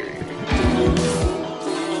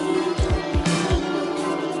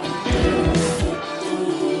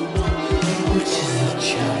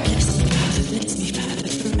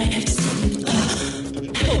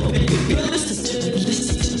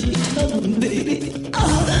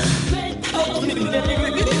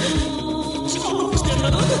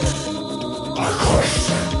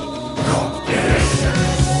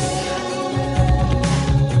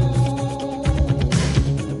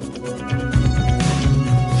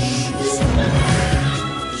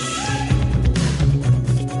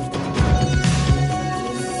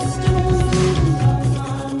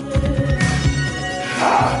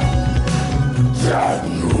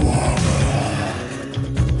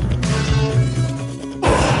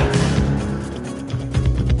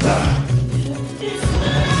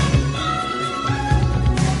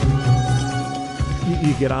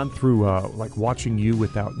 You get on through like Watching You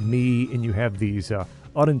Without Me, and you have these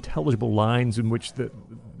unintelligible lines in which the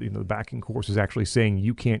backing chorus is actually saying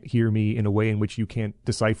 "you can't hear me" in a way in which you can't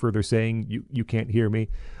decipher. They're saying you can't hear me.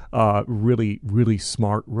 Really, really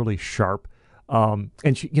smart, really sharp. And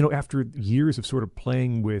she, after years of sort of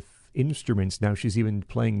playing with instruments, now she's even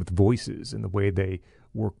playing with voices and the way they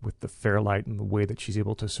work with the Fairlight and the way that she's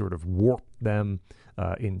able to sort of warp them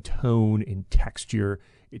in tone, in texture.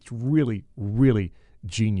 It's really, really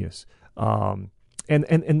genius. And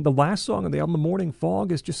the last song on the album, The Morning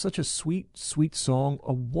Fog, is just such a sweet, sweet song,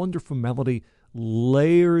 a wonderful melody,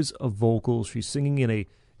 layers of vocals. She's singing in a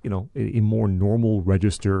more normal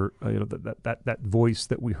register. That voice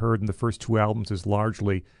that we heard in the first two albums is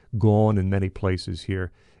largely gone in many places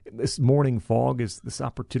here. This Morning Fog is this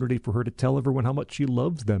opportunity for her to tell everyone how much she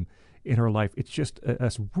loves them in her life. It's just a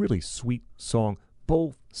really sweet song.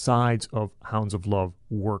 Both sides of Hounds of Love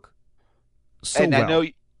work so well.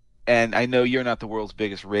 I know you're not the world's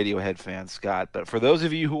biggest Radiohead fan, Scott, but for those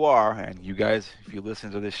of you who are, and you guys, if you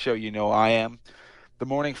listen to this show, you know I am, The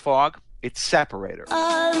Morning Fog, it's Separator.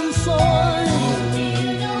 I'm falling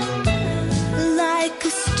like a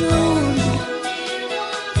stone,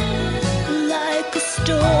 like a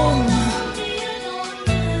stone,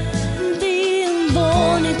 being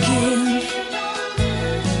born again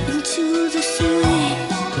into the sweet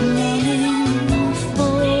morning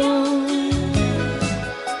fog.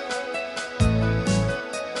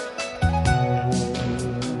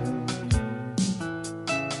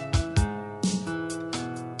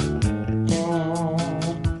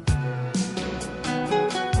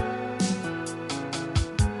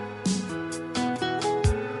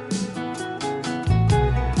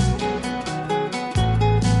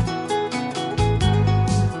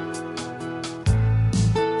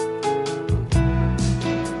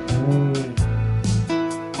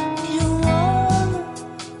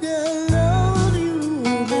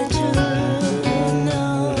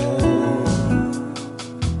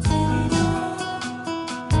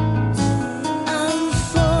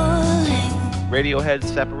 Radiohead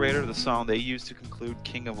Separator, the song they used to conclude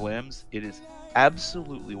King of Limbs, it is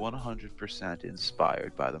absolutely 100%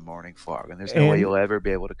 inspired by The Morning Fog, and there's no way you'll ever be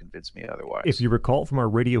able to convince me otherwise. If you recall from our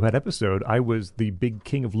Radiohead episode, I was the big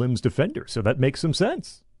King of Limbs defender, so that makes some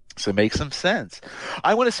sense. So it makes some sense.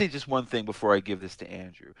 I want to say just one thing before I give this to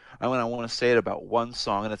Andrew. I want to say it about one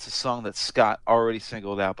song, and it's a song that Scott already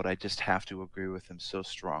singled out, but I just have to agree with him so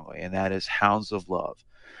strongly, and that is Hounds of Love.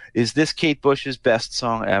 Is this Kate Bush's best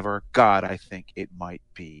song ever? God, I think it might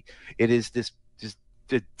be. It is this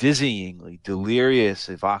dizzyingly delirious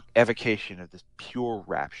evocation of this pure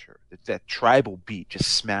rapture. That tribal beat just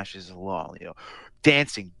smashes along,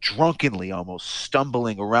 dancing drunkenly, almost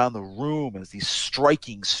stumbling around the room as these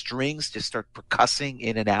striking strings just start percussing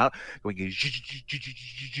in and out, going,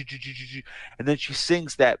 and then she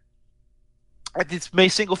sings that. It's my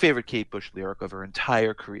single favorite Kate Bush lyric of her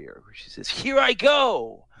entire career, where she says, "Here I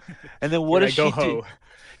go," and then what does she do?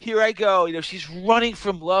 Here I go. She's running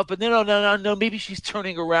from love, but no. Maybe she's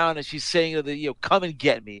turning around and she's saying, "Come and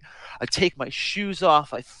get me." I take my shoes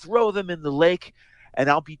off, I throw them in the lake, and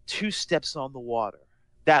I'll be 2 steps on the water.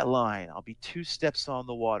 That line, I'll be 2 steps on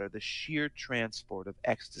the water, the sheer transport of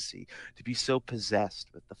ecstasy, to be so possessed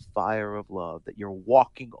with the fire of love that you're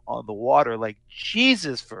walking on the water like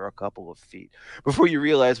Jesus for a couple of feet before you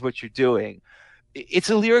realize what you're doing.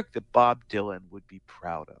 It's a lyric that Bob Dylan would be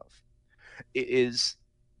proud of. It is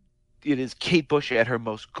Kate Bush at her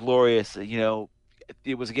most glorious.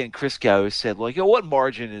 It was, again, Chris Gow who said, what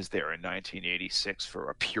margin is there in 1986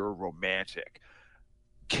 for a pure romantic?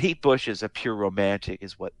 Kate Bush as a pure romantic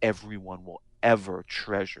is what everyone will ever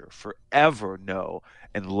treasure, forever know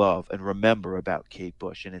and love and remember about Kate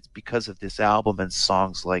Bush. And it's because of this album and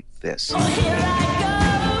songs like this. Oh, here I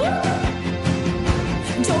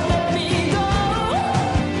go. Don't let me go.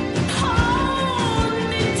 Hold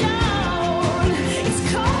me down. It's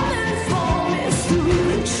coming for me through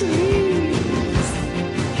the trees.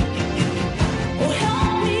 Oh,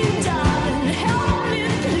 help me, darling, help me,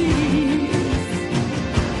 please.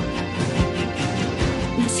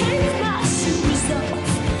 Take my shoes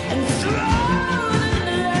off and throw them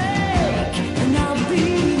in the lake, and I'll be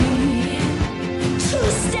 2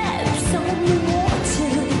 steps on the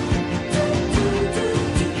water.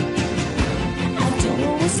 I don't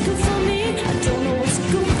know what's good for me. I don't know what's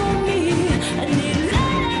good for me. I need la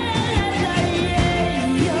la la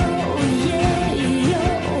yeah, yo,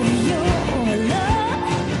 love.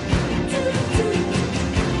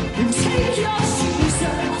 Take your shoes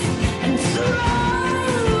off and throw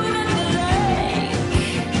them in the lake.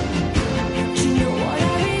 Do you know what I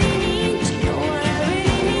really need? Do you know what I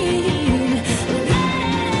really need? La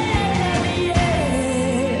yeah.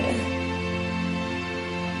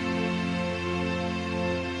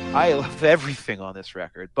 I love everything on this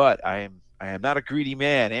record, but I am not a greedy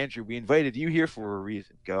man. Andrew, we invited you here for a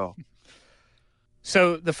reason. Go.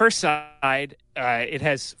 So the first side, it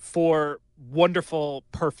has 4 wonderful,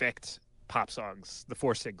 perfect pop songs, the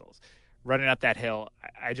 4 singles. Running Up That Hill,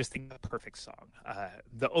 I just think a perfect song.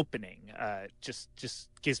 The opening just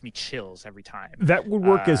gives me chills every time. That would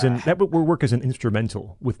work as an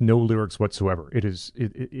instrumental with no lyrics whatsoever.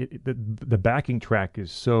 The backing track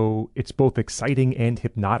is it's both exciting and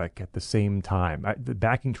hypnotic at the same time. The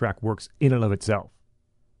backing track works in and of itself.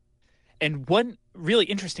 And one really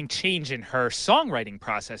interesting change in her songwriting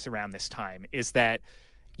process around this time is that,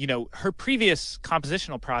 her previous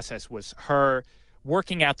compositional process was her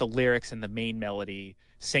working out the lyrics and the main melody,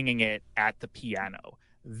 singing it at the piano.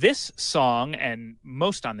 This song, and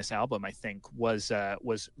most on this album, I think, was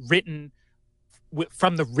written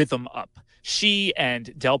from the rhythm up. She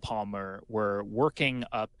and Del Palmer were working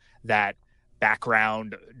up that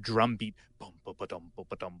background drum beat,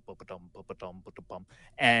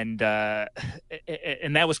 and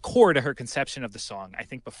that was core to her conception of the song, I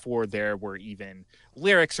think, before there were even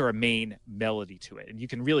lyrics or a main melody to it. And you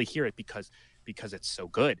can really hear it because it's so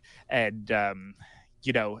good. And that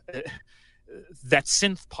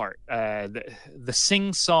synth part, the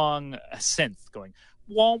sing-song synth going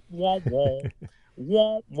womp womp womp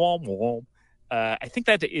womp womp womp. I think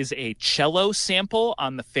that is a cello sample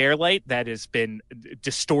on the Fairlight that has been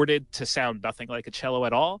distorted to sound nothing like a cello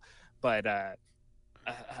at all. But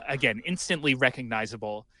again, instantly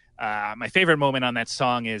recognizable. My favorite moment on that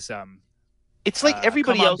song is it's like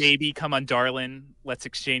everybody come on, else. Baby, come on, darling. Let's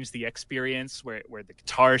exchange the experience, where the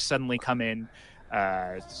guitars suddenly come in.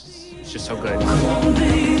 It's just so good. Come on,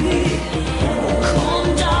 baby. Come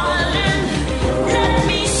on, darling. Let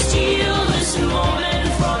me steal this moment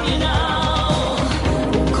from you now.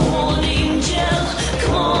 Come on, angel.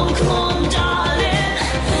 Come on, darling.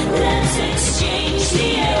 Let's exchange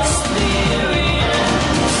the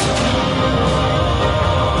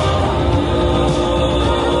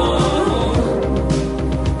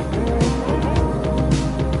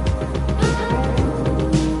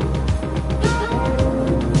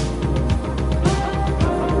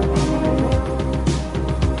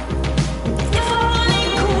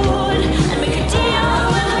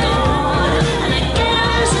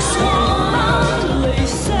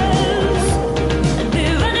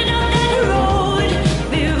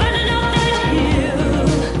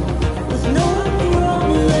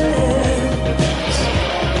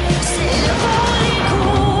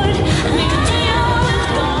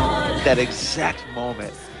that exact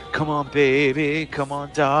moment. Come on, baby. Come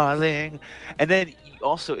on, darling. And then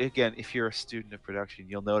also, again, if you're a student of production,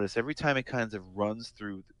 you'll notice every time it kind of runs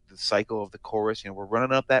through the cycle of the chorus, we're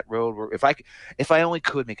running up that road. If I only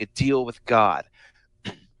could make a deal with God,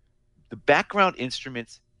 the background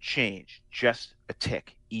instruments change just a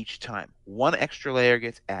tick each time. One extra layer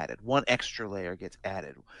gets added. One extra layer gets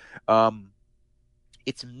added.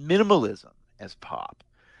 It's minimalism as pop.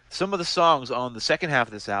 Some of the songs on the second half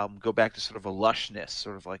of this album go back to sort of a lushness,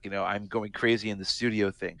 sort of like, I'm going crazy in the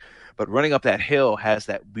studio thing. But Running Up That Hill has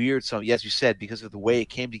that weird song. As you said, because of the way it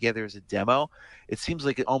came together as a demo, it seems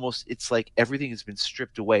like it's like everything has been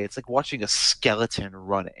stripped away. It's like watching a skeleton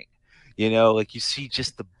running, like you see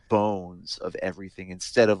just the bones of everything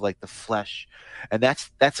instead of like the flesh. And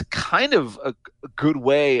that's kind of a good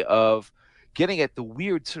way of getting at the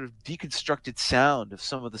weird sort of deconstructed sound of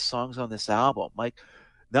some of the songs on this album. Like,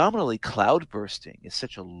 nominally, Cloudbursting is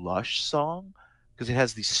such a lush song, because it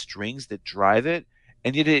has these strings that drive it,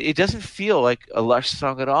 and yet it doesn't feel like a Lush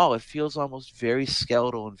song at all. It feels almost very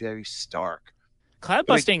skeletal and very stark. Cloud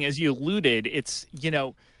busting, as you alluded, it's,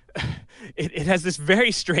 it has this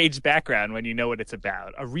very strange background when you know what it's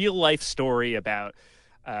about. A real life story about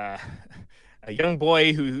a young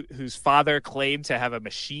boy whose father claimed to have a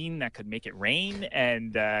machine that could make it rain,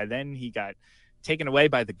 and then he got taken away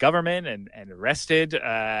by the government and arrested.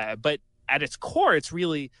 But at its core, it's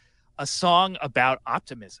really a song about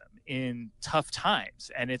optimism in tough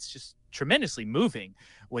times, and it's just tremendously moving.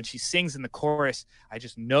 When she sings in the chorus, I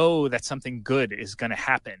just know that something good is going to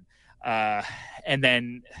happen. And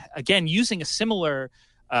then again, using a similar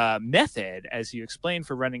method as you explained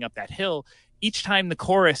for Running Up That Hill, each time the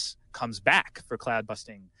chorus comes back for Cloud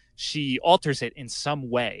Busting, she alters it in some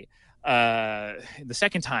way. The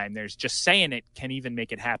second time, there's just saying it can even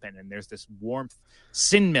make it happen, and there's this warmth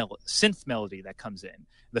synth melody that comes in.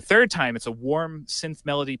 The third time, it's a warm synth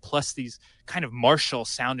melody plus these kind of martial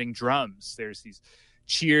sounding drums. There's these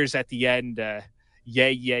cheers at the end,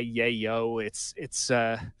 yay yay yay yo. It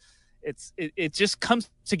just comes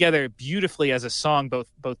together beautifully as a song, both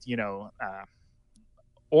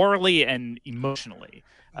orally and emotionally.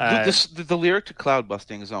 The lyric to Cloud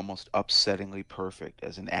Busting is almost upsettingly perfect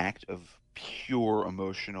as an act of pure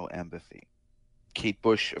emotional empathy. Kate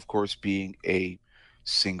Bush, of course, being a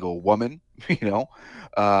single woman,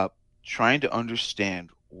 trying to understand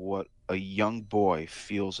what a young boy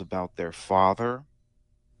feels about their father.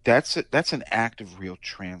 That's an act of real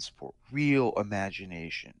transport, real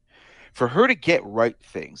imagination. For her to get right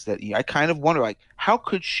things that I kind of wonder, like, how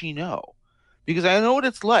could she know? Because I know what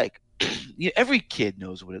it's like. Every kid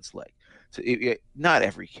knows what it's like. So not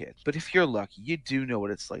every kid, but if you're lucky, you do know what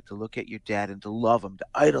it's like to look at your dad and to love him, to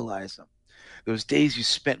idolize him. Those days you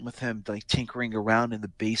spent with him, like tinkering around in the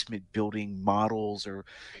basement, building models or,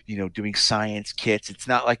 doing science kits. It's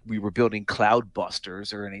not like we were building cloud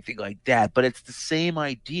busters or anything like that, but it's the same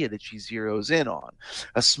idea that she zeroes in on.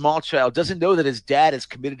 A small child doesn't know that his dad is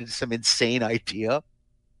committed to some insane idea.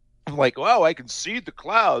 I'm like, wow, I can see the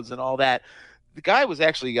clouds and all that. The guy was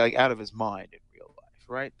actually like out of his mind in real life,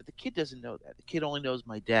 right? But the kid doesn't know that. The kid only knows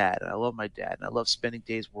my dad, and I love my dad, and I love spending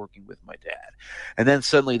days working with my dad. And then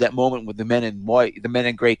suddenly that moment when the men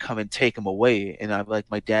in gray come and take him away, and I'm like,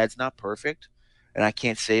 my dad's not perfect, and I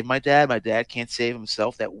can't save my dad. My dad can't save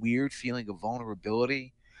himself. That weird feeling of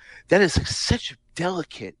vulnerability. That is such a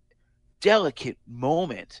delicate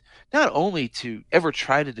moment, not only to ever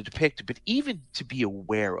try to depict, but even to be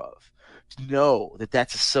aware of. To know that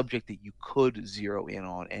that's a subject that you could zero in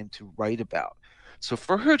on and to write about. So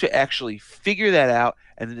for her to actually figure that out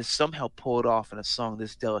and then to somehow pull it off in a song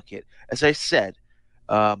this delicate, as I said,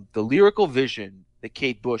 the lyrical vision that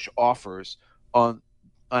Kate Bush offers on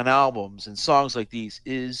albums and songs like these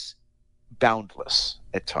is boundless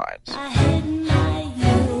at times. I had my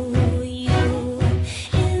yo-yo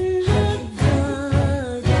in the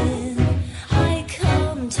garden. I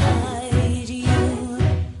come tied you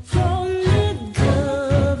from the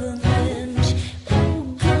government. Oh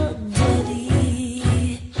God,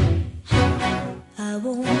 Daddy, I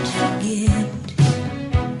won't forget.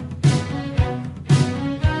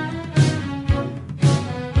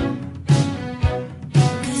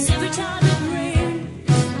 Cause every time it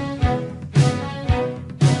rains,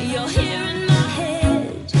 you're here in my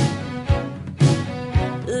head,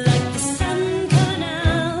 like the sun coming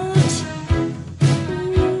out.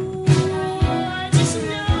 Ooh, I just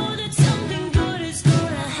know that something good is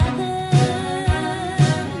gonna happen.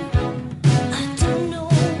 I don't know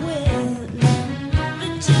when,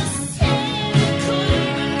 but just say we could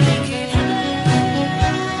make it happen.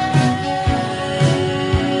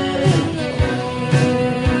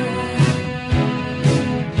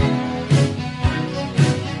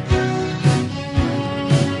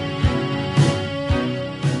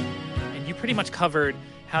 And you pretty much covered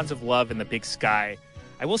Hounds of Love and The Big Sky.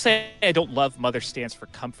 I will say I don't love Mother Stands for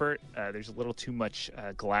Comfort. There's a little too much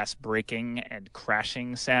glass breaking and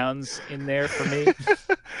crashing sounds in there for me.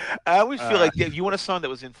 I always feel like if you want a song that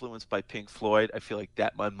was influenced by Pink Floyd, I feel like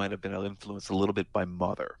that one might have been influenced a little bit by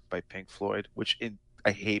Mother by Pink Floyd, which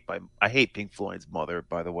I hate Pink Floyd's Mother,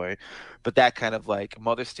 by the way, but that kind of like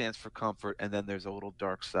Mother Stands for Comfort, and then there's a little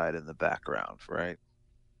dark side in the background, right?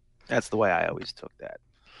 That's the way I always took that.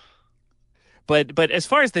 But as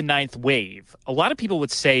far as the Ninth Wave, a lot of people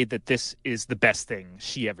would say that this is the best thing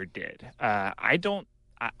she ever did. I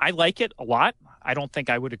like it a lot. I don't think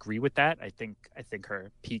I would agree with that. I think her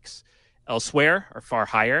peaks elsewhere are far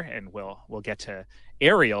higher, and we'll get to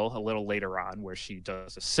Ariel a little later on, where she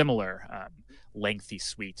does a similar lengthy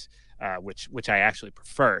suite, which I actually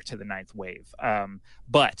prefer to the Ninth Wave.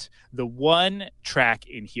 But the one track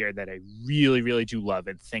in here that I really, really do love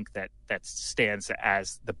and think that stands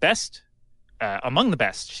as the best, among the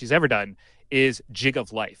best she's ever done, is Jig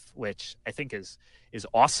of Life, which I think is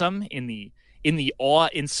awesome in the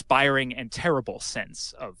awe-inspiring and terrible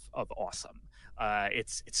sense of awesome. It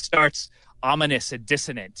starts ominous and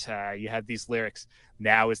dissonant. You have these lyrics: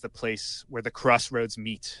 "Now is the place where the crossroads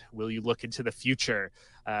meet. Will you look into the future?"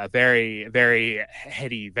 Very, very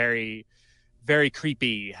heady, very, very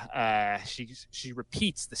creepy. She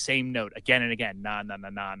repeats the same note again and again, na na na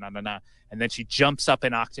na na na na, and then she jumps up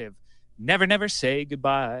an octave. "Never, never say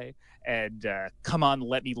goodbye," and "Come on,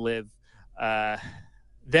 let me live."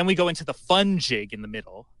 Then we go into the fun jig in the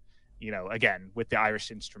middle. Again, with the Irish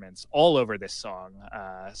instruments all over this song,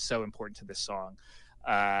 so important to this song.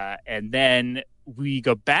 And then we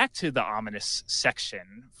go back to the ominous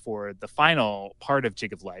section for the final part of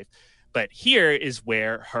Jig of Life. But here is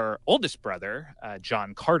where her oldest brother,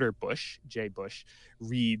 John Carter Bush, J. Bush,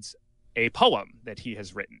 reads a poem that he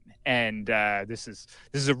has written. And this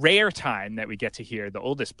is a rare time that we get to hear the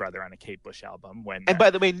oldest brother on a Kate Bush album, when And by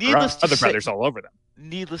the way, needless to other say, brothers all over them.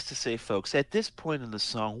 Needless to say, folks, at this point in the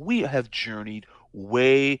song, we have journeyed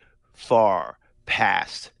way far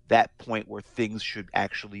past that point where things should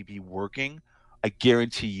actually be working. I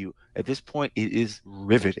guarantee you, at this point, it is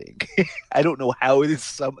riveting. I don't know how it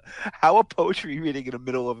is how a poetry reading in the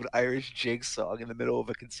middle of an Irish jig song, in the middle of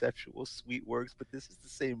a conceptual suite works, but this is the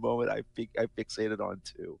same moment I fixated on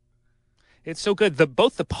too. It's so good.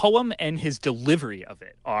 Both the poem and his delivery of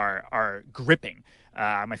it are gripping.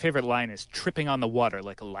 My favorite line is "tripping on the water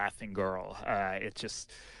like a laughing girl."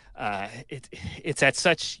 It's at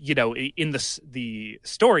such, in the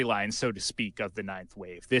storyline, so to speak, of the Ninth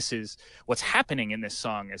Wave. This is what's happening in this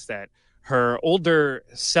song, is that her older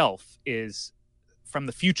self is from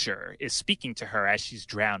the future, is speaking to her as she's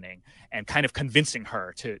drowning and kind of convincing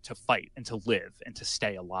her to fight and to live and to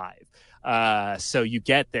stay alive. So you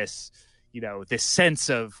get this, this sense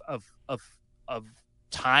of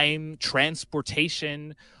time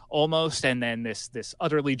transportation almost, and then this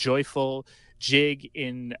utterly joyful jig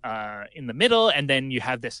in the middle, and then you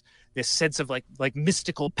have this sense of like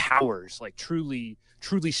mystical powers, like truly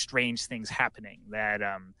strange things happening that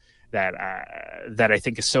I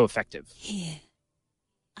think is so effective. Here,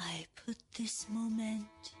 I put this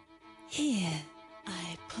moment. Here,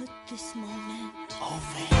 I put this moment.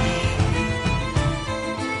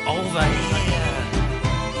 Over here.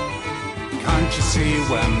 Can't you see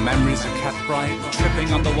where memories are kept bright,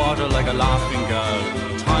 tripping on the water like a laughing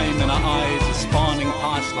girl? Time in our eyes is spawning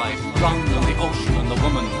past life, drowned in the ocean and the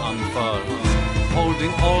woman unfurls,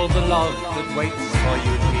 holding all the love that waits for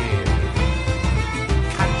you here.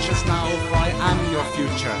 Catch us now, for I am your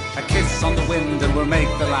future. A kiss on the wind and we'll make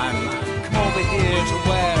the land. Come over here to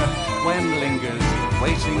where when lingers,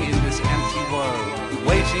 waiting in this empty world,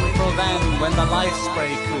 waiting for then when the life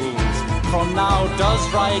spray cools. From now does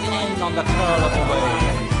ride in on the curl of a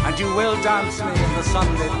wave, and you will dance me in the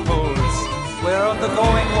sunlit pools. We're of the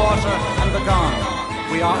going water and the gone.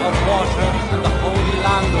 We are of water and the holy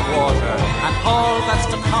land of water, and all that's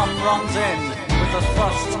to come runs in with the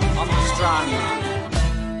thrust on the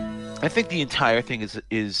strand. I think the entire thing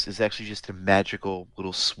is actually just a magical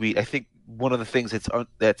little suite. I think one of the things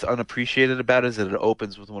that's unappreciated about it is that it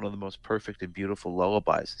opens with one of the most perfect and beautiful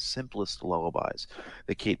lullabies, simplest lullabies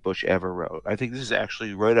that Kate Bush ever wrote. I think this is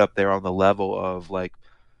actually right up there on the level of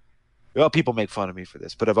people make fun of me for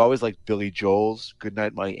this, but I've always liked Billy Joel's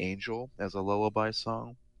 "Goodnight My Angel" as a lullaby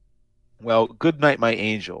song. Well, "Goodnight My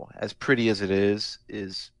Angel," as pretty as it is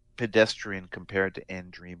pedestrian compared to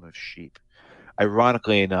 "And Dream of Sheep."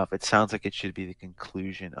 Ironically enough, it sounds like it should be the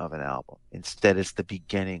conclusion of an album. Instead, it's the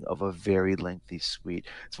beginning of a very lengthy suite.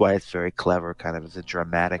 That's why it's very clever, kind of as a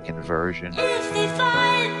dramatic inversion. If they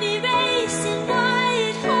find me racing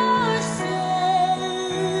white horses,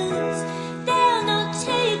 they'll not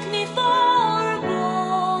take me for a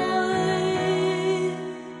boy.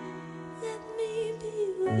 Let me be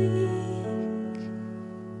weak,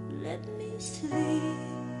 let me sleep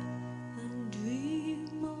and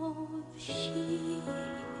dream of sheep.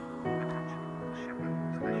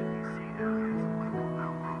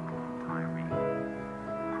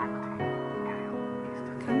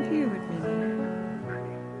 Come here with me.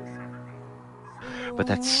 But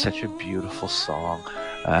that's such a beautiful song.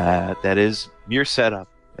 That is mere setup,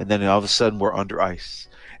 and then all of a sudden we're under ice,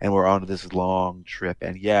 and we're on this long trip.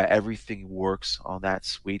 And yeah, everything works on that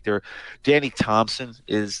suite. There, Danny Thompson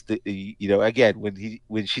is again,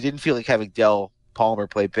 when she didn't feel like having Del Palmer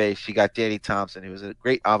play bass, she got Danny Thompson, who was a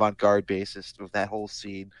great avant-garde bassist of that whole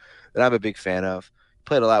scene that I'm a big fan of.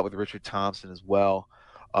 Played a lot with Richard Thompson as well.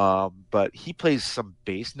 But he plays some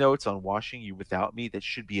bass notes on Washing You Without Me that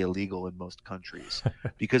should be illegal in most countries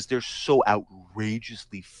because they're so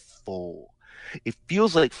outrageously full. It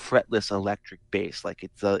feels like fretless electric bass, like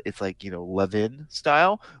it's like Levin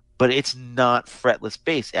style, but it's not fretless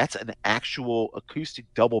bass. That's an actual acoustic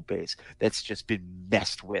double bass that's just been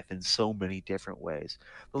messed with in so many different ways.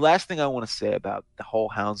 The last thing I want to say about the whole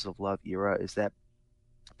Hounds of Love era is that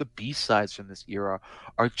the B-sides from this era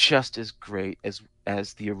are just as great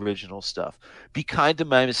as the original stuff. Be Kind to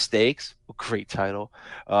My Mistakes, a great title.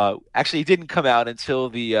 Actually, it didn't come out until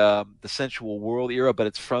the Sensual World era, but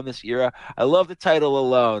it's from this era. I love the title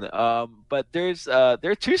alone. But there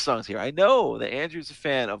are two songs here. I know that Andrew's a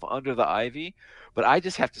fan of Under the Ivy, but I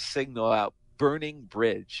just have to signal out Burning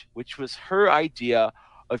Bridge, which was her idea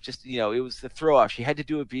of just, it was the throw-off. She had to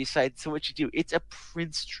do a B-side, so what you do, it's a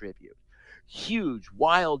Prince tribute. Huge,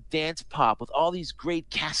 wild dance pop with all these great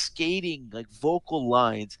cascading vocal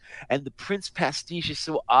lines, and the Prince pastiche is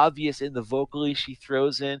so obvious in the vocally she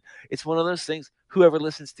throws in. It's one of those things. Whoever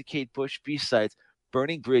listens to Kate Bush B-sides,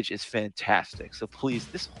 Burning Bridge is fantastic. So please,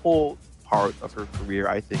 this whole part of her career,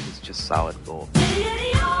 I think, is just solid gold.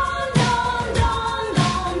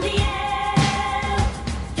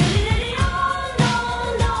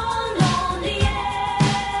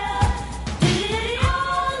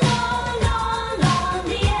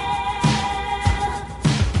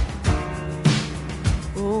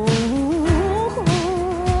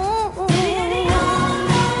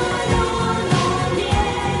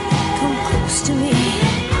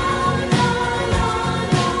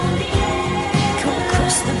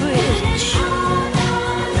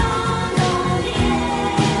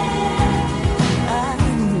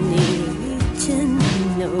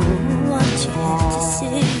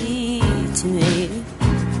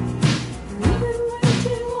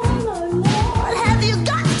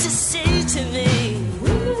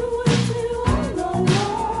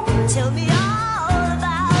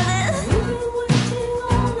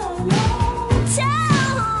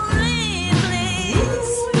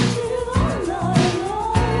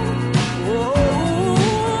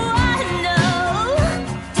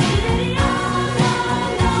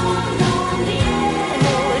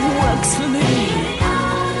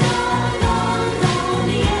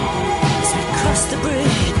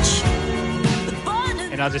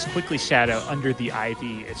 I'll just quickly shout out Under the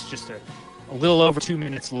Ivy. It's just a little over 2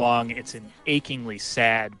 minutes long. It's an achingly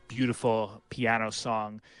sad, beautiful piano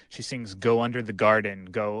song. She sings Go Under the Garden,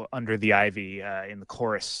 Go Under the Ivy in the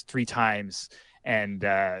chorus 3 times, and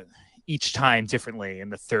each time differently.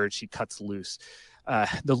 In the third, she cuts loose.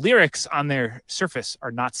 The lyrics on their surface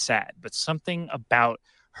are not sad, but something about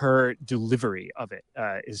her delivery of it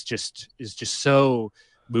is just so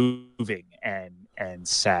moving and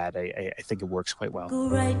sad. I think it works quite well. Go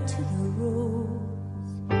right to the rose,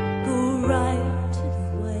 go right to the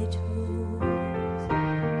white rose.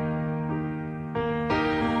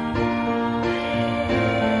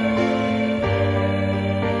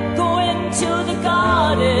 Go into the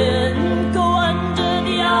garden, go under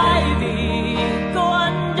the ivy, go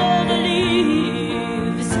under the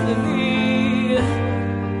leaves with me.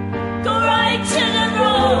 Go right to the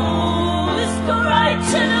rose, go right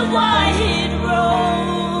to the white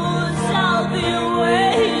rose. I'll be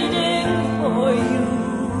waiting for you.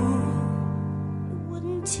 It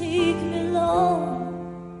wouldn't take me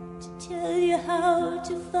long to tell you how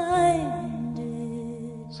to find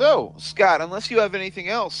it. So, Scott, unless you have anything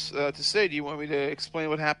else to say, do you want me to explain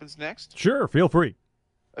what happens next? Sure, feel free.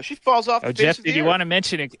 She falls off the face Jeff, of the did you earth. want to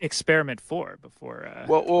mention Experiment 4 before?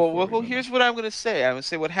 Well, here's what I'm going to say. I'm going to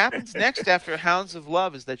say what happens next after Hounds of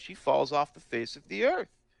Love is that she falls off the face of the earth,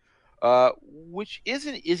 which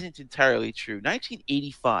isn't entirely true.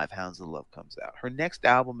 1985, Hounds of Love comes out. Her next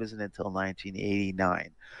album isn't until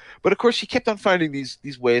 1989. But, of course, she kept on finding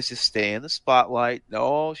these ways to stay in the spotlight.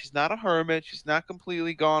 No, she's not a hermit. She's not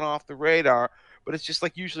completely gone off the radar, but it's just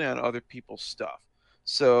like usually on other people's stuff.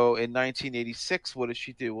 So in 1986, what does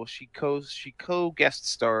she do? Well, she co-guest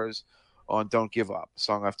stars on Don't Give Up, a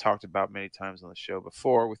song I've talked about many times on the show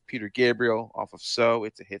before, with Peter Gabriel off of So.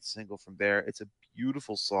 It's a hit single from there. It's a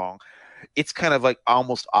beautiful song. It's kind of like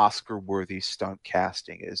almost Oscar-worthy stunt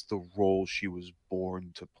casting. Is the role she was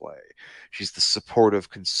born to play. She's the supportive,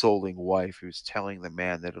 consoling wife who's telling the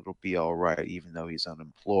man that it'll be all right, even though he's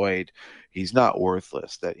unemployed. He's not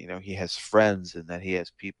worthless, that, you know, he has friends and that he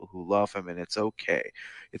has people who love him, and it's okay.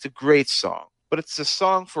 It's a great song, but it's a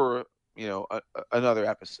song for, you know, another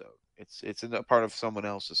episode. It's a part of someone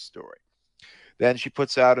else's story. Then she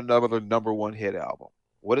puts out another number one hit album.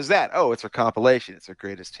 What is that? Oh, it's her compilation. It's her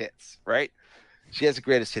greatest hits, right? She has a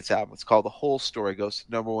greatest hits album. It's called The Whole Story. Goes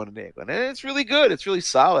to number one in England. And it's really good. It's really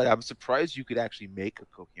solid. I'm surprised you could actually make a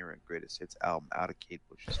coherent greatest hits album out of Kate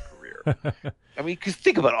Bush's career. I mean, because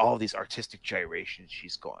think about all these artistic gyrations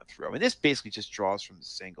she's gone through. I mean, this basically just draws from the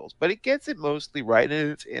singles, but it gets it mostly right,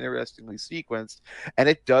 and it's interestingly sequenced. And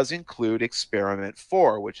it does include Experiment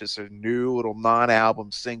 4, which is a new little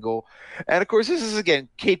non-album single. And of course, this is, again,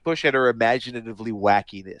 Kate Bush at her imaginatively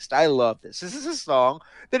wackiness. I love this. This is a song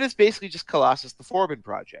that is basically just Colossus the Foreman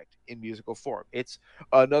Project in musical form. It's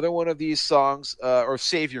another one of these songs, or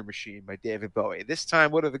Savior Machine by David Bowie. This time,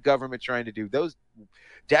 what are the government trying to do? Those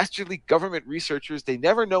dastardly government researchers, they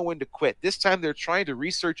never know when to quit. This time they're trying to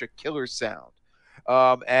research a killer sound.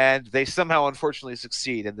 And they somehow, unfortunately,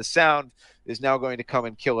 succeed. And the sound is now going to come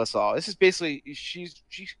and kill us all. This is basically, she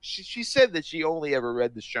said that she only ever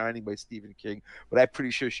read The Shining by Stephen King, but I'm pretty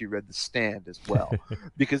sure she read The Stand as well,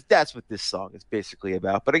 because that's what this song is basically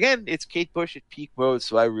about. But again, it's Kate Bush at peak mode,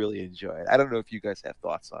 so I really enjoy it. I don't know if you guys have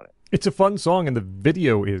thoughts on it. It's a fun song, and the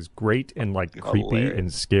video is great and like creepy Hilarious.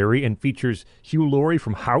 and scary, and features Hugh Laurie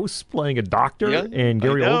from House playing a doctor, and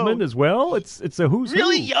Gary Oldman as well. It's a who's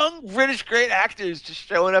really who. young British great actors just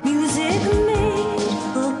showing up. Music made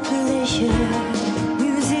for pleasure,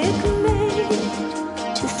 music made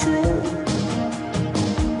to thrill.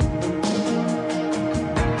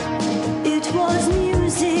 It was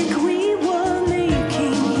music we were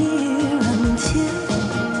making here until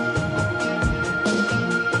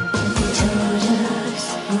they told us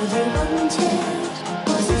whether untamed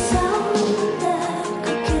was a sound that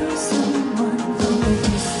could kill someone from a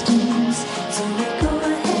distance. So we go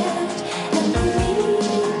ahead and the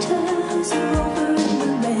meters are over in the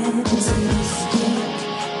red. It's a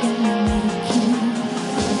mistake in the making.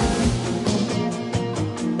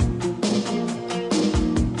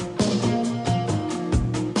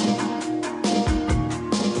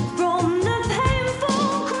 From the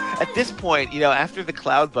painful At this point, you know, after the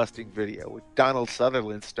cloud busting video with Donald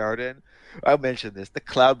Sutherland starred in, I mentioned this. The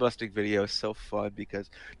cloud busting video is so fun because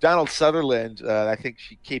Donald Sutherland, I think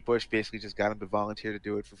Kate Bush basically just got him to volunteer to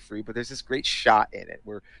do it for free. But there's this great shot in it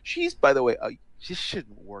where she's, by the way, she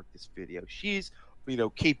shouldn't work this video. She's, you know,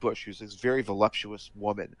 Kate Bush, who's this very voluptuous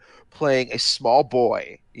woman, playing a small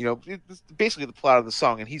boy. You know, it's basically the plot of the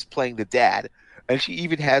song, and he's playing the dad. And she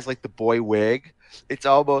even has like the boy wig. It's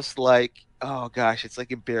almost like, oh gosh, it's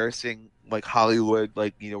like embarrassing, like Hollywood,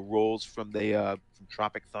 like, you know, roles from the from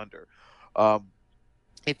Tropic Thunder.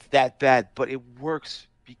 It's that bad, but it works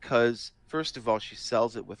because, first of all, she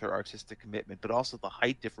sells it with her artistic commitment, but also the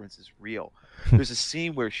height difference is real. There's a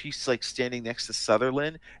scene where she's like standing next to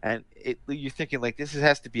Sutherland, and you're thinking like this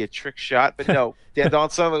has to be a trick shot, but no,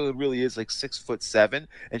 Donald Sutherland really is like 6'7",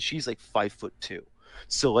 and she's like 5'2".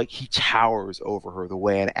 So like he towers over her the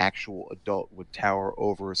way an actual adult would tower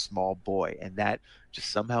over a small boy, and that just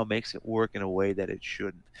somehow makes it work in a way that it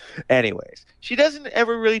shouldn't. Anyways, she doesn't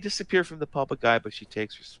ever really disappear from the public eye, but she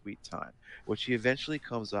takes her sweet time. What she eventually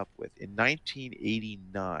comes up with in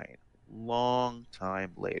 1989, long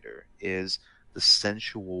time later, is The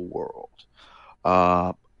Sensual World.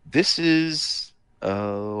 This is,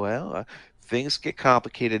 things get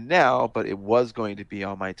complicated now, but it was going to be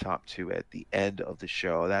on my top 2 at the end of the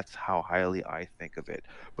show. That's how highly I think of it.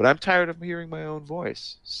 But I'm tired of hearing my own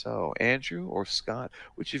voice. So, Andrew or Scott,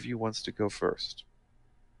 which of you wants to go first?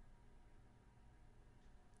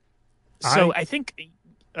 So I think,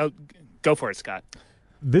 go for it, Scott.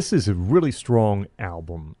 This is a really strong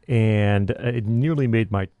album, and it nearly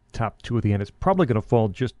made my top 2 at the end. It's probably going to fall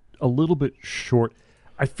just a little bit short.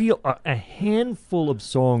 I feel a handful of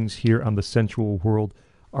songs here on The Sensual World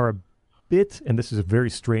are a bit, and this is a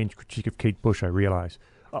very strange critique of Kate Bush, I realize,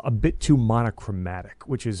 a bit too monochromatic,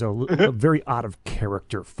 which is a very out of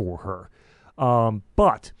character for her.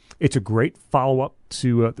 But it's a great follow-up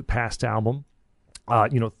to the past album.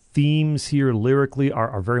 Themes here lyrically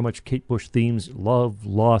are very much Kate Bush themes: love,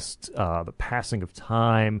 lust, the passing of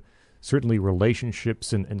time, certainly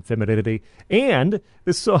relationships and femininity. And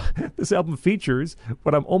this album features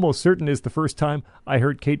what I'm almost certain is the first time I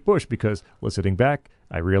heard Kate Bush, because listening back,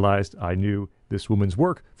 I realized I knew this woman's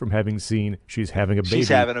work from having seen She's Having a Baby. She's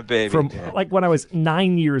Having a Baby. From like when I was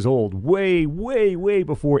 9 years old, way, way, way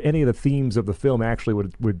before any of the themes of the film actually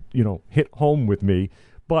would hit home with me.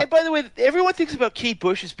 But, and by the way, everyone thinks about Kate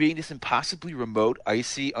Bush as being this impossibly remote,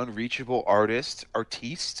 icy, unreachable artiste.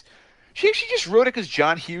 She actually just wrote it because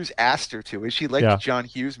John Hughes asked her to, and she liked the John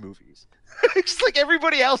Hughes movies. It's like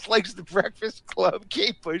everybody else likes The Breakfast Club.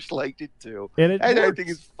 Kate Bush liked it too, and I think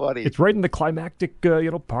it's funny. It's right in the climactic,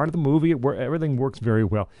 part of the movie where everything works very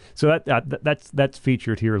well. So that's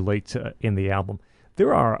featured here late in the album.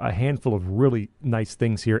 There are a handful of really nice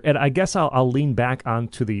things here, and I guess I'll lean back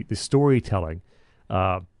onto the storytelling.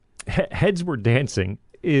 Heads Were Dancing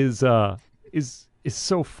is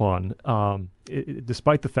so fun,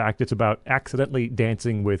 despite the fact it's about accidentally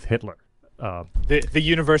dancing with Hitler. The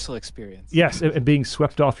universal experience. Yes, and being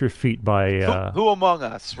swept off your feet by who among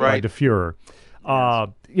us, right? By the Fuhrer.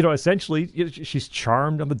 Essentially, she's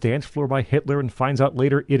charmed on the dance floor by Hitler and finds out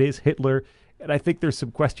later it is Hitler. And I think there's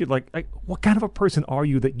some question like what kind of a person are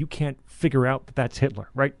you that you can't figure out that that's Hitler,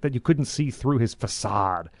 right? That you couldn't see through his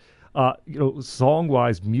facade.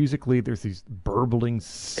 Song-wise, musically, there's these burbling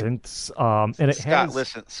synths, and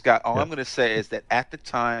Scott. All I'm going to say is that at the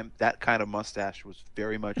time, that kind of mustache was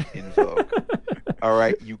very much in vogue. All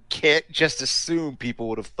right, you can't just assume people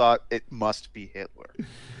would have thought it must be Hitler.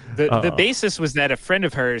 The basis was that a friend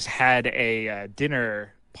of hers had a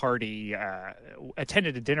dinner party,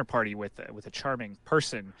 attended a dinner party with a charming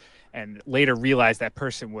person, and later realized that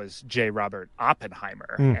person was J. Robert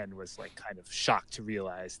Oppenheimer, and was like kind of shocked to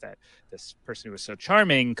realize that this person who was so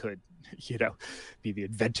charming could, be the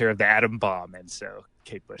inventor of the atom bomb. And so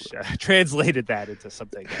Kate Bush translated that into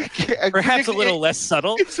something perhaps a little less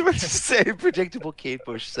subtle. It's what to say, predictable Kate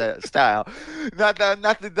Bush style. Not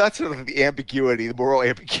sort of the ambiguity, the moral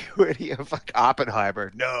ambiguity of like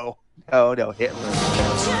Oppenheimer. No, Hitler.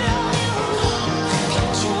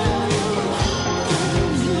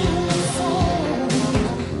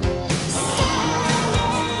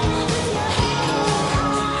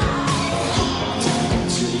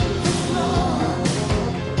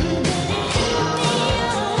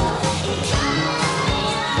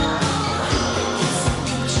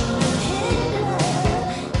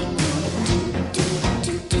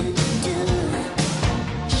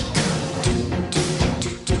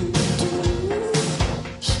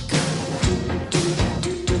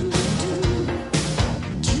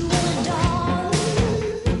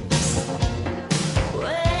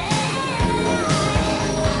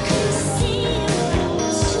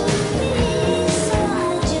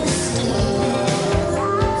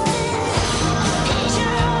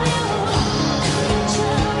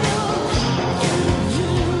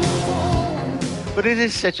 But it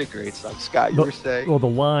is such a great song, Scott. You were saying. Well, the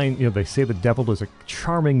line, they say the devil is a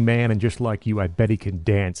charming man, and just like you, I bet he can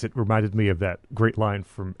dance. It reminded me of that great line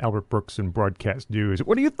from Albert Brooks in Broadcast News.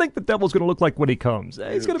 What do you think the devil's going to look like when he comes?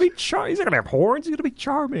 He's going to be He's not going to have horns. He's going to be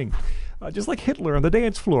charming, just like Hitler on the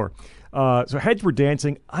dance floor. So Heads Were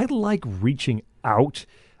Dancing. I like Reaching Out.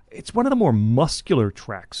 It's one of the more muscular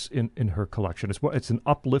tracks in her collection. It's an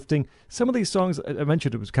uplifting. Some of these songs, I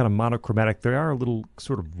mentioned it was kind of monochromatic. They are a little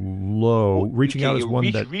sort of low. Reaching Out is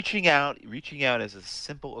one that... Reaching out is as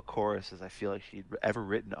simple a chorus as I feel like she'd ever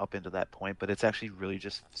written up into that point, but it's actually really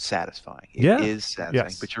just satisfying. It is satisfying.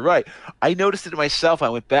 Yes. But you're right. I noticed it myself. I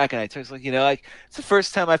went back and I was like, it's the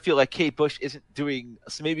first time I feel like Kate Bush isn't doing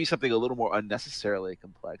maybe something a little more unnecessarily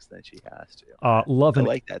complex than she has to. I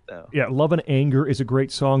like that, though. Yeah, Love and Anger is a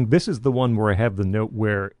great song. This is the one where I have the note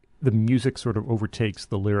where the music sort of overtakes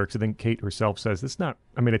the lyrics. I think Kate herself says it's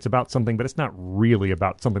about something, but it's not really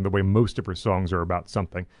about something the way most of her songs are about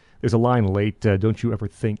something. There's a line late, don't you ever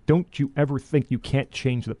think you can't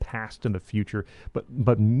change the past and the future.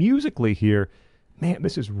 But musically here, man,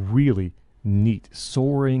 this is really neat.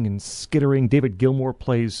 Soaring and skittering. David Gilmour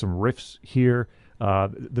plays some riffs here.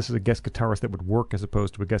 This is a guest guitarist that would work as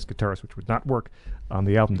opposed to a guest guitarist which would not work on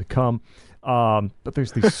the album to come. But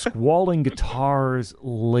there's these squalling guitars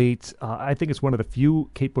late. I think it's one of the few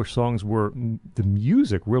Kate Bush songs where the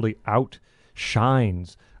music really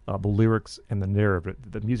outshines the lyrics and the narrative.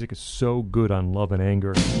 The music is so good on Love and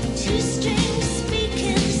Anger. Two strings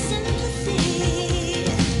speaking sympathy.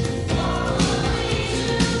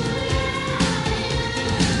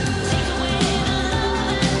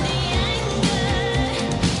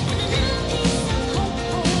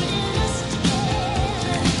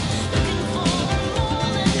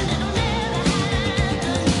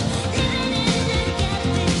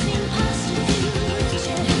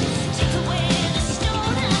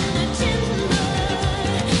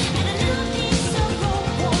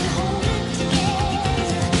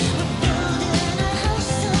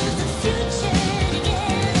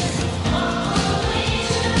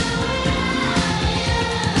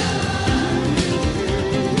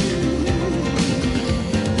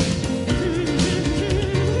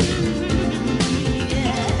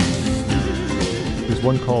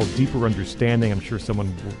 one called Deeper Understanding. I'm sure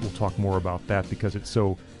someone will talk more about that because it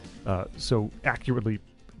so accurately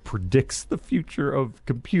predicts the future of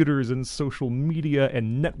computers and social media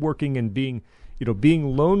and networking and being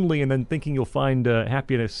lonely and then thinking you'll find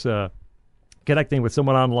happiness connecting with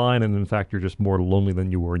someone online, and in fact you're just more lonely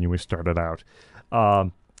than you were when you started out.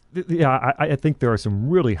 I think there are some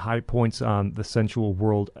really high points on The Sensual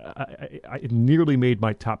World. It nearly made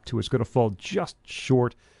my top 2. It's going to fall just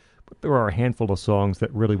short, but there are a handful of songs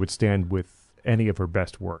that really would stand with any of her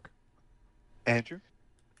best work. Andrew?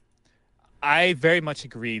 I very much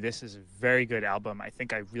agree. This is a very good album. I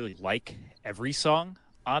think I really like every song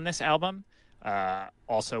on this album.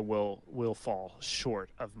 Also will fall short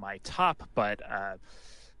of my top, but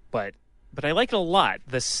I like it a lot.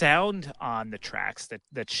 The sound on the tracks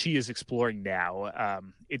that she is exploring now,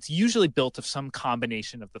 it's usually built of some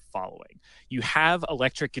combination of the following. You have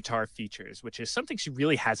electric guitar features, which is something she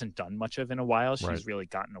really hasn't done much of in a while. She's really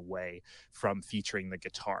gotten away from featuring the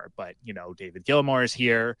guitar. But, David Gilmour is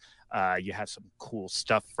here. You have some cool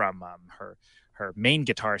stuff from her main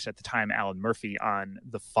guitarist at the time, Alan Murphy, on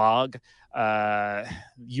The Fog.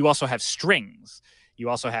 You also have strings. You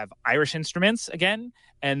also have Irish instruments again,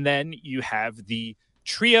 and then you have the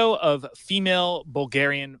trio of female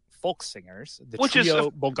Bulgarian folk singers, trio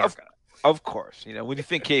Bulgarka. Of course. When you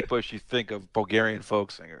think Kate Bush, you think of Bulgarian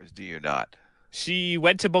folk singers, do you not? She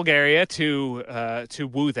went to Bulgaria to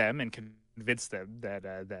woo them and convince them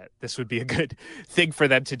that this would be a good thing for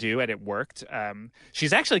them to do, and it worked.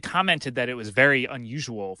 She's actually commented that it was very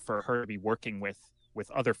unusual for her to be working with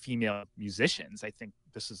other female musicians. I think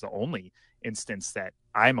this is the only instance that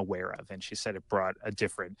I'm aware of. And she said it brought a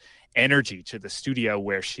different energy to the studio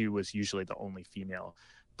where she was usually the only female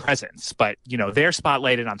presence. But, they're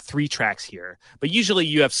spotlighted on 3 tracks here. But usually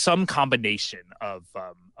you have some combination of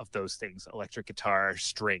those things: electric guitar,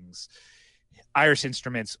 strings, Irish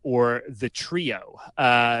instruments, or the trio.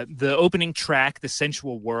 The opening track, The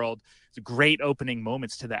Sensual World, the great opening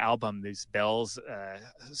moments to the album. These bells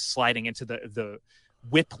sliding into the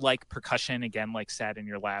whip-like percussion, again, like Sat in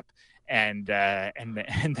Your Lap, and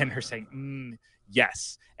then her saying,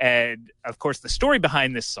 yes. And of course, the story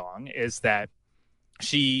behind this song is that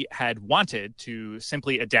she had wanted to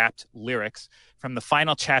simply adapt lyrics from the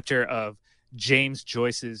final chapter of James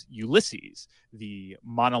Joyce's Ulysses, the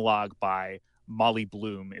monologue by Molly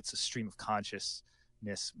Bloom. It's a stream of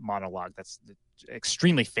consciousness monologue that's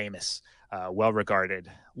extremely famous, well-regarded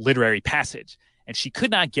literary passage. And she could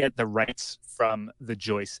not get the rights from the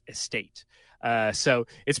Joyce estate. So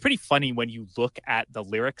it's pretty funny when you look at the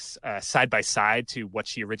lyrics side by side to what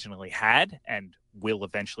she originally had and will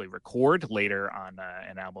eventually record later on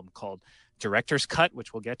an album called Director's Cut,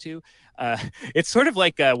 which we'll get to. It's sort of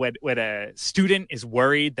like when a student is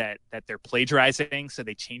worried that they're plagiarizing, so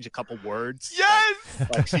they change a couple words. Yes!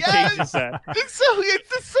 Changes, it's so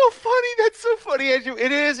funny. That's so funny, Andrew.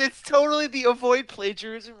 It is. It's totally the Avoid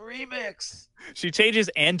Plagiarism remix. She changes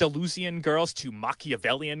Andalusian girls to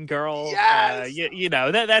Machiavellian girls. Yes!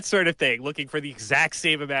 That sort of thing, looking for the exact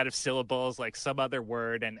same amount of syllables, like some other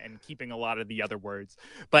word, and keeping a lot of the other words.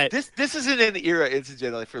 But this is an era,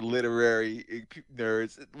 incidentally, for literary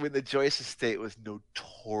nerds, when the Joyce estate was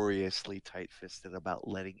notoriously tight-fisted about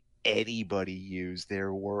letting anybody use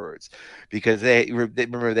their words, because they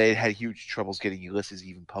had huge troubles getting Ulysses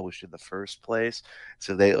even published in the first place.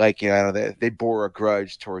 So they they bore a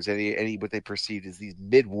grudge towards any what they perceived as these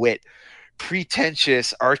mid-wit,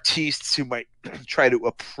 pretentious artistes who might try to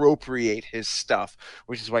appropriate his stuff,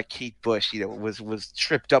 which is why Kate Bush, was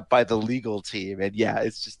tripped up by the legal team. And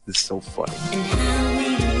it's so funny. And how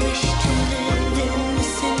we wish to live in the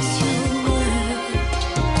sensual world.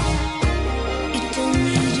 It don't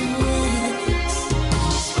need words,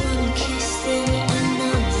 just one kiss then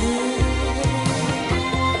another.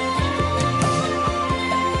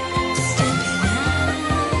 Stepping out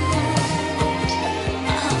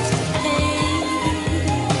of the page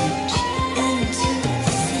into the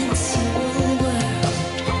sensual world. Stepping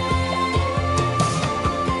out of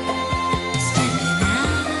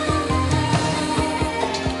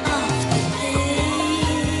the page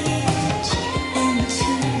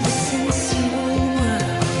into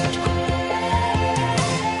the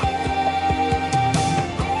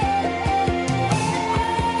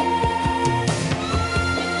sensual world.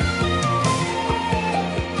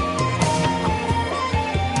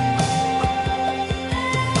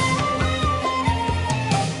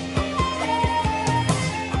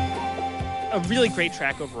 a really great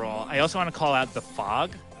track overall. I also want to call out The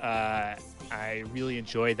Fog. I really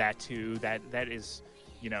enjoy that too. That is,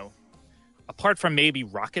 apart from maybe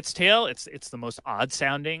Rocket's Tale, it's the most odd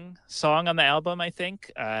sounding song on the album, I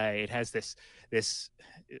think. It has this it's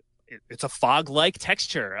a fog-like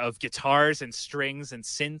texture of guitars and strings and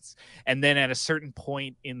synths, and then at a certain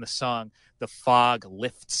point in the song, the fog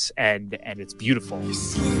lifts and it's beautiful. You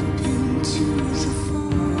slip into the fog.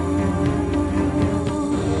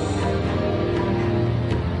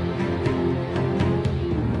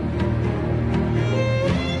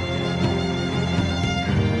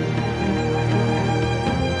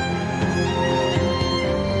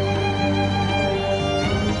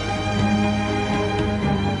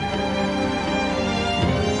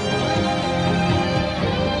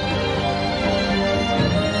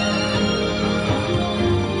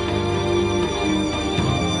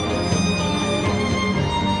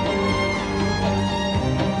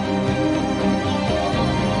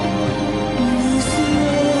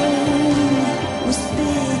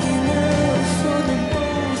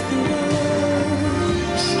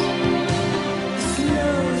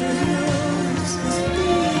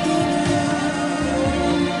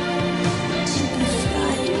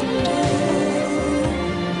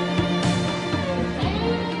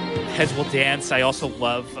 Heads Will Dance. I also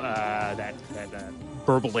love that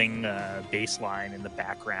burbling bass line in the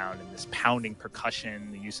background and this pounding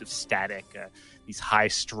percussion, the use of static, these high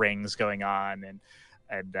strings going on, and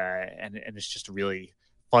it's just a really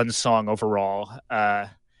fun song overall. And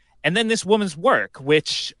then this woman's work,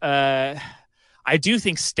 which I do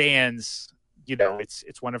think stands,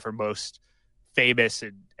 it's one of her most famous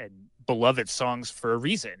and beloved songs for a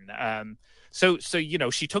reason. So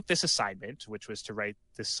she took this assignment, which was to write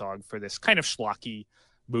this song for this kind of schlocky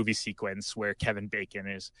movie sequence where Kevin Bacon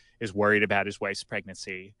is worried about his wife's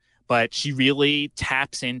pregnancy. But she really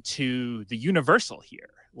taps into the universal here.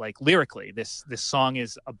 Like lyrically, this song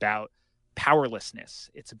is about powerlessness.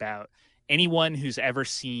 It's about anyone who's ever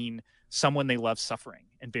seen someone they love suffering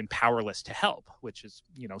and been powerless to help, which is,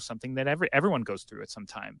 something that everyone goes through at some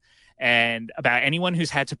time. And about anyone who's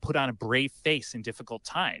had to put on a brave face in difficult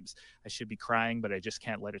times. I should be crying, but I just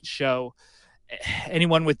can't let it show.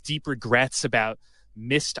 Anyone with deep regrets about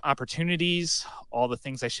missed opportunities, all the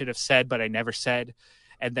things I should have said, but I never said.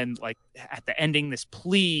 And then like at the ending, this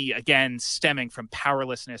plea again, stemming from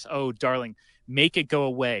powerlessness. Oh, darling, make it go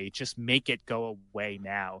away. Just make it go away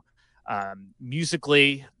now.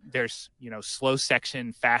 Musically, there's, slow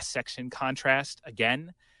section, fast section contrast.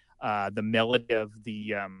 Again, the melody of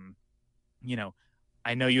the,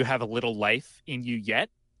 I know you have a little life in you yet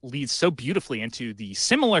leads so beautifully into the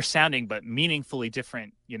similar sounding, but meaningfully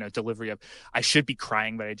different, delivery of I should be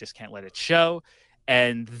crying, but I just can't let it show.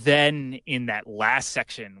 And then in that last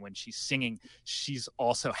section, when she's singing, she's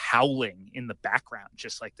also howling in the background,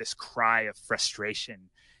 just like this cry of frustration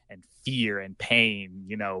and fear and pain,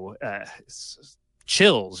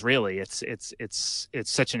 chills. Really, it's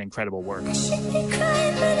such an incredible work. I should be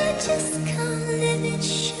crying, but I just can't let it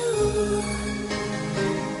show.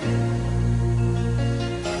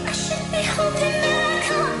 I should be hoping that I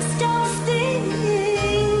can't stop thinking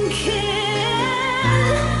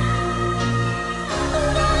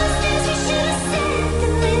of all the things we should have said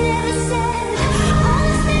that we never said, all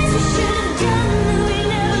the things we should have done that we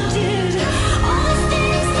never did, all the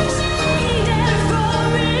things that you needed from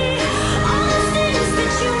me, all the things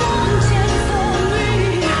that you wanted from me,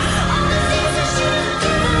 all the things I should have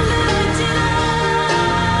given that I didn't.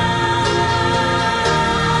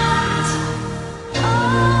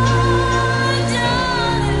 Oh,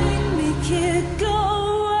 darling, make it go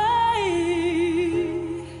away.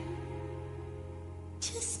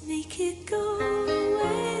 Just make it go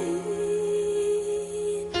away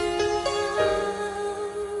now.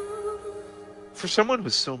 For someone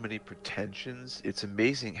with so many pretensions, it's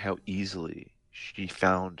amazing how easily she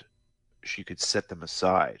found she could set them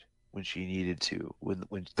aside when she needed to,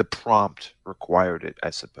 when the prompt required it, I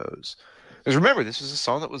suppose. Because remember, this was a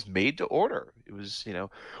song that was made to order. It was,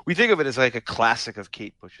 we think of it as like a classic of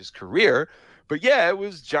Kate Bush's career, but yeah, it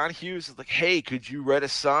was John Hughes was like, hey, could you write a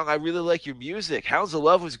song? I really like your music. Hounds of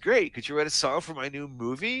Love was great. Could you write a song for my new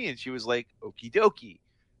movie? And she was like, okie dokie.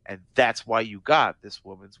 And that's why you got this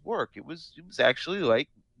woman's work. It was actually like,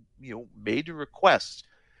 made to request.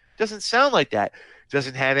 Doesn't sound like that.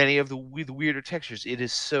 Doesn't have any of the weirder textures. It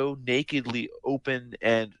is so nakedly open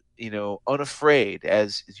and, unafraid,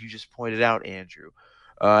 as you just pointed out, Andrew.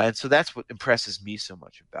 And so that's what impresses me so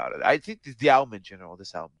much about it. I think the album in general,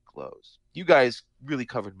 this album glows. You guys really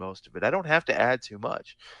covered most of it. I don't have to add too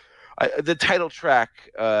much. The title track,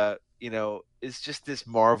 is just this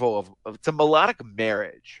marvel of it's a melodic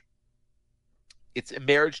marriage it's a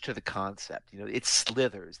marriage to the concept. You know, it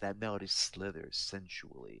slithers. That melody slithers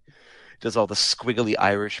sensually. Does all the squiggly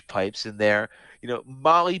Irish pipes in there. You know,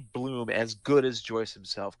 Molly Bloom, as good as Joyce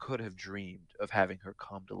himself, could have dreamed of having her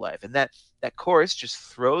come to life. And that chorus just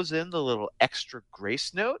throws in the little extra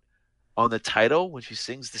grace note on the title when she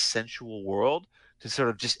sings The Sensual World to sort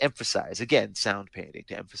of just emphasize, again, sound painting,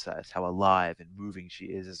 to emphasize how alive and moving she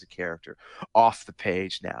is as a character off the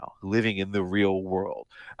page now, living in the real world.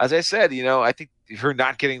 As I said, you know, I think her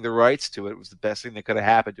not getting the rights to it was the best thing that could have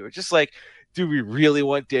happened to her. Just like, do we really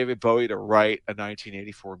want David Bowie to write a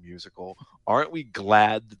 1984 musical? Aren't we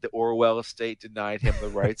glad that the Orwell estate denied him the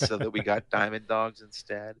rights so that we got Diamond Dogs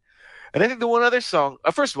instead? And I think the one other song,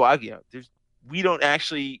 first of all, you know, we don't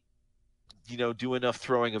actually, you know, do enough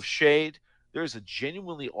throwing of shade. There's a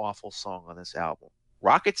genuinely awful song on this album.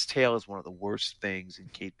 Rocket's Tale is one of the worst things in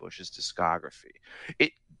Kate Bush's discography.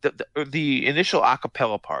 The initial a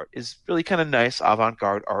cappella part is really kind of nice,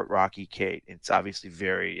 avant-garde, art rocky Kate. It's obviously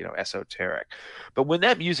very, you know, esoteric. But when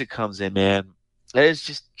that music comes in, man, that is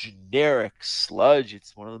just generic sludge.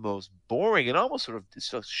 It's one of the most boring and almost sort of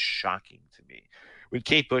so shocking to me. When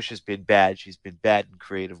Kate Bush has been bad, she's been bad in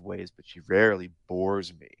creative ways, but she rarely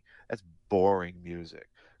bores me. That's boring music.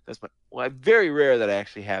 Very rare that I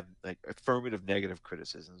actually have like affirmative negative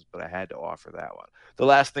criticisms, but I had to offer that one. The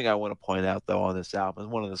last thing I want to point out, though, on this album is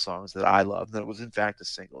one of the songs that I love, and that was in fact a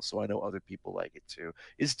single, so I know other people like it too,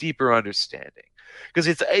 is Deeper Understanding. Because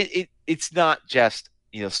it's not just,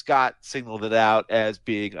 you know, Scott signaled it out as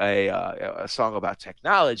being a song about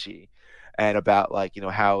technology and about, like, you know,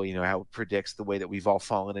 how it predicts the way that we've all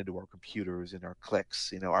fallen into our computers and our clicks,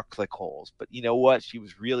 you know, our click holes. But you know what she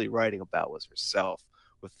was really writing about was herself,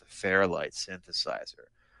 with the Fairlight synthesizer.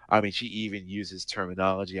 I mean, she even uses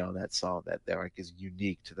terminology on that song that like is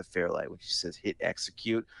unique to the Fairlight. When she says hit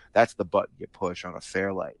execute, that's the button you push on a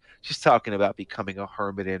Fairlight. She's talking about becoming a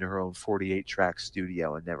hermit in her own 48-track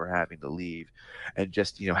studio and never having to leave, and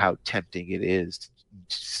just, you know, how tempting it is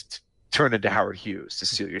to turn into Howard Hughes, to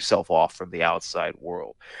seal yourself off from the outside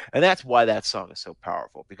world. And that's why that song is so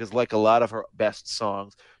powerful, because like a lot of her best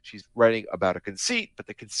songs, she's writing about a conceit, but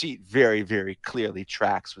the conceit very, very clearly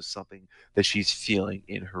tracks with something that she's feeling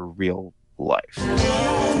in her real life.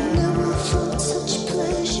 I never felt such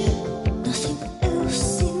pleasure. Nothing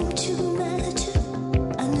else seemed to matter.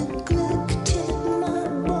 I neglected my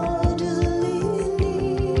bodily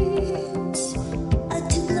needs. I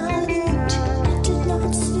did not eat, I did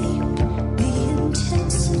not sleep. The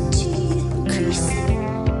intensity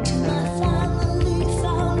increasing till my family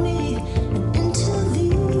found me and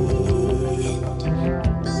intervened.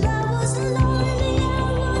 But I was lonely, I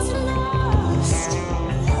was lost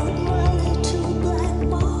without my little black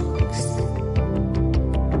box. I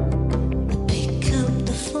pick up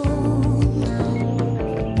the phone and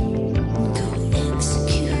go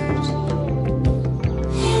execute.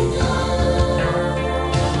 And I know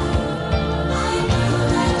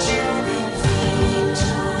that you've been feeling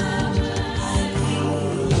tired. I really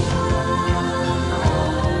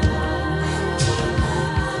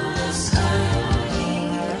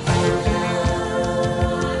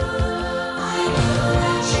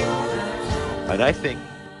And I think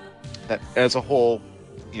that as a whole,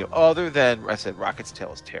 you know, other than, I said, Rocket's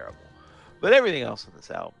Tale is terrible, but everything else on this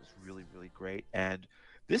album is really, really great. And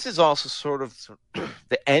this is also sort of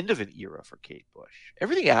the end of an era for Kate Bush.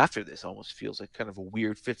 Everything after this almost feels like kind of a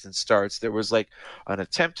weird fits and starts. There was like an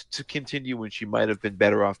attempt to continue when she might have been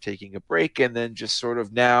better off taking a break, and then just sort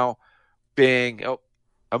of now being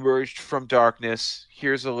emerged from darkness.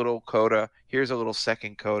 Here's a little coda. Here's a little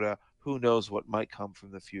second coda. Who knows what might come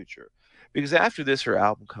from the future? Because after this, her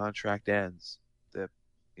album contract ends.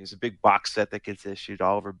 There's a big box set that gets issued.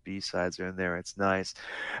 All of her B-sides are in there. It's nice.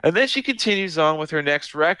 And then she continues on with her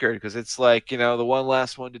next record, because it's like, you know, the one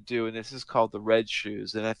last one to do, and this is called The Red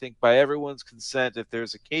Shoes. And I think by everyone's consent, if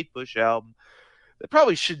there's a Kate Bush album that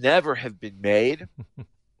probably should never have been made,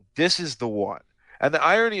 this is the one. And the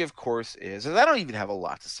irony, of course, is, and I don't even have a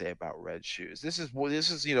lot to say about Red Shoes. This is,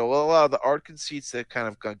 you know, a lot of the art conceits that kind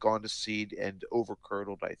of gone to seed and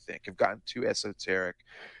over-curdled, I think, have gotten too esoteric,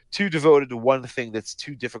 too devoted to one thing that's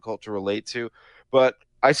too difficult to relate to. But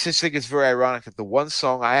I just think it's very ironic that the one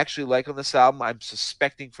song I actually like on this album, I'm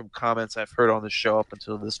suspecting from comments I've heard on the show up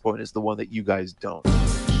until this point, is the one that you guys don't.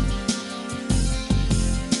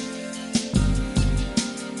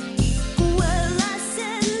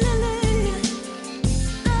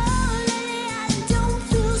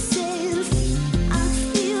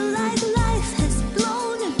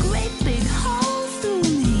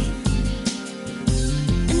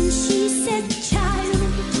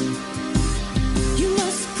 You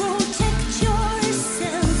must protect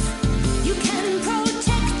yourself. You can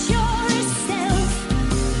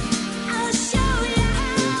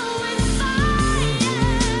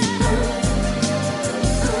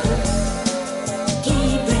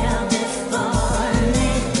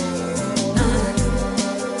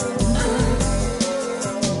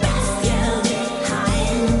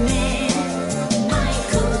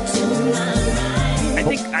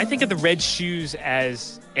I think of the Red Shoes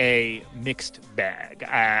as a mixed bag.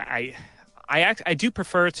 I do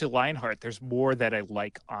prefer to Lionheart. There's more that I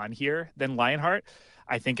like on here than Lionheart.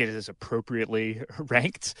 I think it is appropriately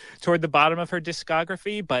ranked toward the bottom of her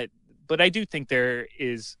discography, but I do think there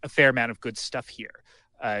is a fair amount of good stuff here.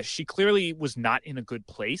 She clearly was not in a good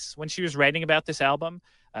place when she was writing about this album.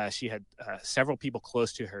 She had several people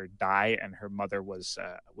close to her die, and her mother was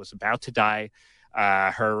about to die.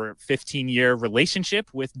 Her 15-year relationship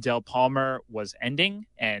with Del Palmer was ending,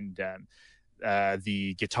 and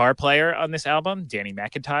the guitar player on this album, Danny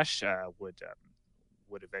McIntosh,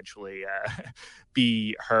 would eventually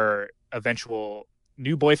be her eventual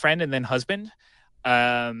new boyfriend and then husband.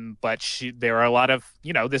 But there are a lot of,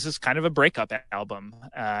 this is kind of a breakup album,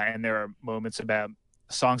 and there are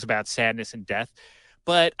songs about sadness and death.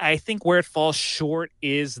 But I think where it falls short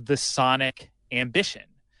is the sonic ambition.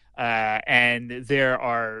 And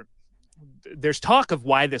there's talk of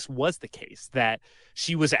why this was the case, that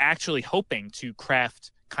she was actually hoping to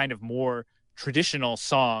craft kind of more traditional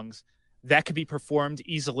songs that could be performed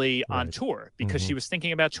easily on tour, because she was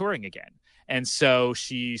thinking about touring again. And so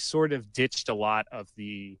she sort of ditched a lot of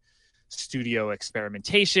the studio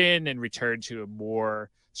experimentation and returned to a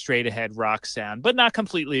more straight ahead rock sound, but not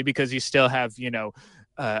completely, because you still have,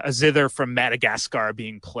 a zither from Madagascar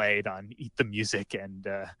being played on Eat the Music and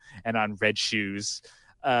on Red Shoes.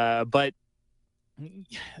 But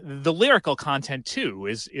the lyrical content too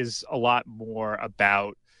is a lot more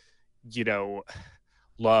about,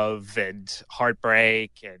 love and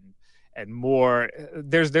heartbreak and more.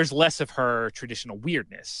 There's less of her traditional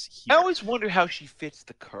weirdness here. I always wonder how she fits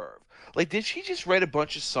the curve. Like, did she just write a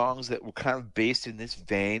bunch of songs that were kind of based in this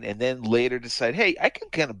vein and then later decide, hey, I can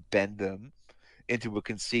kind of bend them into a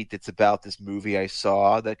conceit that's about this movie I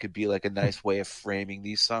saw that could be like a nice way of framing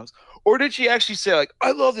these songs? Or did she actually say, like,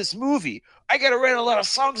 I love this movie, I gotta write a lot of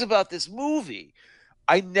songs about this movie?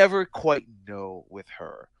 I never quite know with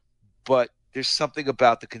her, but there's something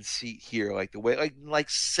about the conceit here, like the way, like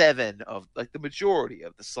 7 of, like, the majority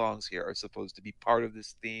of the songs here are supposed to be part of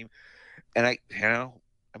this theme. And I'm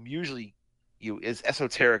usually, as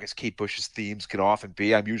esoteric as Kate Bush's themes can often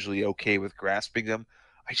be, I'm usually okay with grasping them.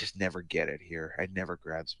 I just never get it here. It never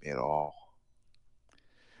grabs me at all.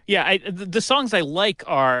 Yeah, the songs I like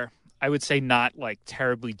are, I would say, not like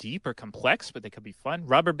terribly deep or complex, but they could be fun.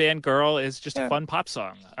 Rubber Band Girl is just a fun pop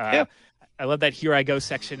song. I love that Here I Go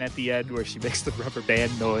section at the end where she makes the rubber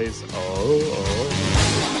band noise.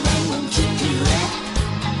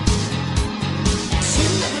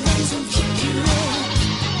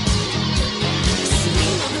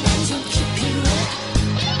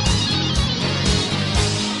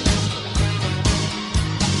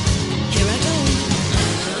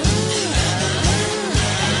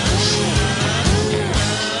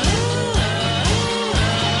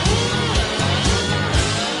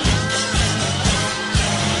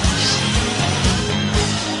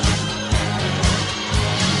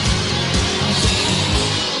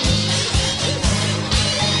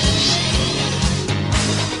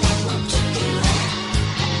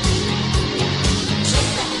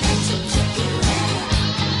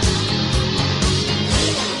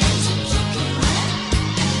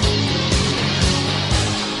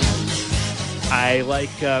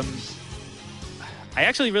 I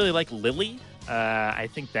actually really like Lily. I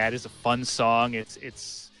think that is a fun song.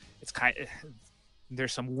 It's kind of,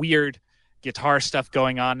 there's some weird guitar stuff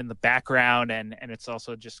going on in the background, and it's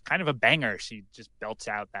also just kind of a banger. She just belts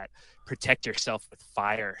out that Protect Yourself with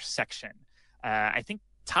Fire section. I think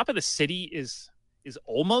Top of the City is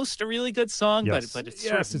almost a really good song, yes. but it's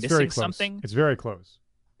sort of missing something. It's very close.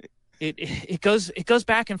 It goes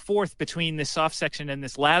back and forth between this soft section and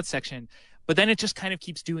this loud section, but then it just kind of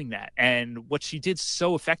keeps doing that. And what she did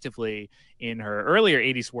so effectively in her earlier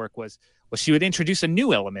 80s work was she would introduce a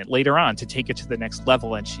new element later on to take it to the next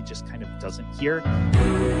level, and she just kind of doesn't here.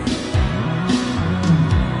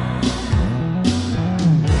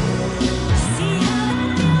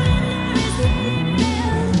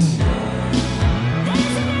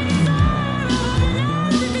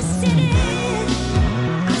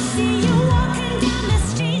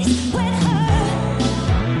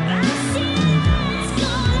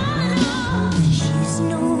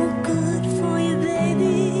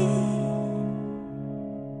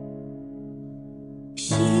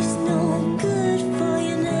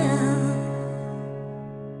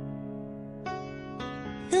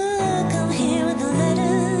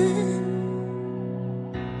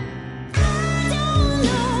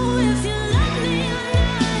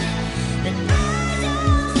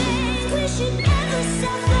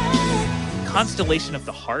 Constellation of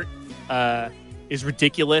the Heart is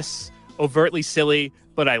ridiculous. overtly silly,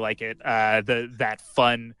 but I like it. That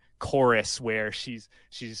fun chorus where she's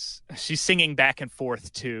singing back and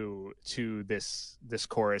forth to this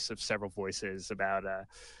chorus of several voices about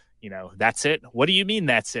that's it. What do you mean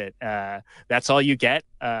that's it? That's all you get.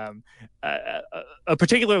 A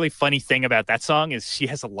particularly funny thing about that song is she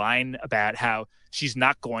has a line about how she's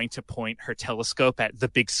not going to point her telescope at the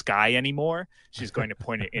big sky anymore. She's going to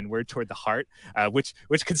point it inward toward the heart, which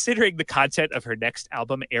considering the content of her next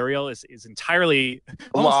album, Ariel, is entirely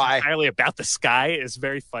about the sky, is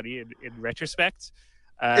very funny in retrospect.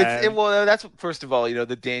 Well, that's first of all,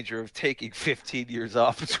 the danger of taking 15 years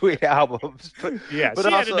off between albums. But she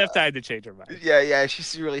had enough time to change her mind. Yeah,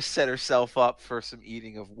 she really set herself up for some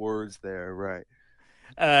eating of words there, right?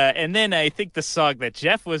 And then I think the song that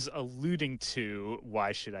Jeff was alluding to,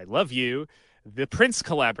 "Why Should I Love You," the Prince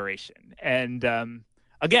collaboration, and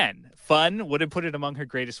again, fun. Wouldn't put it among her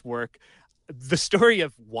greatest work. The story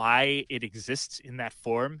of why it exists in that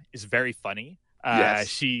form is very funny.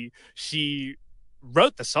 Yes. She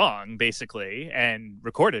wrote the song basically and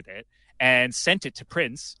recorded it and sent it to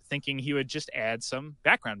Prince thinking he would just add some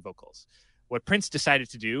background vocals. What Prince decided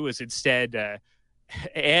to do was instead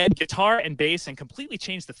add guitar and bass and completely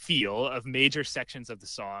change the feel of major sections of the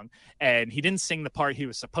song. And he didn't sing the part he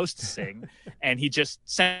was supposed to sing, and he just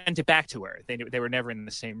sent it back to her. They were never in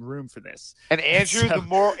the same room for this. And Andrew,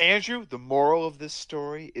 the moral of this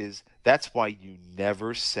story is that's why you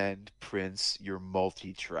never send Prince your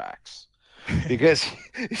multi-tracks. Because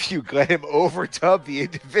if you let him overdub the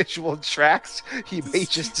individual tracks, he may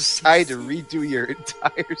just decide to redo your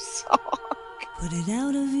entire song. Put it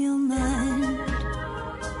out of your mind.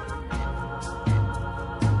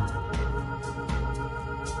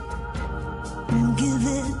 And give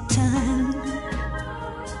it time.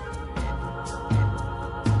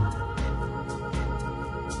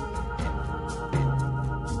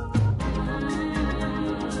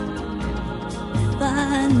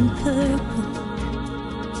 Fine purple,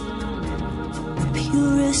 the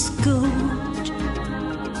purest gold,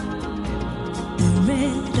 the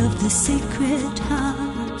red of the sacred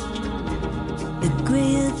heart, the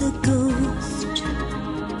gray of the ghost,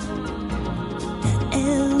 the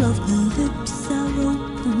L of the lips are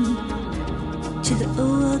open to the O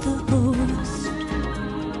of the host,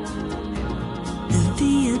 the V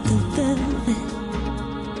of the velvet.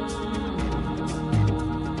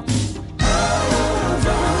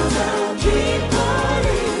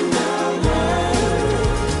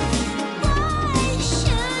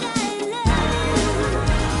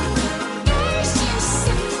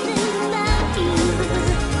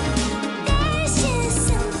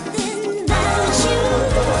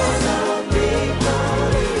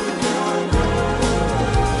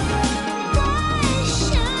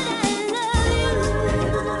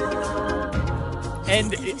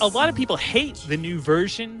 And a lot of people hate the new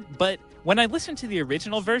version, but when I listen to the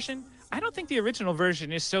original version, I don't think the original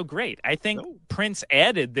version is so great. I think Prince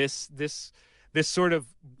added this sort of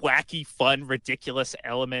wacky, fun, ridiculous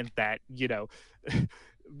element that, maybe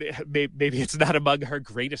it's not among her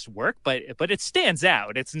greatest work, but it stands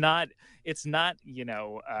out. It's not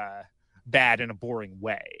bad in a boring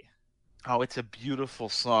way. Oh, it's a beautiful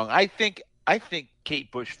song. I think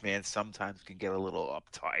Kate Bush fans sometimes can get a little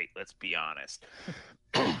uptight, let's be honest.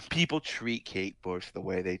 People treat Kate Bush the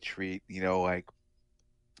way they treat, I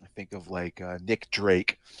think of Nick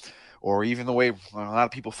Drake, or even the way a lot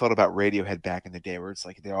of people felt about Radiohead back in the day, where it's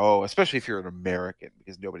like, especially if you're an American,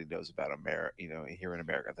 because nobody knows about America, here in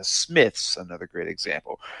America. The Smiths, another great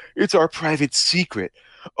example. It's our private secret.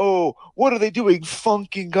 Oh, what are they doing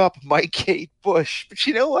funking up my Kate Bush? But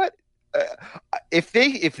you know what?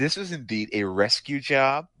 If this was indeed a rescue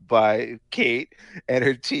job by Kate and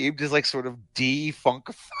her team, just sort of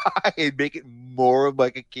de-funkify and make it more of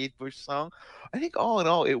like a Kate Bush song, I think all in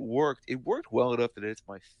all it worked. It worked well enough that it's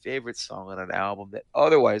my favorite song on an album that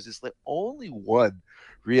otherwise is the only one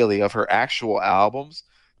really of her actual albums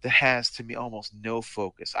that has, to me, almost no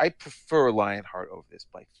focus. I prefer Lionheart over this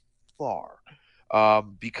by far.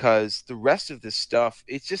 Because the rest of this stuff,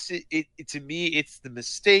 it's just it to me, it's the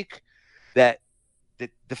mistake that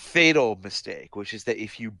the fatal mistake, which is that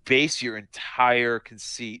if you base your entire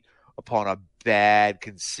conceit upon a bad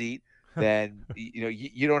conceit, then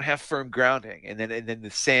you don't have firm grounding, and then the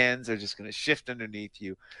sands are just going to shift underneath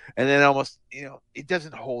you, and then almost it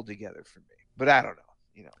doesn't hold together for me. But I don't know,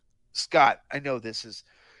 Scott, I know this is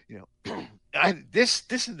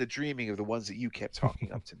this is the dreaming of the ones that you kept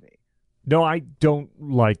talking up to me. No, I don't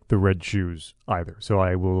like the Red Shoes either, so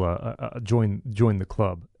I will join the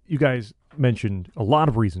club. You guys mentioned a lot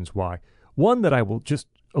of reasons why. One that I will just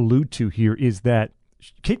allude to here is that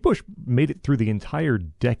Kate Bush made it through the entire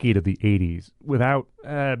decade of the 80s without,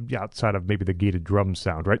 outside of maybe the gated drum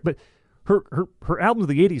sound, right? But her albums of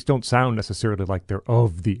the 80s don't sound necessarily like they're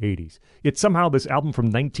of the 80s. Yet somehow this album from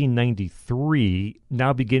 1993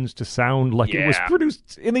 now begins to sound like it was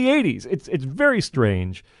produced in the 80s. It's very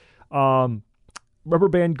strange. Rubber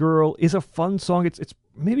Band Girl is a fun song. It's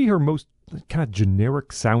maybe her most kind of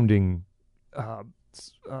generic sounding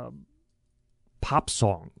pop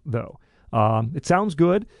song, though. It sounds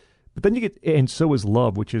good. But then you get And So Is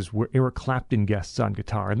Love, which is where Eric Clapton guests on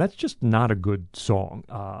guitar, and that's just not a good song.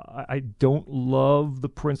 I don't love the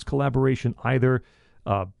Prince collaboration either.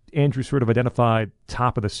 Andrew sort of identified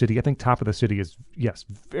Top of the City. I think Top of the City is, yes,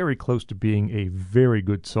 very close to being a very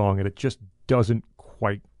good song, and it just doesn't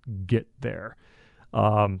quite get there.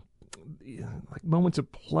 Like Moments of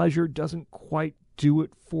Pleasure doesn't quite do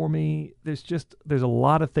it for me. There's a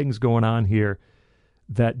lot of things going on here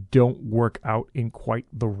that don't work out in quite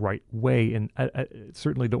the right way. And I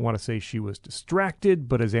certainly don't want to say she was distracted,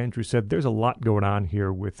 but as Andrew said, there's a lot going on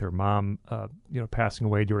here with her mom, passing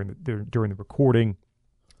away during the recording.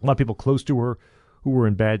 A lot of people close to her who were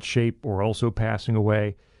in bad shape or also passing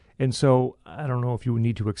away. And so I don't know if you would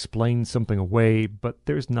need to explain something away, but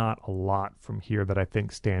there's not a lot from here that I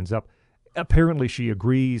think stands up. Apparently she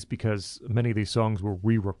agrees because many of these songs were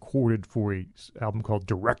re-recorded for an album called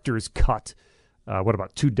Director's Cut.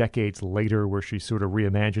 About 2 decades later, where she sort of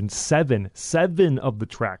reimagined seven of the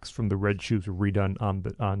tracks from the Red Shoes were redone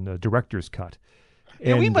on the Director's Cut.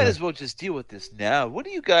 Yeah, we might as well just deal with this now. What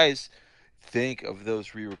do you guys think of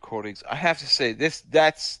those re-recordings? I have to say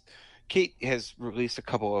Kate has released a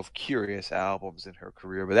couple of curious albums in her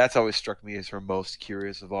career, but that's always struck me as her most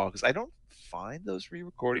curious of all because I don't find those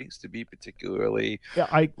re-recordings to be particularly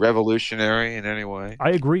revolutionary in any way. I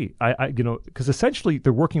agree. Because essentially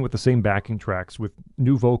they're working with the same backing tracks with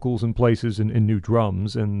new vocals in places and new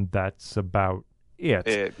drums, and that's about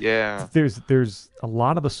it. There's a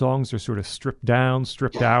lot of the songs are sort of stripped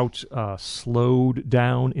out, slowed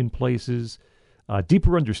down in places.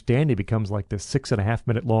 Deeper Understanding becomes like this 6.5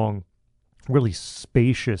 minute long, really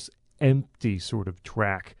spacious, empty sort of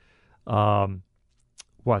track.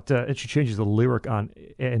 And she changes the lyric on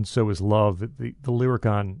And So Is Love. The lyric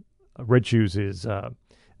on Red Shoes is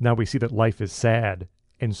now we see that life is sad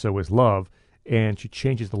and so is love. And she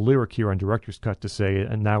changes the lyric here on Director's Cut to say,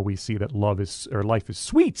 and now we see that life is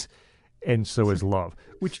sweet and so is love,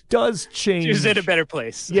 which does change. She's in a better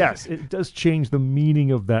place. Yes, it does change the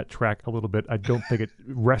meaning of that track a little bit. I don't think it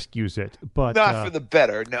rescues it, but not for the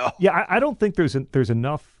better. No. Yeah, I don't think there's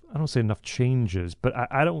enough. I don't say enough changes, but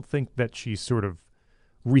I don't think that she's sort of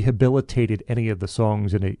rehabilitated any of the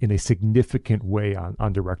songs in a significant way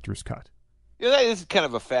on Director's Cut. Yeah, that is kind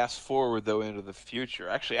of a fast forward though into the future.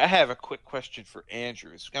 Actually, I have a quick question for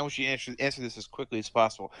Andrew. I want you to answer this as quickly as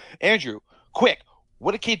possible. Andrew, quick.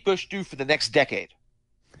 What did Kate Bush do for the next decade?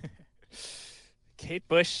 Kate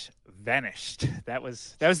Bush vanished. That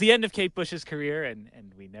was the end of Kate Bush's career, and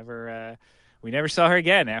we never saw her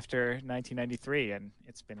again after 1993, and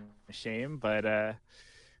it's been a shame.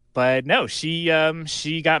 But no,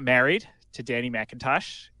 she got married to Danny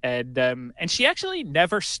McIntosh, and she actually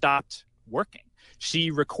never stopped working. She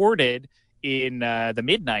recorded in the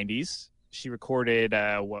mid 90s. She recorded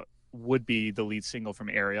what would be the lead single from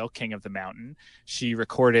Ariel, King of the Mountain. She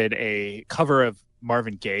recorded a cover of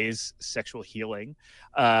Marvin Gaye's Sexual Healing.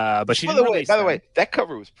 But she didn't release By the way, that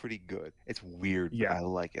cover was pretty good. It's weird, but I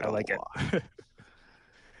like it a lot.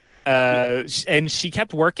 And she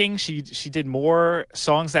kept working. She did more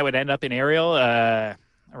songs that would end up in Ariel around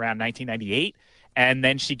 1998. And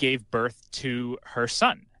then she gave birth to her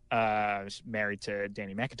son. She's married to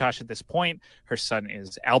Danny McIntosh at this point. Her son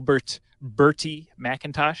is Bertie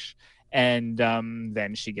McIntosh. And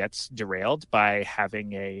then she gets derailed by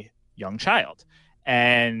having a young child.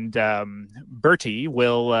 And Bertie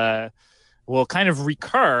will kind of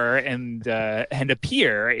recur and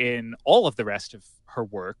appear in all of the rest of her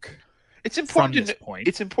work. It's important.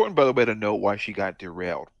 It's important, by the way, to note why she got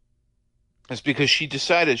derailed. It's because she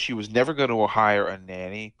decided she was never going to hire a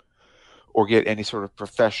nanny or get any sort of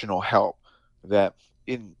professional help. And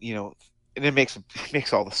it makes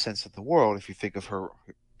all the sense in the world if you think of her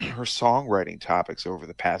songwriting topics over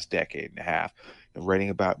the past decade and a half, writing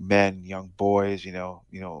about men, young boys,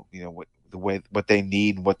 what they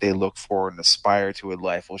need, what they look for and aspire to in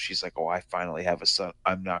life. Well, she's like, oh, I finally have a son.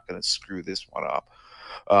 I'm not going to screw this one up.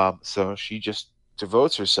 So she just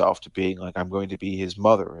devotes herself to being like, I'm going to be his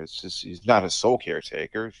mother. It's just, he's not a sole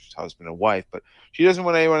caretaker, she's husband and wife, but she doesn't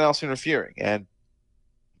want anyone else interfering. And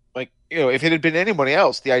if it had been anybody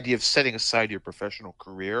else, the idea of setting aside your professional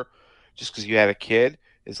career just because you had a kid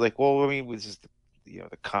is like, well, I mean,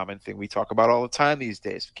 the common thing we talk about all the time these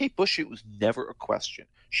days. Kate Bush, it was never a question.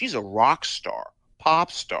 She's a rock star,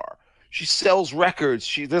 pop star. She sells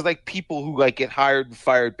records. There's like people who like get hired and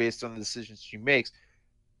fired based on the decisions she makes.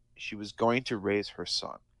 She was going to raise her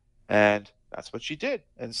son, and that's what she did.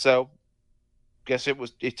 And so, guess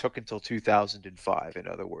it took until 2005, in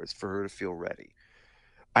other words, for her to feel ready.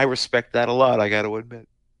 I respect that a lot, I got to admit.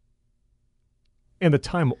 And the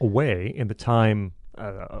time away,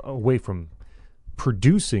 away from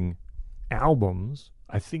producing albums,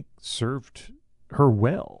 I think served her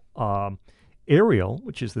well. Ariel,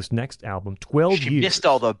 which is this next album, 12 years. She missed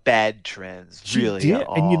all the bad trends, really. She did.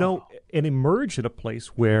 And, and emerged at a place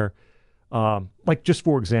where, like, just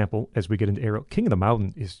for example, as we get into Ariel, King of the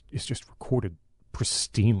Mountain is just recorded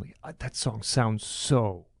pristinely. That song sounds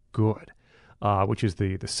so good, which is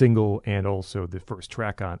the single and also the first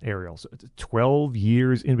track on Ariel. So it's 12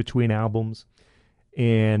 years in between albums.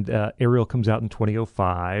 And Ariel comes out in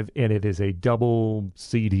 2005, and it is a double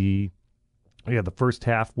CD. Yeah, the first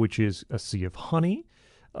half, which is A Sea of Honey,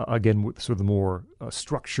 again, with sort of the more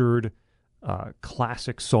structured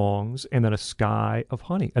classic songs, and then A Sky of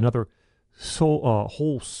Honey, another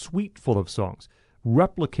whole suite full of songs,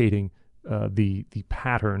 replicating the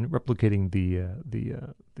pattern, replicating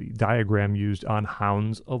the diagram used on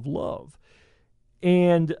Hounds of Love.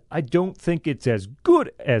 And I don't think it's as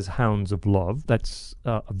good as Hounds of Love. That's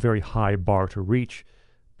a very high bar to reach.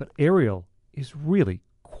 But Ariel is really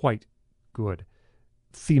quite good.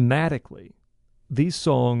 Thematically, these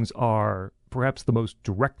songs are perhaps the most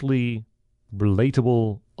directly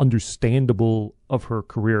relatable, understandable of her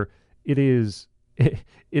career. It is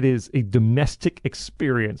a domestic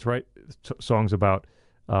experience, right? Songs about,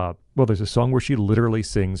 there's a song where she literally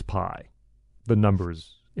sings pie, the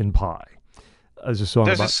numbers in pie. There's a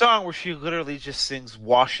song where she literally just sings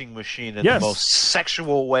washing machine in the most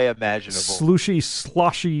sexual way imaginable. Slooshy,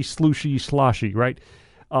 sloshy, right?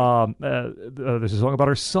 There's a song about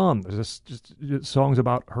her son. There's just songs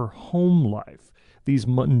about her home life, these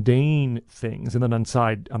mundane things. And then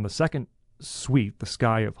on the second suite, The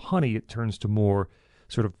Sky of Honey, it turns to more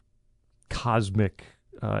sort of cosmic,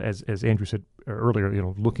 as Andrew said earlier,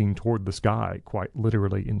 looking toward the sky, quite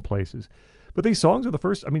literally in places. But these songs are the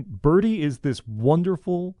first. I mean, Birdie is this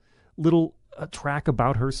wonderful little track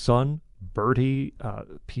about her son. Birdie,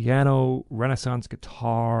 piano, Renaissance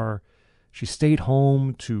guitar. She stayed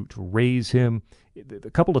home to raise him. A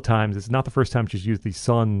couple of times, it's not the first time she's used the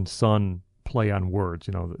son play on words.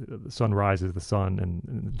 The sun rises, the sun,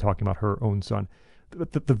 and talking about her own son.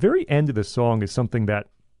 But the very end of the song is something that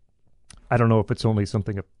I don't know if it's only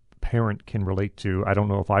something a parent can relate to. I don't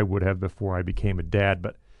know if I would have before I became a dad,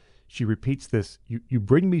 but she repeats this, you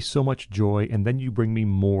bring me so much joy, and then you bring me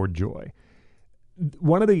more joy.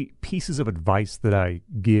 One of the pieces of advice that I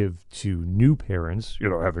give to new parents,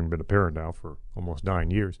 having been a parent now for almost 9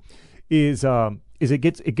 years, is it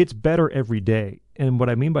gets better every day. And what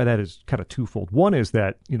I mean by that is kind of twofold. One is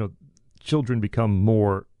that, children become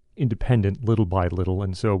more independent little by little,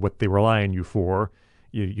 and so what they rely on you for,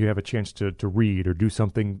 you have a chance to read or do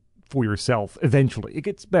something for yourself eventually. It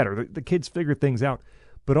gets better. The kids figure things out.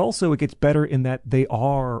 But also it gets better in that they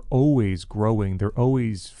are always growing. They're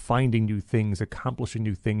always finding new things, accomplishing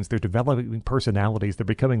new things. They're developing personalities. They're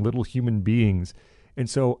becoming little human beings. And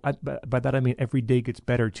so by that I mean every day gets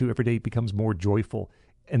better too. Every day becomes more joyful.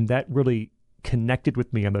 And that really connected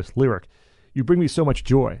with me on this lyric. You bring me so much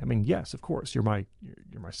joy. I mean, yes, of course. You're my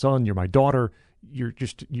son. You're my daughter. You're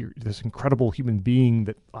this incredible human being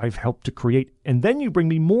that I've helped to create. And then you bring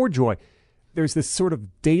me more joy. There's this sort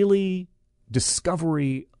of daily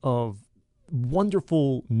discovery of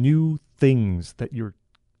wonderful new things that your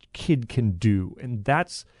kid can do. And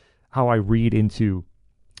that's how I read into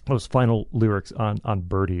those final lyrics on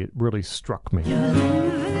Birdie. It really struck me.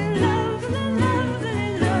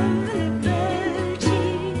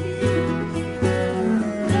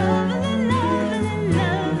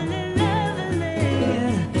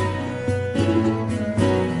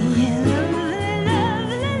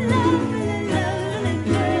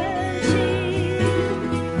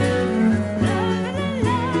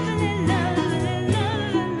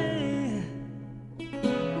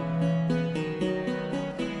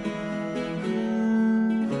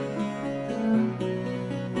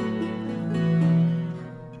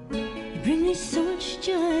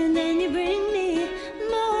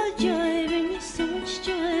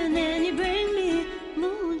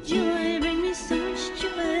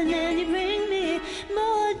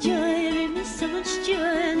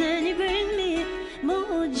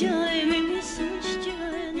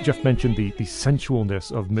 Jeff mentioned the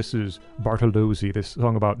sensualness of Mrs. Bartolozzi, this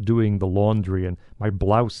song about doing the laundry, and my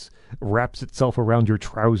blouse wraps itself around your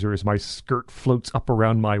trousers, my skirt floats up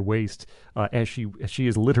around my waist, as she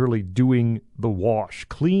is literally doing the wash.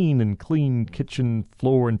 Clean kitchen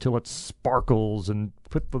floor until it sparkles, and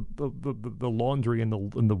put the laundry in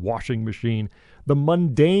the washing machine. The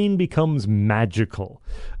mundane becomes magical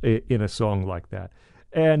in a song like that.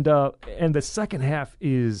 And the second half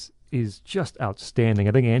is just outstanding.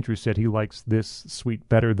 I think Andrew said he likes this suite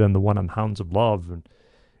better than the one on Hounds of Love, and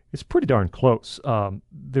it's pretty darn close.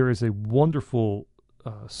 There is a wonderful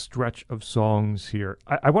stretch of songs here.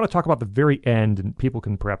 I want to talk about the very end, and people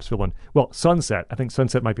can perhaps fill in. Well, Sunset. I think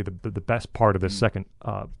Sunset might be the best part of the second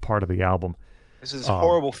part of the album. There's this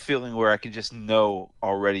horrible feeling where I can just know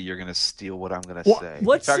already you're going to steal what I'm going to say.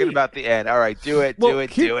 Let's talking see. About the end. All right, do it.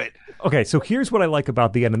 Okay, so here's what I like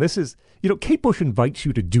about the end, and this is, Kate Bush invites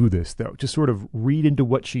you to do this, though, to sort of read into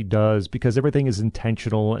what she does, because everything is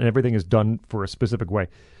intentional and everything is done for a specific way.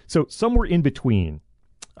 So Somewhere in Between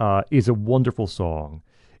is a wonderful song,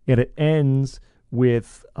 and it ends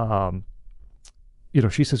with,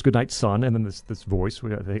 she says, "Good night, son," and then this voice,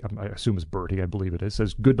 I assume is Bertie, I believe it is,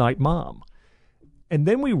 says, "Good night, mom." And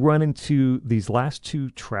then we run into these last two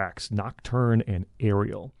tracks, Nocturne and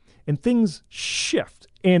Aerial, and things shift.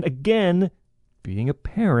 And again, being a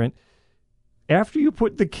parent, after you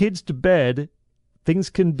put the kids to bed, things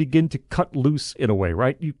can begin to cut loose in a way,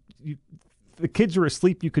 right? The kids are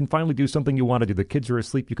asleep, you can finally do something you want to do. The kids are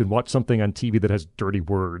asleep, you can watch something on TV that has dirty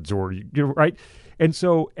words, or right? And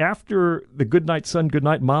so after the Good Night Son, Good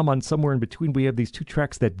Night Mom on Somewhere in Between, we have these two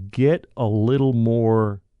tracks that get a little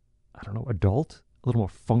more, adult, a little more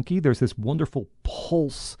funky. There's this wonderful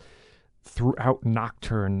pulse throughout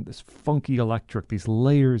Nocturne, this funky electric, these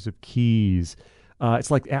layers of keys.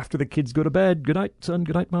 It's like after the kids go to bed, good night, son,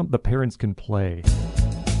 good night, mom, the parents can play. The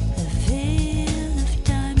veil of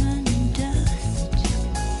diamond dust.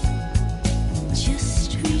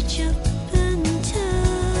 Just reach up and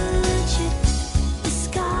touch it. The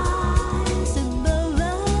skies above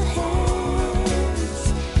our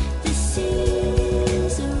heads. The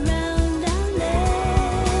seas around our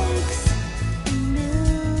legs. The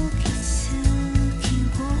milky, silky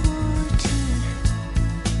water.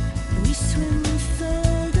 We swim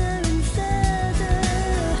further and further.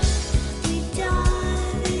 We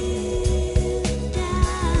dive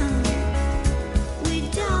down. We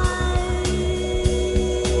dive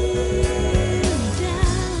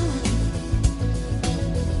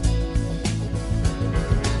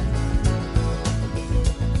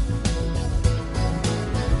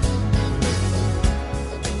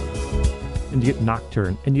And you get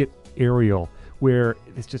Nocturne, and you get Aerial, where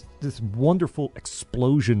it's just this wonderful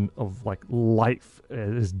explosion of like life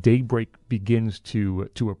as daybreak begins to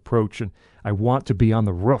approach. And I want to be on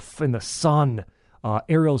the roof in the sun.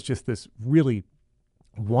 Aerial's just this really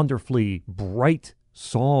wonderfully bright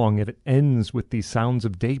song, and it ends with these sounds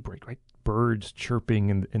of daybreak, right? Birds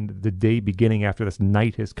chirping and the day beginning after this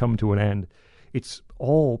night has come to an end. It's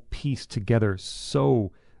all pieced together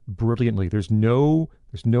so brilliantly. There's no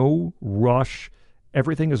rush.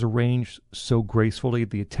 Everything is arranged so gracefully.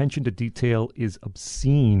 The attention to detail is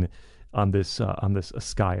obscene on this A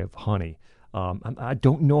Sky of Honey. I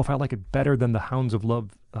don't know if I like it better than the Hounds of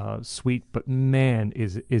Love suite, but man,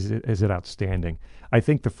 is it outstanding. I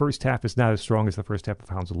think the first half is not as strong as the first half of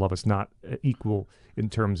Hounds of Love. It's not equal in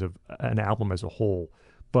terms of an album as a whole.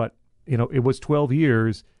 But, it was 12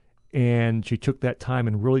 years, and she took that time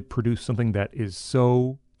and really produced something that is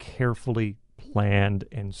so carefully planned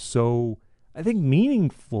and so, I think,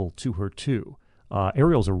 meaningful to her, too.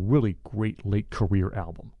 Aerial's a really great late career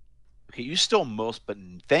album. Okay, you stole most, but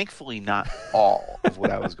thankfully not all of what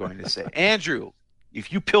I was going to say. Andrew,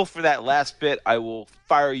 if you pilfer that last bit, I will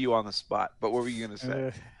fire you on the spot. But what were you going to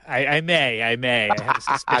say? I may. I have a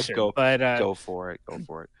suspicion. Go for it.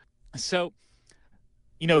 So,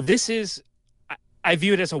 this is, I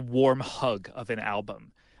view it as a warm hug of an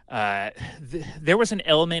album. There was an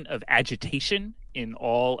element of agitation in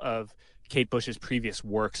all of Kate Bush's previous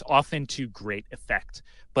works, often to great effect,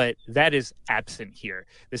 but that is absent here.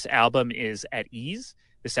 This album is at ease.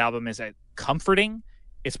 This album is comforting.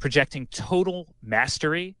 It's projecting total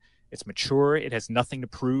mastery. It's mature. It has nothing to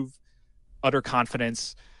prove. Utter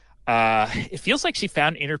confidence. It feels like she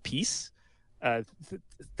found inner peace.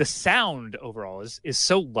 The sound overall is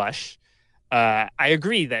so lush. I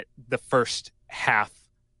agree that the first half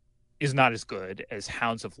is not as good as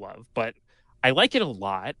Hounds of Love, but I like it a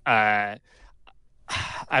lot. I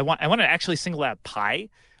want to actually single out Pie,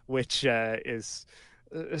 which is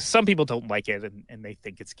some people don't like it and they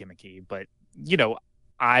think it's gimmicky, but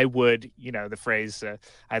I would, the phrase,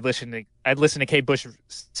 I'd listen to Kate Bush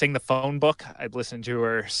sing the phone book. I'd listen to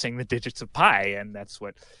her sing the digits of pi, and that's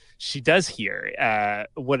what she does here.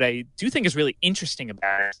 What I do think is really interesting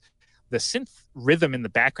about it, the synth rhythm in the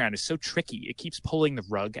background is so tricky. It keeps pulling the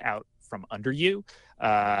rug out from under you.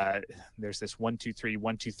 There's this 1, 2, 3,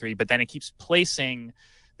 1, 2, 3, but then it keeps placing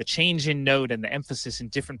the change in note and the emphasis in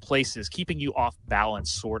different places, keeping you off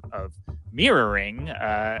balance, sort of mirroring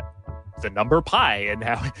the number pi and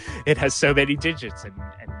how it has so many digits and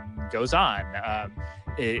goes on.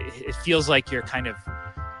 It feels like you're kind of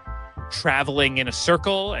traveling in a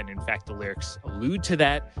circle, and in fact the lyrics allude to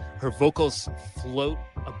that. Her vocals float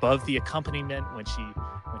above the accompaniment when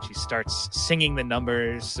she starts singing the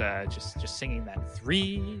numbers, just singing that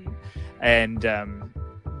 3, and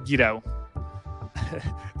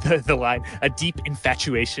the line, a deep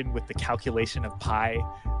infatuation with the calculation of pi,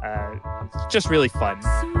 just really fun.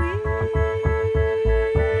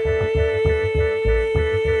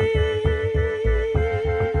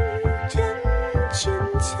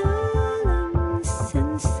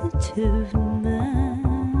 Sensitive man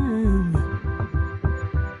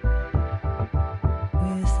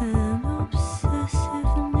with an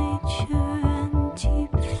obsessive nature and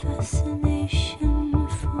deep fascination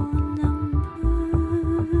for numbers.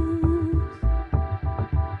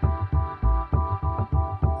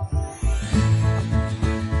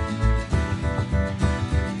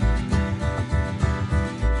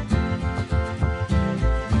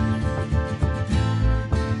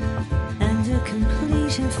 And a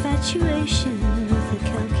complete infatuation with the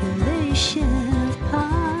calculation of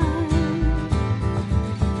pi.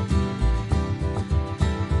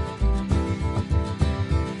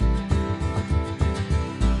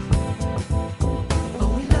 Oh,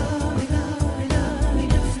 we love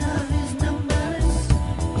his numbers.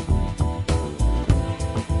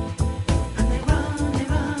 And they run it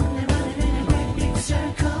in a great big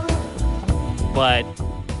circle. But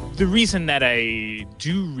the reason that I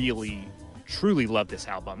do really truly love this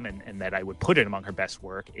album and that I would put it among her best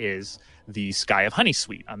work is the Sky of Honey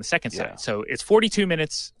suite on the second side. So it's 42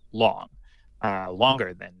 minutes long,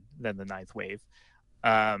 longer than the Ninth Wave.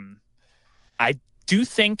 I do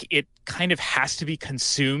think it kind of has to be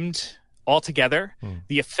consumed altogether.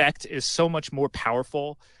 The effect is so much more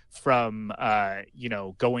powerful from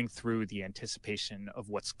going through the anticipation of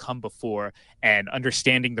what's come before and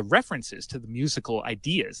understanding the references to the musical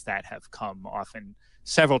ideas that have come often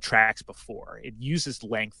several tracks before. It uses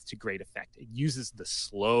length to great effect. It uses the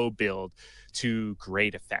slow build to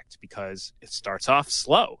great effect because it starts off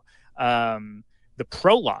slow. The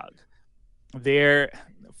prologue, there's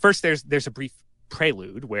a brief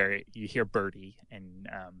prelude where you hear Birdie and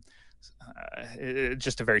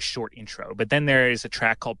just a very short intro. But then there is a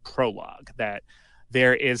track called Prologue that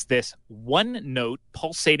there is this one note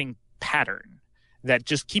pulsating pattern that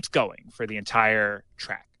just keeps going for the entire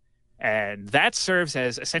track. And that serves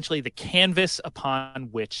as essentially the canvas upon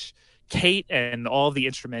which Kate and all the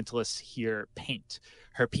instrumentalists here paint.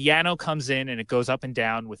 Her piano comes in and it goes up and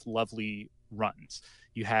down with lovely runs.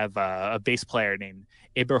 You have a bass player named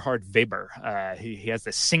Eberhard Weber. He has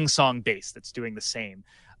this sing-song bass that's doing the same.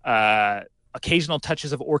 Occasional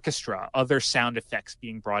touches of orchestra, other sound effects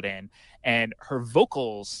being brought in. And her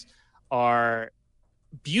vocals are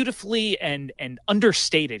beautifully and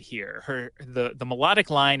understated here. The melodic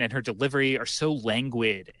line and her delivery are so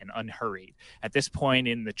languid and unhurried. At this point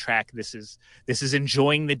in the track, this is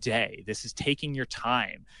enjoying the day. This is taking your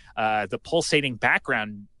time. The pulsating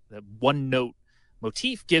background, the one note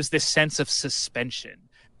motif gives this sense of suspension,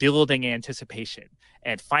 building anticipation.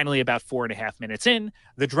 And finally, about 4.5 minutes in,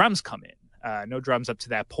 the drums come in. No drums up to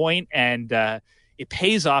that point, and it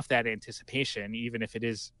pays off that anticipation, even if it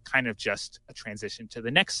is kind of just a transition to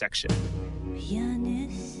the next section.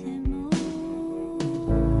 Pianissimo.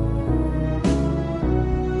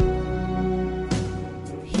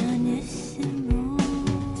 Pianissimo.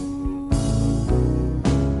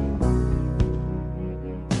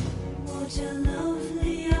 What a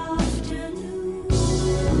lovely afternoon.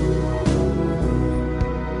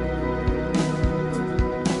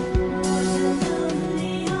 What a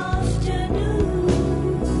lovely afternoon.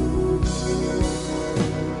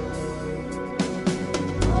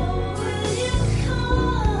 Oh, will you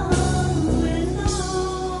come with us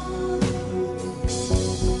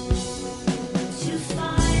to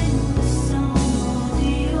find the song,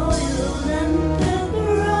 the oil and the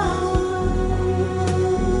brush?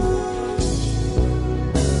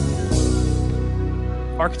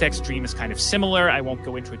 Architect's Dream is kind of similar. I won't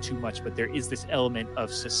go into it too much, but there is this element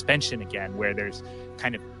of suspension again, where there's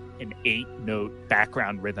kind of an 8-note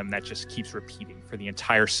background rhythm that just keeps repeating for the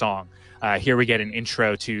entire song. Here we get an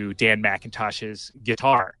intro to Dan McIntosh's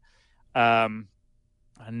guitar,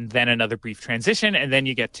 and then another brief transition, and then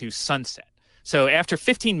you get to Sunset. So after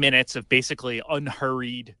 15 minutes of basically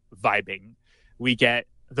unhurried vibing, we get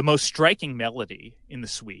the most striking melody in the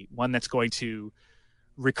suite, one that's going to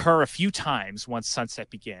recur a few times once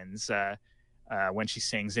Sunset begins, when she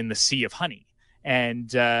sings "In the Sea of Honey."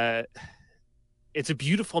 And it's a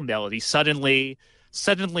beautiful melody. Suddenly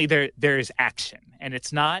there is action, and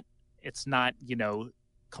it's not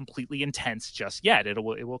completely intense just yet. It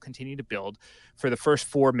will continue to build. For the first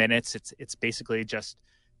 4 minutes, it's basically just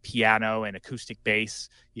piano and acoustic bass.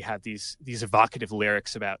 You have these evocative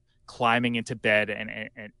lyrics about climbing into bed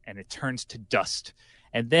and it turns to dust.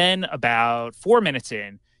 And then about 4 minutes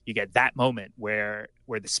in, you get that moment where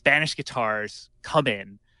the Spanish guitars come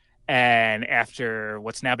in, and after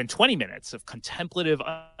what's now been 20 minutes of contemplative,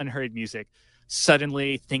 unhurried music,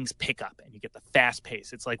 suddenly things pick up and you get the fast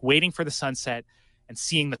pace. It's like waiting for the sunset and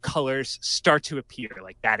seeing the colors start to appear,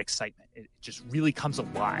 like that excitement. It just really comes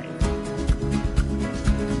alive.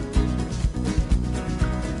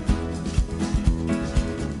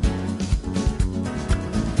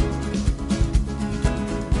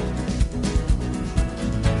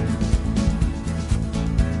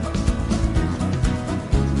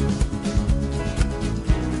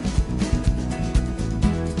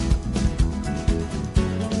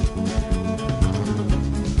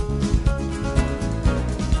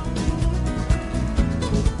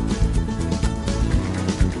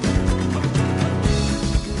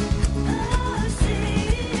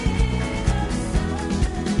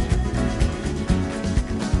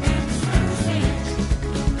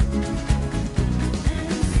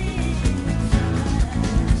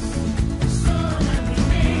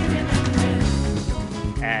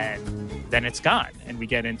 Then it's gone, and we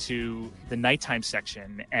get into the nighttime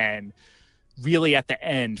section, and really at the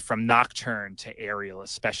end, from Nocturne to Aerial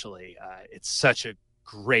especially, it's such a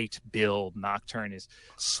great build. Nocturne is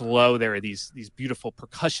slow. There are these beautiful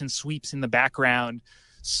percussion sweeps in the background,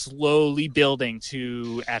 slowly building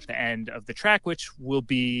to, at the end of the track, which will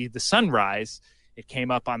be the sunrise. It came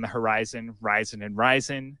up on the horizon, rising and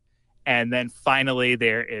rising. And then finally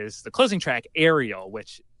there is the closing track, Aerial,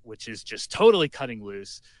 which is just totally cutting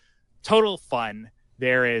loose. Total fun.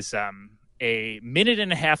 There is a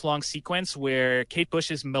 1.5-minute long sequence where Kate Bush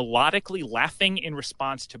is melodically laughing in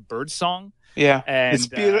response to Birdsong. Yeah, And, it's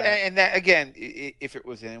beautiful. And that, again, if it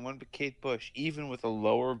was anyone but Kate Bush, even with a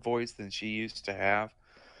lower voice than she used to have,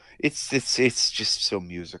 it's just so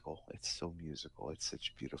musical. It's so musical. It's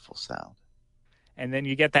such a beautiful sound. And then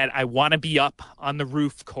you get that "I want to be up on the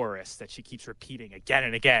roof" chorus that she keeps repeating again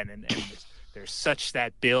and again. And there's such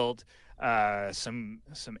that build. Some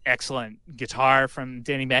excellent guitar from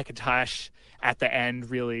Danny McIntosh at the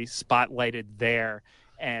end, really spotlighted there,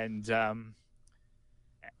 and then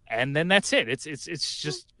that's it. It's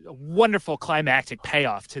just a wonderful climactic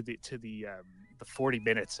payoff to the 40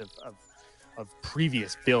 minutes of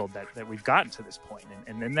previous build that we've gotten to this point,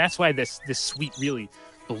 and then that's why this suite really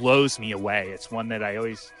blows me away. It's one that I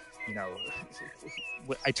always,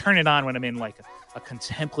 I turn it on when I'm in like a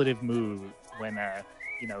contemplative mood, when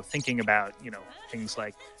thinking about, things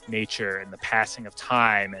like nature and the passing of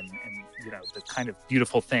time and the kind of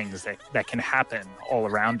beautiful things that can happen all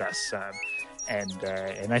around us. And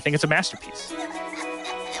I think it's a masterpiece.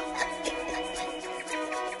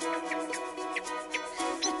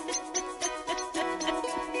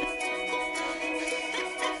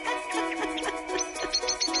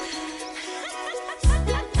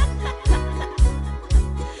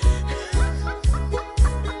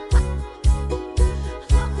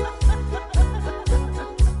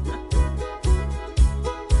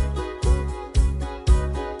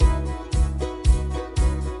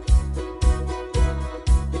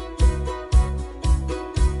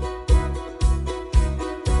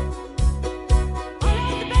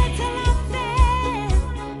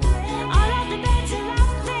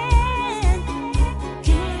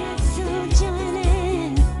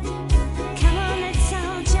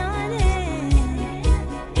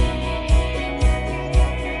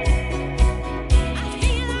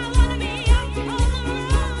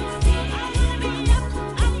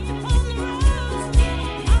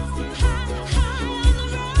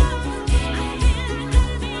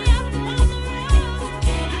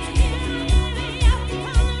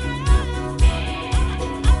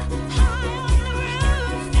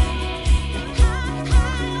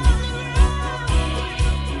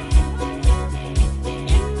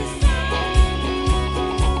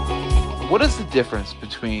 What is the difference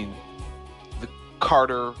between the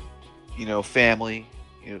Carter, family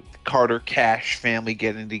the Carter Cash family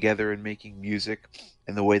getting together and making music,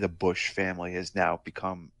 and the way the Bush family has now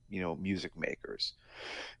become, music makers.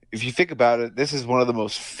 If you think about it, this is one of the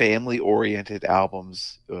most family-oriented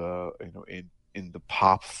albums, in the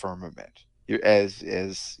pop firmament. As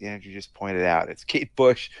Andrew just pointed out, it's Kate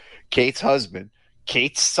Bush, Kate's husband,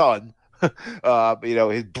 Kate's son,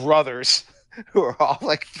 his brothers, who are all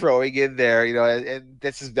like throwing in there, and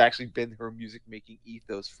this has actually been her music making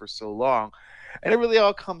ethos for so long, and it really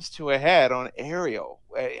all comes to a head on Ariel.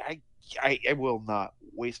 I will not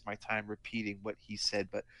waste my time repeating what he said,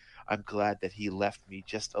 but I'm glad that he left me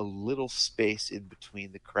just a little space in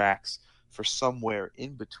between the cracks for Somewhere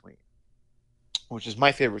in Between, which is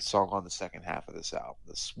my favorite song on the second half of this album,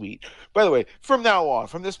 The Sweet. By the way, from now on,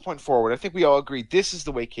 from this point forward, I think we all agree this is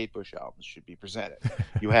the way Kate Bush albums should be presented.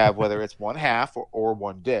 You have, whether it's one half or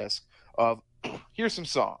one disc of, here's some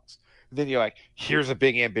songs. Then you're like, here's a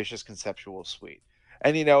big, ambitious, conceptual suite.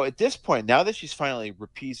 And, at this point, now that she's finally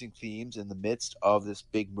repeating themes in the midst of this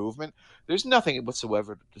big movement, there's nothing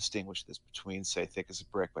whatsoever to distinguish this between, say, Thick as a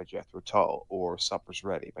Brick by Jethro Tull or Supper's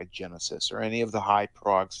Ready by Genesis or any of the high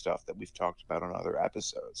prog stuff that we've talked about on other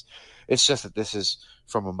episodes. It's just that this is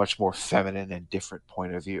from a much more feminine and different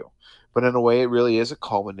point of view. But in a way, it really is a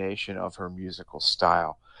culmination of her musical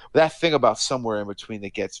style. That thing about Somewhere in Between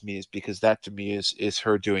that gets me is because that, to me, is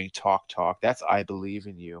her doing Talk Talk. That's I Believe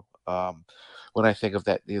in You. When I think of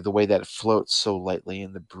that, the way that it floats so lightly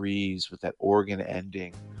in the breeze with that organ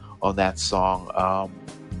ending on that song,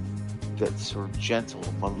 that sort of gentle,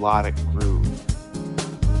 melodic groove.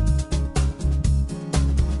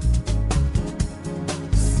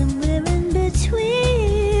 Somewhere in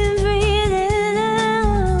between, breathing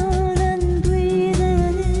out and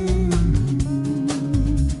breathing in.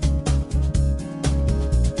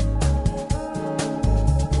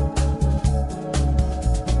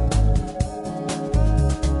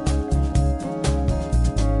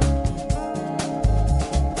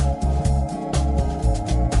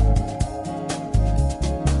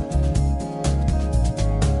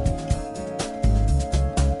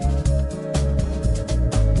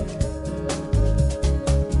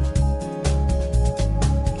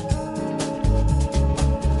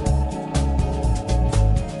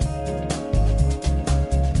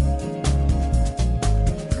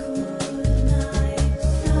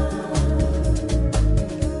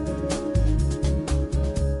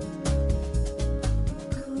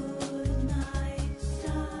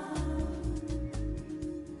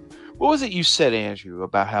 What was it you said, Andrew,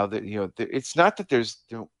 about how it's not that there's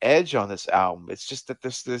no edge on this album. It's just that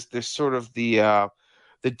there's sort of the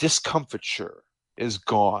discomfiture is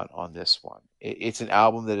gone on this one. It's an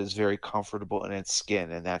album that is very comfortable in its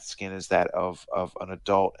skin, and that skin is that of an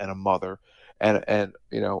adult and a mother and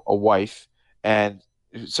a wife and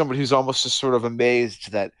somebody who's almost just sort of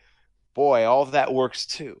amazed that, boy, all of that works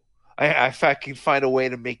too. If I can find a way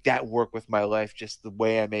to make that work with my life just the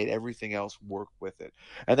way I made everything else work with it.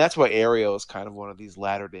 And that's why Ariel is kind of one of these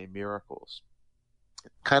latter-day miracles.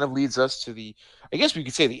 It kind of leads us to I guess we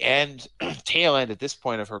could say the tail end at this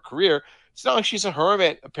point of her career. It's not like she's a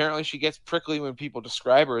hermit. Apparently she gets prickly when people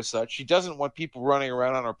describe her as such. She doesn't want people running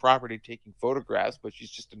around on her property taking photographs, but she's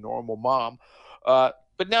just a normal mom.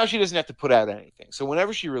 But now she doesn't have to put out anything. So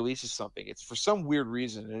whenever she releases something, it's for some weird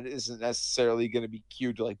reason, and it isn't necessarily going to be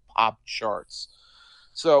cued to like pop charts.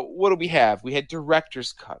 So what do we have? We had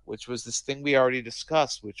Director's Cut, which was this thing we already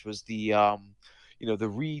discussed, which was the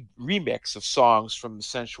remix of songs from The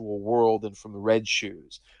Sensual World and from the Red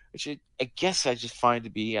Shoes, which I guess I just find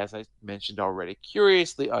to be, as I mentioned already,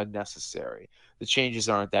 curiously unnecessary. The changes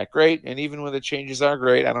aren't that great, and even when the changes are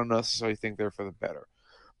great, I don't necessarily think they're for the better.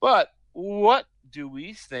 But what do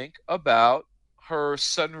we think about her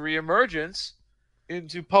sudden reemergence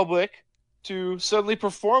into public to suddenly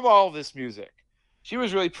perform all of this music? She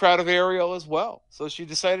was really proud of Ariel as well. So she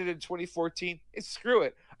decided in 2014, screw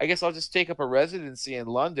it. I guess I'll just take up a residency in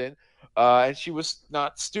London. And she was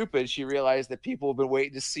not stupid. She realized that people have been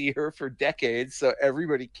waiting to see her for decades. So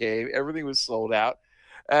everybody came. Everything was sold out.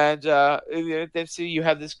 And then so you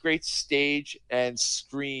have this great stage and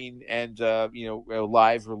screen and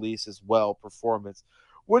live release as well, performance.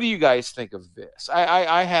 What do you guys think of this?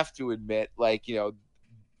 I have to admit, there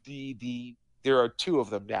are two of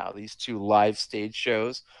them now. These two live stage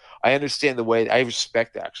shows. I understand I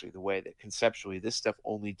respect actually the way that conceptually this stuff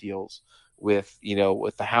only deals with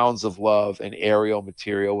with the Hounds of Love and Ariel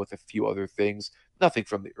material with a few other things. Nothing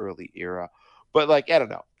from the early era. But I don't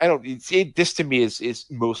know. This to me is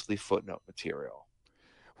mostly footnote material.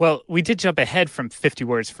 Well, we did jump ahead from 50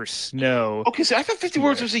 Words for Snow. Okay, so I thought 50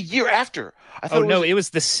 Words was a year after. I thought it was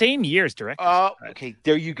the same year as Director's Cut. Okay,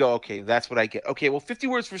 there you go. Okay, that's what I get. Okay, well, 50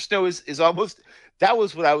 Words for Snow is almost, that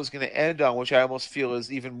was what I was going to end on, which I almost feel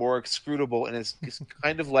is even more inscrutable, and it's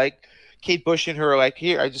kind of like Kate Bush and her, like,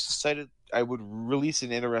 here, I just decided I would release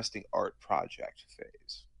an interesting art project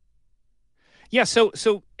phase. Yeah,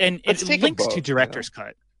 and Let's it take links a vote, to Director's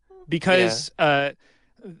Cut because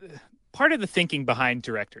part of the thinking behind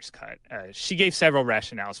Director's Cut, she gave several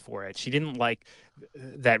rationales for it. She didn't like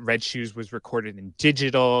that Red Shoes was recorded in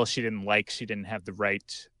digital. She didn't have the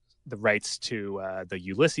rights to the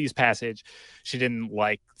Ulysses passage. She didn't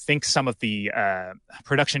think some of the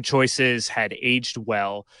production choices had aged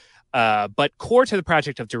well. But core to the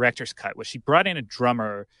project of Director's Cut was she brought in a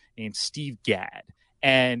drummer named Steve Gadd.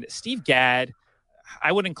 And Steve Gadd,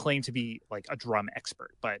 I wouldn't claim to be like a drum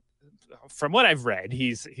expert, but from what I've read,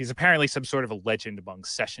 he's apparently some sort of a legend among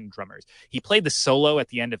session drummers. He played the solo at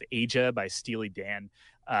the end of Aja by Steely Dan.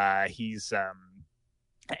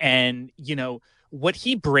 And you know what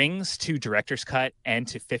he brings to Director's Cut and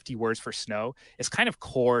to 50 Words for Snow is kind of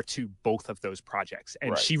core to both of those projects.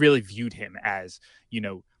 And she really viewed him as, you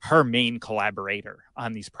know, her main collaborator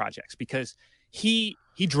on these projects because he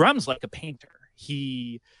drums like a painter.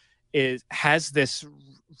 He has this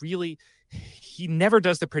really, he never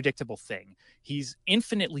does the predictable thing. He's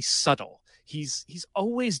infinitely subtle. He's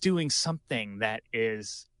always doing something that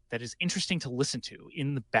is interesting to listen to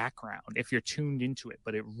in the background if you're tuned into it,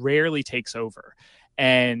 but it rarely takes over.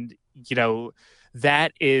 And, you know,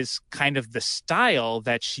 that is kind of the style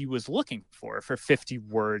that she was looking for 50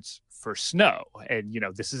 Words for Snow. And, you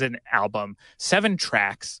know, this is an album, 7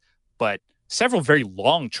 tracks, but several very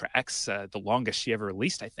long tracks, the longest she ever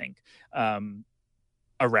released, I think,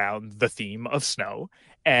 around the theme of snow.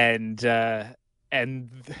 And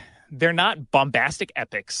they're not bombastic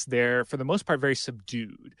epics. They're, for the most part, very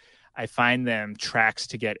subdued. I find them tracks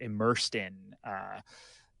to get immersed in,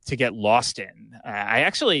 to get lost in. I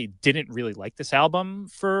actually didn't really like this album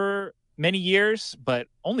for many years, but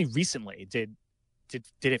only recently did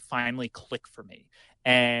it finally click for me.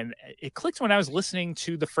 And it clicked when I was listening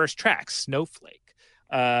to the first track, Snowflake.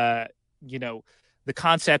 You know, the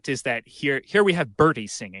concept is that here we have Bertie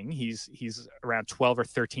singing. He's around 12 or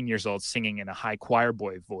 13 years old, singing in a high choir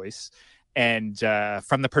boy voice, and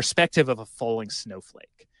from the perspective of a falling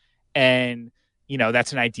snowflake. And you know,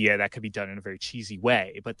 that's an idea that could be done in a very cheesy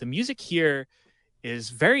way, but the music here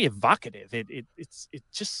is very evocative. It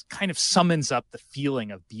just kind of summons up the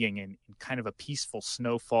feeling of being in kind of a peaceful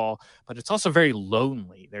snowfall, but it's also very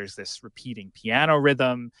lonely. There's this repeating piano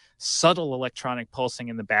rhythm, subtle electronic pulsing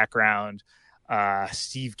in the background.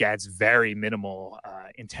 Steve Gadd's very minimal,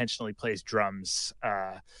 intentionally plays drums.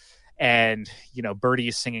 And, you know, Bertie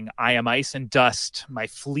is singing I Am Ice and Dust, my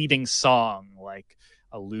fleeting song, like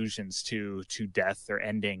allusions to death or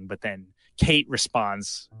ending. But then Kate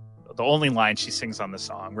responds, the only line she sings on the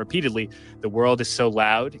song repeatedly, the world is so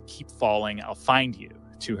loud, keep falling, I'll find you,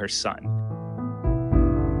 to her son.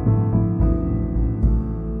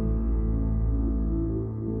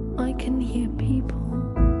 I can hear people.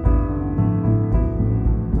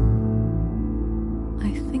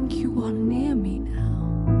 I think you are near me now.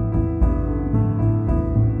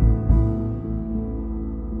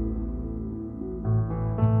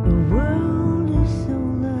 The world is so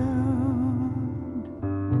loud,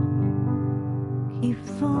 keep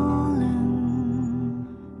falling,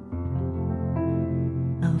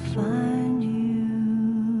 I'll find you.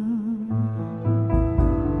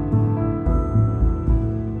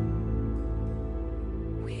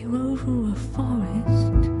 We rode through a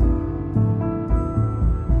forest.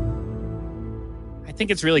 I think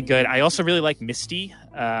it's really good. I also really like Misty.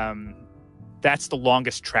 That's the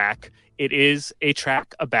longest track. It is a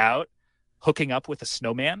track about hooking up with a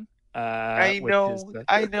snowman. I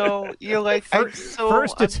know. You're like,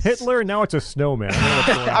 first it's Hitler, now it's a snowman.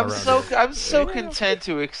 I'm so content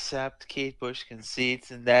to accept Kate Bush conceits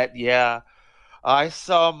and that. Yeah, I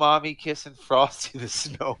saw Mommy kissing Frosty the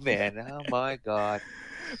Snowman. Oh my God.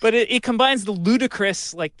 But it combines the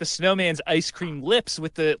ludicrous, like the snowman's ice cream lips,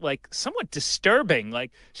 with the like somewhat disturbing.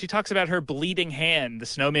 Like she talks about her bleeding hand, the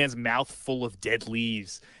snowman's mouth full of dead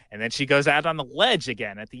leaves, and then she goes out on the ledge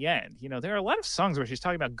again at the end. You know, there are a lot of songs where she's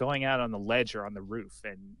talking about going out on the ledge or on the roof,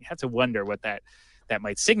 and you have to wonder what that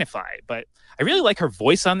might signify. But I really like her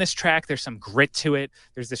voice on this track. There's some grit to it.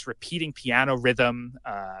 There's this repeating piano rhythm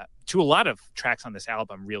to a lot of tracks on this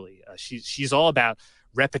album. Really, she's all about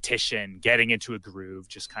repetition, getting into a groove,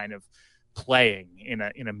 just kind of playing in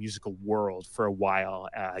a musical world for a while.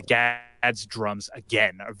 Gadd's drums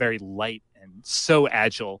again are very light and so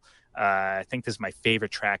agile. I think this is my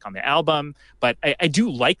favorite track on the album, but I do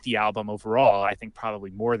like the album overall. I think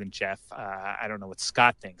probably more than Jeff. I don't know what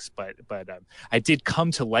Scott thinks, but I did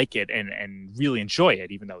come to like it and really enjoy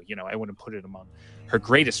it, even though, I wouldn't put it among her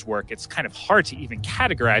greatest work. It's kind of hard to even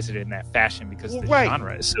categorize it in that fashion because the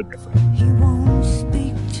genre is so different. He won't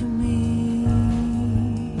speak to me.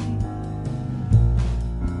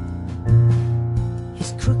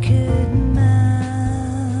 His crooked mouth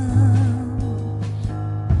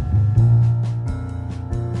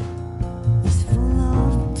is full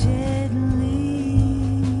of dead leaves.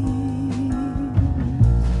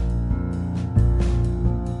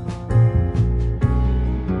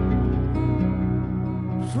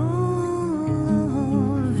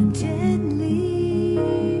 Full of dead leaves.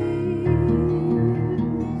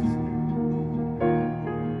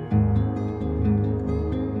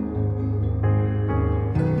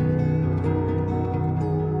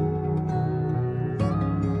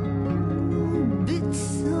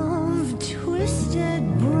 Bits of twisted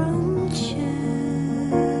branches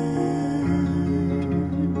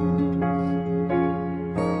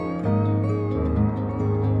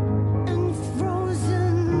and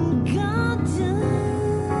frozen garden.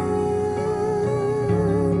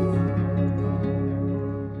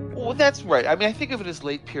 Well, that's right. I mean, I think of it as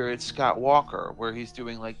late period Scott Walker, where he's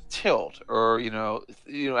doing like Tilt or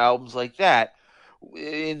albums like that,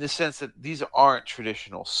 in the sense that these aren't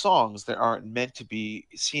traditional songs. They aren't meant to be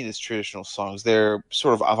seen as traditional songs. They're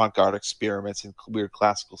sort of avant-garde experiments in weird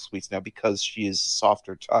classical suites. Now, because she is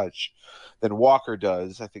softer touch than Walker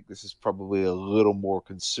does, I think this is probably a little more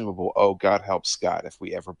consumable. Oh, God help Scott. If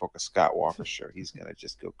we ever book a Scott Walker show, he's going to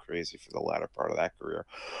just go crazy for the latter part of that career.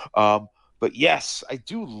 But yes, I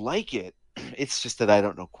do like it. It's just that I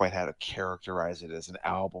don't know quite how to characterize it as an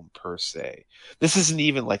album per se. This isn't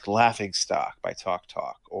even like Laughing Stock by Talk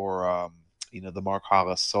Talk or the Mark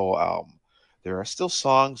Hollis Soul album. There are still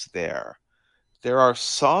songs there. There are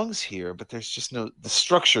songs here, but there's just the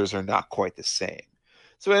structures are not quite the same.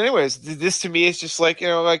 So anyways, this to me is just like,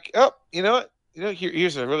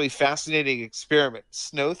 here's a really fascinating experiment.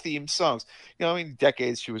 Snow themed songs.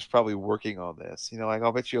 Decades she was probably working on this.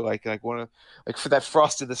 I'll bet you like one of for that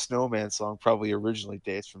Frosty the Snowman song probably originally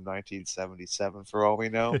dates from 1977 for all we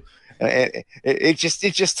know. And it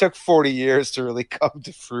just took 40 years to really come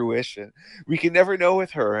to fruition. We can never know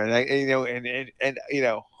with her, and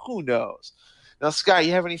who knows. Now, Scott,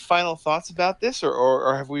 you have any final thoughts about this,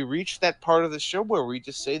 or have we reached that part of the show where we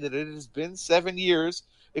just say that it has been 7 years,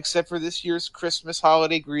 except for this year's Christmas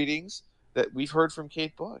holiday greetings, that we've heard from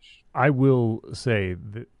Kate Bush? I will say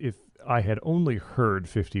that if I had only heard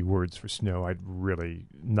 50 Words for Snow, I'd really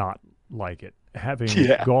not like it. Having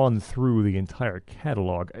gone through the entire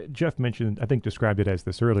catalog, Jeff mentioned, I think described it as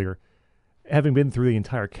this earlier, having been through the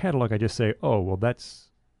entire catalog, I just say, oh, well, that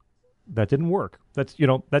didn't work. That's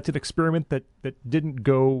an experiment that didn't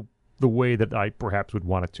go the way that I perhaps would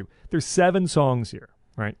want it to. There's 7 songs here,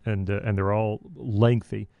 right? And they're all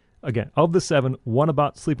lengthy. Again, of the 7, one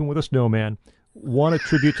about sleeping with a snowman, one a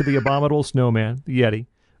tribute to the abominable snowman, the Yeti.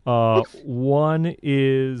 One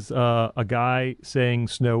is a guy saying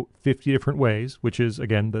snow 50 different ways, which is,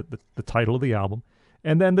 again, the title of the album.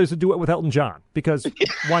 And then there's a duet with Elton John, because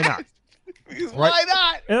why not? Because why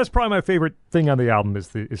not? And that's probably my favorite thing on the album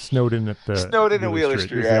is Snowden at the Snowden and Wheeler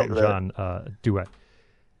Street, the Elton John duet.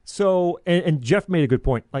 So, and Jeff made a good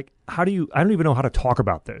point. Like, I don't even know how to talk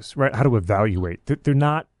about this, right? How to evaluate. They're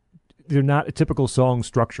not a typical song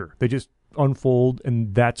structure. They just unfold,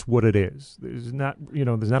 and that's what it is. There's not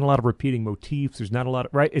a lot of repeating motifs. There's not a lot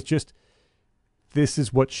of, right? It's just, this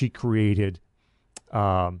is what she created.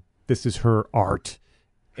 This is her art.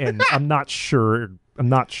 And I'm not sure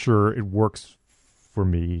it works for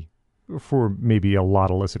me, for maybe a lot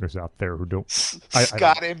of listeners out there who don't.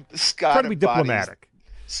 Scott try to be diplomatic.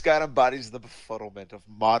 Scott embodies the befuddlement of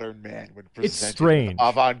modern man when presented strange.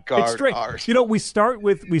 Avant-garde it's strange. art.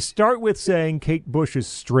 We start with saying Kate Bush is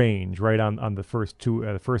strange, right? On the first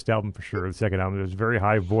the first album for sure. The second album, there's very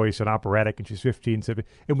high voice and operatic, and she's 15, 17.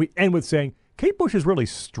 And we end with saying Kate Bush is really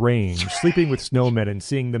strange, sleeping with snowmen and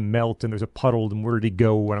seeing them melt, and there's a puddle, and where did he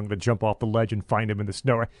go? And I'm going to jump off the ledge and find him in the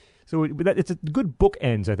snow. So it's a good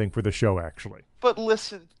bookends, I think, for the show, actually. But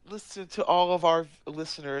listen to all of our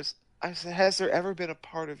listeners. I said, has there ever been a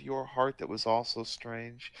part of your heart that was also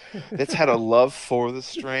strange, that's had a love for the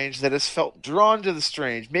strange, that has felt drawn to the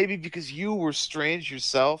strange, maybe because you were strange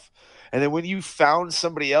yourself, and then when you found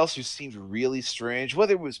somebody else who seemed really strange,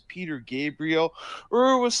 whether it was Peter Gabriel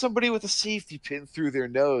or it was somebody with a safety pin through their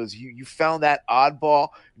nose, you found that oddball,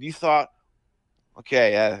 and you thought,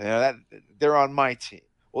 okay, they're on my team.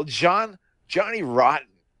 Well, Johnny Rotten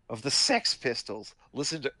of the Sex Pistols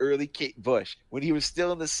listened to early Kate Bush when he was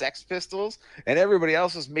still in the Sex Pistols and everybody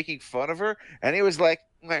else was making fun of her. And he was like,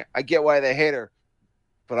 I get why they hate her,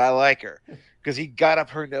 but I like her. Because he got up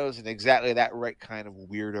her nose in exactly that right kind of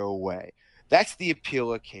weirdo way. That's the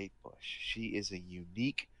appeal of Kate Bush. She is a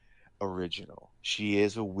unique original. She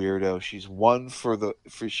is a weirdo. She's one for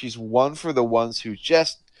the ones who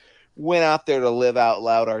just went out there to live out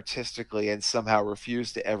loud artistically and somehow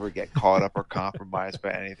refused to ever get caught up or compromised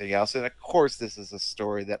by anything else. And of course, this is a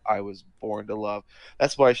story that I was born to love.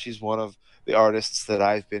 That's why she's one of the artists that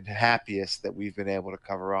I've been happiest that we've been able to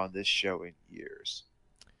cover on this show in years.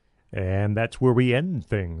 And that's where we end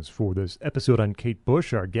things for this episode on Kate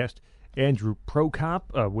Bush. Our guest, Andrew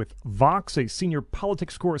Prokop, with Vox, a senior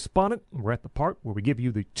politics correspondent. We're at the part where we give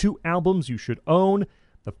you the 2 albums you should own,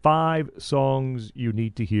 the 5 songs you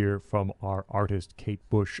need to hear from our artist, Kate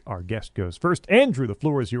Bush. Our guest goes first. Andrew, the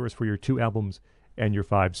floor is yours for your 2 albums and your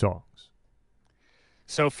 5 songs.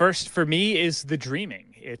 So first for me is The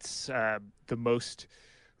Dreaming. It's the most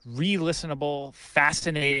re-listenable,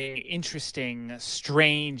 fascinating, interesting,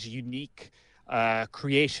 strange, unique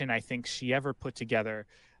creation I think she ever put together.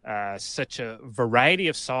 Such a variety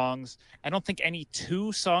of songs. I don't think any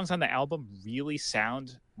 2 songs on the album really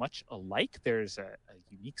sound much alike. There's a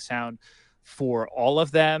unique sound for all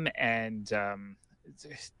of them, and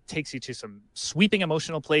it takes you to some sweeping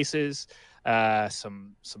emotional places,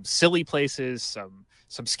 some silly places,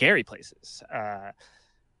 some scary places.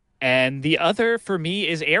 And the other for me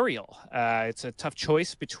is Ariel. It's a tough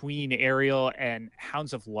choice between Ariel and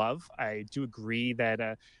Hounds of Love. I do agree that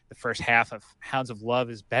the first half of Hounds of Love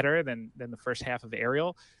is better than the first half of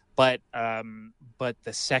Ariel, but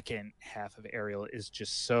the second half of Ariel is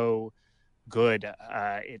just so good.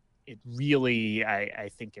 It really,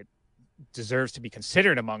 I think it deserves to be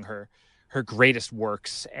considered among her greatest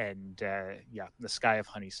works. And The Sky of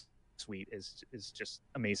Honey Sweet is just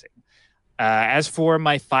amazing. As for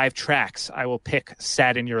my 5 tracks, I will pick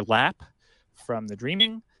Sat in Your Lap from The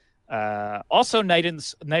Dreaming. Also Night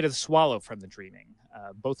of the Swallow from The Dreaming.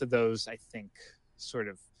 Both of those, I think, sort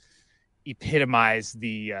of epitomize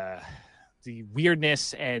the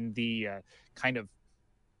weirdness and the kind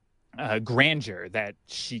of grandeur that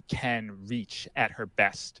she can reach at her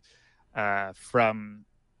best. From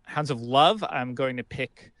Hounds of Love, I'm going to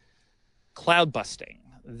pick Cloud Busting.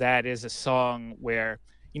 That is a song where,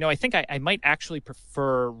 I think I might actually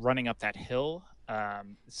prefer Running Up That Hill,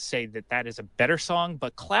 say that is a better song,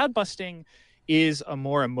 but Cloud Busting is a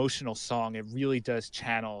more emotional song. It really does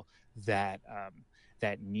channel that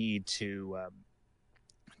need to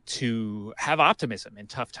have optimism in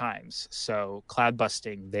tough times. So Cloud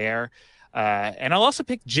Busting there. And I'll also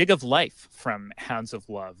pick Jig of Life from Hounds of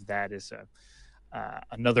Love. That is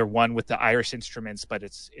another one with the Irish instruments, but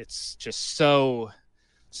it's just so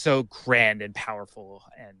grand and powerful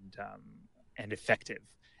and effective.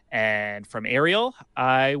 And from Ariel,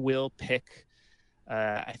 I will pick,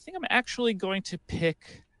 I think I'm actually going to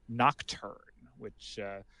pick Nocturne, which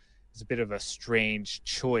is a bit of a strange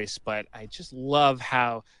choice, but I just love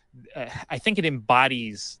how I think it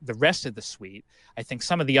embodies the rest of the suite. I think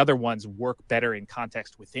some of the other ones work better in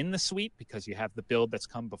context within the suite because you have the build that's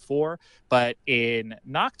come before. But in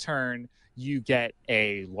Nocturne, you get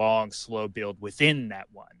a long, slow build within that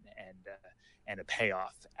one and a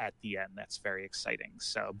payoff at the end. That's very exciting.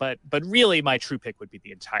 So, but really, my true pick would be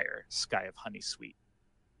the entire Sky of Honey suite.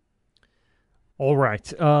 All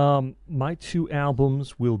right. My 2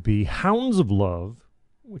 albums will be Hounds of Love,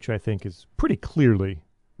 which I think is pretty clearly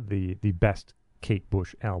the best Kate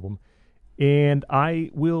Bush album, and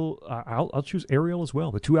I'll choose Ariel as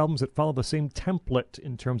well. The 2 albums that follow the same template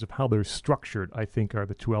in terms of how they're structured, I think, are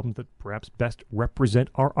the 2 albums that perhaps best represent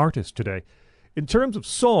our artist today. In terms of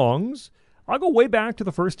songs, I'll go way back to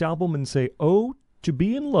the first album and say, "Oh, to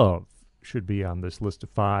Be in Love" should be on this list of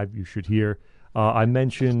 5 you should hear. I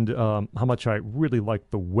mentioned how much I really like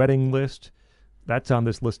The Wedding List. That's on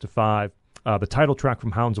this list of 5. The title track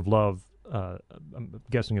from Hounds of Love, I'm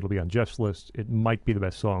guessing it'll be on Jeff's list. It might be the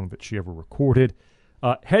best song that she ever recorded.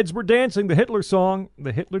 Heads Were Dancing, the Hitler song,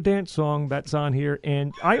 the Hitler dance song, that's on here.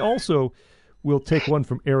 And I also will take one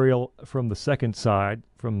from Ariel from the second side,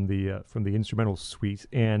 from the instrumental suite.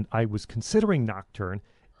 And I was considering Nocturne.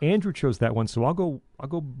 Andrew chose that one, so I'll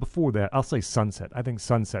go before that. I'll say Sunset. I think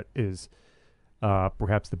Sunset is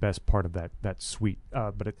perhaps the best part of that suite.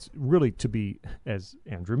 But it's really to be, as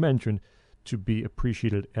Andrew mentioned, to be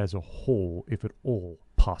appreciated as a whole, if at all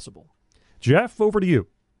possible. Jeff, over to you.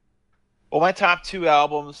 Well, my top 2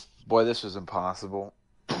 albums, boy, this was impossible.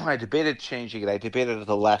 I debated changing it. I debated at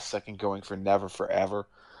the last second going for Never Forever.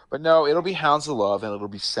 But no, it'll be Hounds of Love and it'll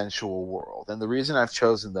be Sensual World. And the reason I've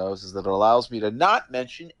chosen those is that it allows me to not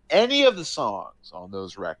mention any of the songs on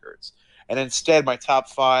those records. And instead, my top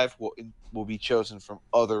 5 will be chosen from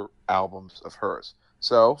other albums of hers.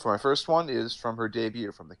 So, for my first one is from her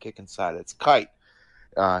debut, from the Kickin' Side. It's Kite.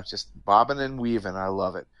 Just bobbing and weaving. I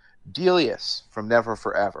love it. Delius from Never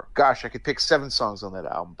Forever. Gosh, I could pick 7 songs on that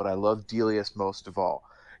album, but I love Delius most of all.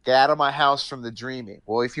 Get Out of My House from The Dreaming.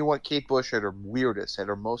 Well, if you want Kate Bush at her weirdest, at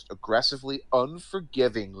her most aggressively,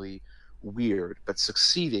 unforgivingly weird, but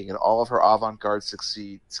succeeding in all of her avant-garde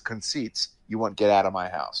conceits, you want Get Out of My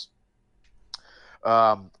House.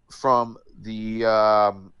 From the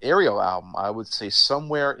Ariel album, I would say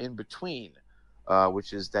Somewhere in Between,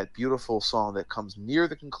 which is that beautiful song that comes near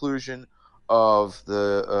the conclusion of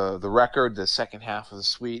the record, the second half of the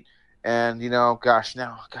suite. And, gosh,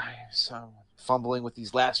 now, so fumbling with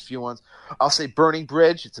these last few ones. I'll say Burning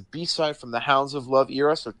Bridge. It's a B-side from the Hounds of Love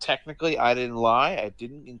era, so technically I didn't lie. I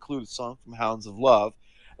didn't include a song from Hounds of Love.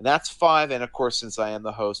 And that's 5, and of course, since I am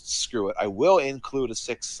the host, screw it. I will include a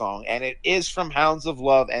 6th song, and it is from Hounds of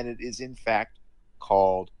Love, and it is, in fact,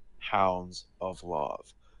 called Hounds of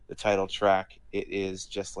Love. The title track, it is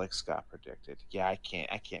just like Scott predicted. Yeah, I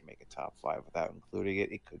can't make a top 5 without including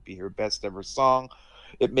it. It could be her best ever song.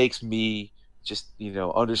 It makes me just,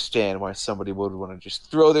 understand why somebody would want to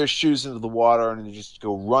just throw their shoes into the water and just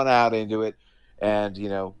go run out into it and,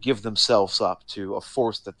 give themselves up to a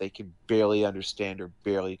force that they can barely understand or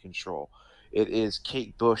barely control. It is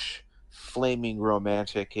Kate Bush, flaming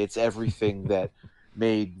romantic. It's everything that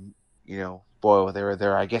made, boy, there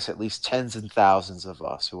are, I guess, at least tens and thousands of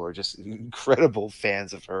us who are just incredible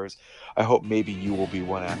fans of hers. I hope maybe you will be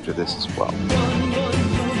one after this as well.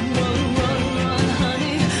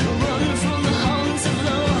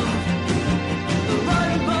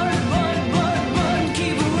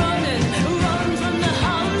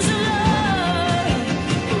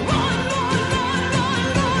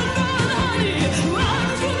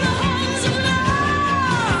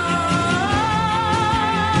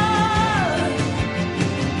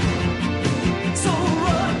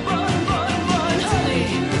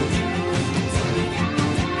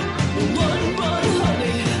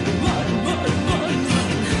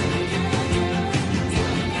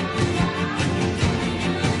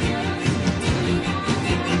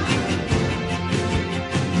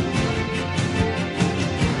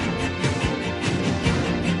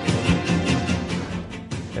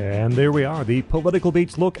 And there we are, the Political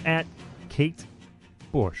Beats look at Kate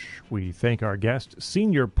Bush. We thank our guest,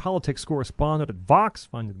 senior politics correspondent at Vox,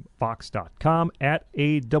 find him at vox.com, at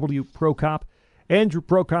A.W. Prokop. Andrew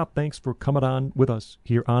Prokop, thanks for coming on with us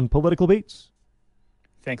here on Political Beats.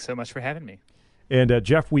 Thanks so much for having me. And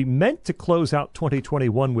Jeff, we meant to close out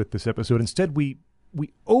 2021 with this episode. Instead, we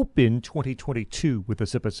opened 2022 with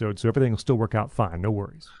this episode, so everything will still work out fine. No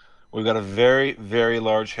worries. We've got a very, very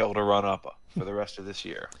large hill to run up for the rest of this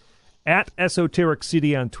year. At Esoteric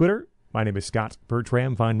CD on Twitter. My name is Scott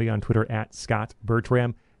Bertram. Find me on Twitter at Scott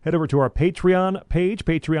Bertram. Head over to our Patreon page,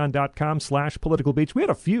 patreon.com/politicalbeats. We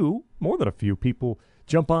had more than a few people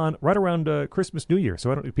jump on right around Christmas, New Year.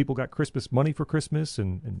 So I don't know if people got Christmas money for Christmas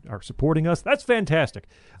and are supporting us. That's fantastic.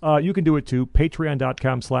 You can do it too.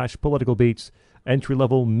 Patreon.com/politicalbeats.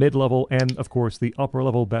 Entry-level, mid-level, and, of course, the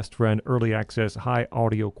upper-level best friend, early access, high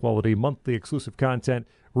audio quality, monthly exclusive content,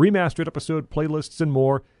 remastered episode playlists, and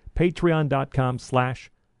more.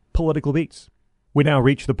 Patreon.com/politicalbeats. We now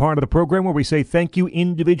reach the part of the program where we say thank you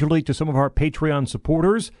individually to some of our Patreon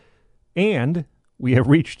supporters, and we have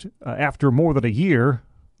reached, after more than a year,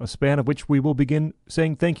 a span of which we will begin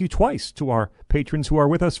saying thank you twice to our patrons who are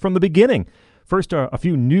with us from the beginning. First, a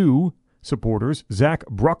few new supporters, Zach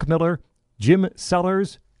Bruckmiller, Jim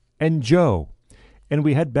Sellers, and Joe. And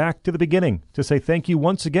we head back to the beginning to say thank you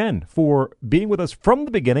once again for being with us from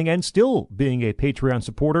the beginning and still being a Patreon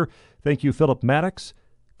supporter. Thank you, Philip Maddox,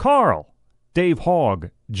 Carl, Dave Hogg,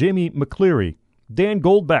 Jamie McCleary, Dan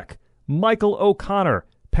Goldbeck, Michael O'Connor,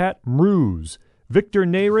 Pat Mruse, Victor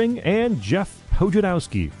Nehring, and Jeff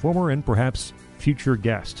Hojanowski, former and perhaps future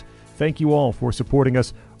guest. Thank you all for supporting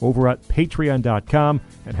us over at patreon.com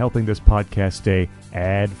and helping this podcast stay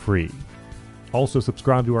ad-free. Also,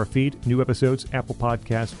 subscribe to our feed. New episodes, Apple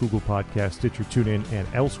Podcasts, Google Podcasts, Stitcher, TuneIn, and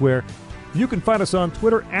elsewhere. You can find us on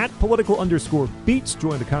Twitter at @political_beats.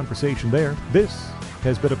 Join the conversation there. This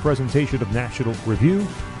has been a presentation of National Review.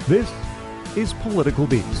 This is Political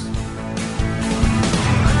Beats.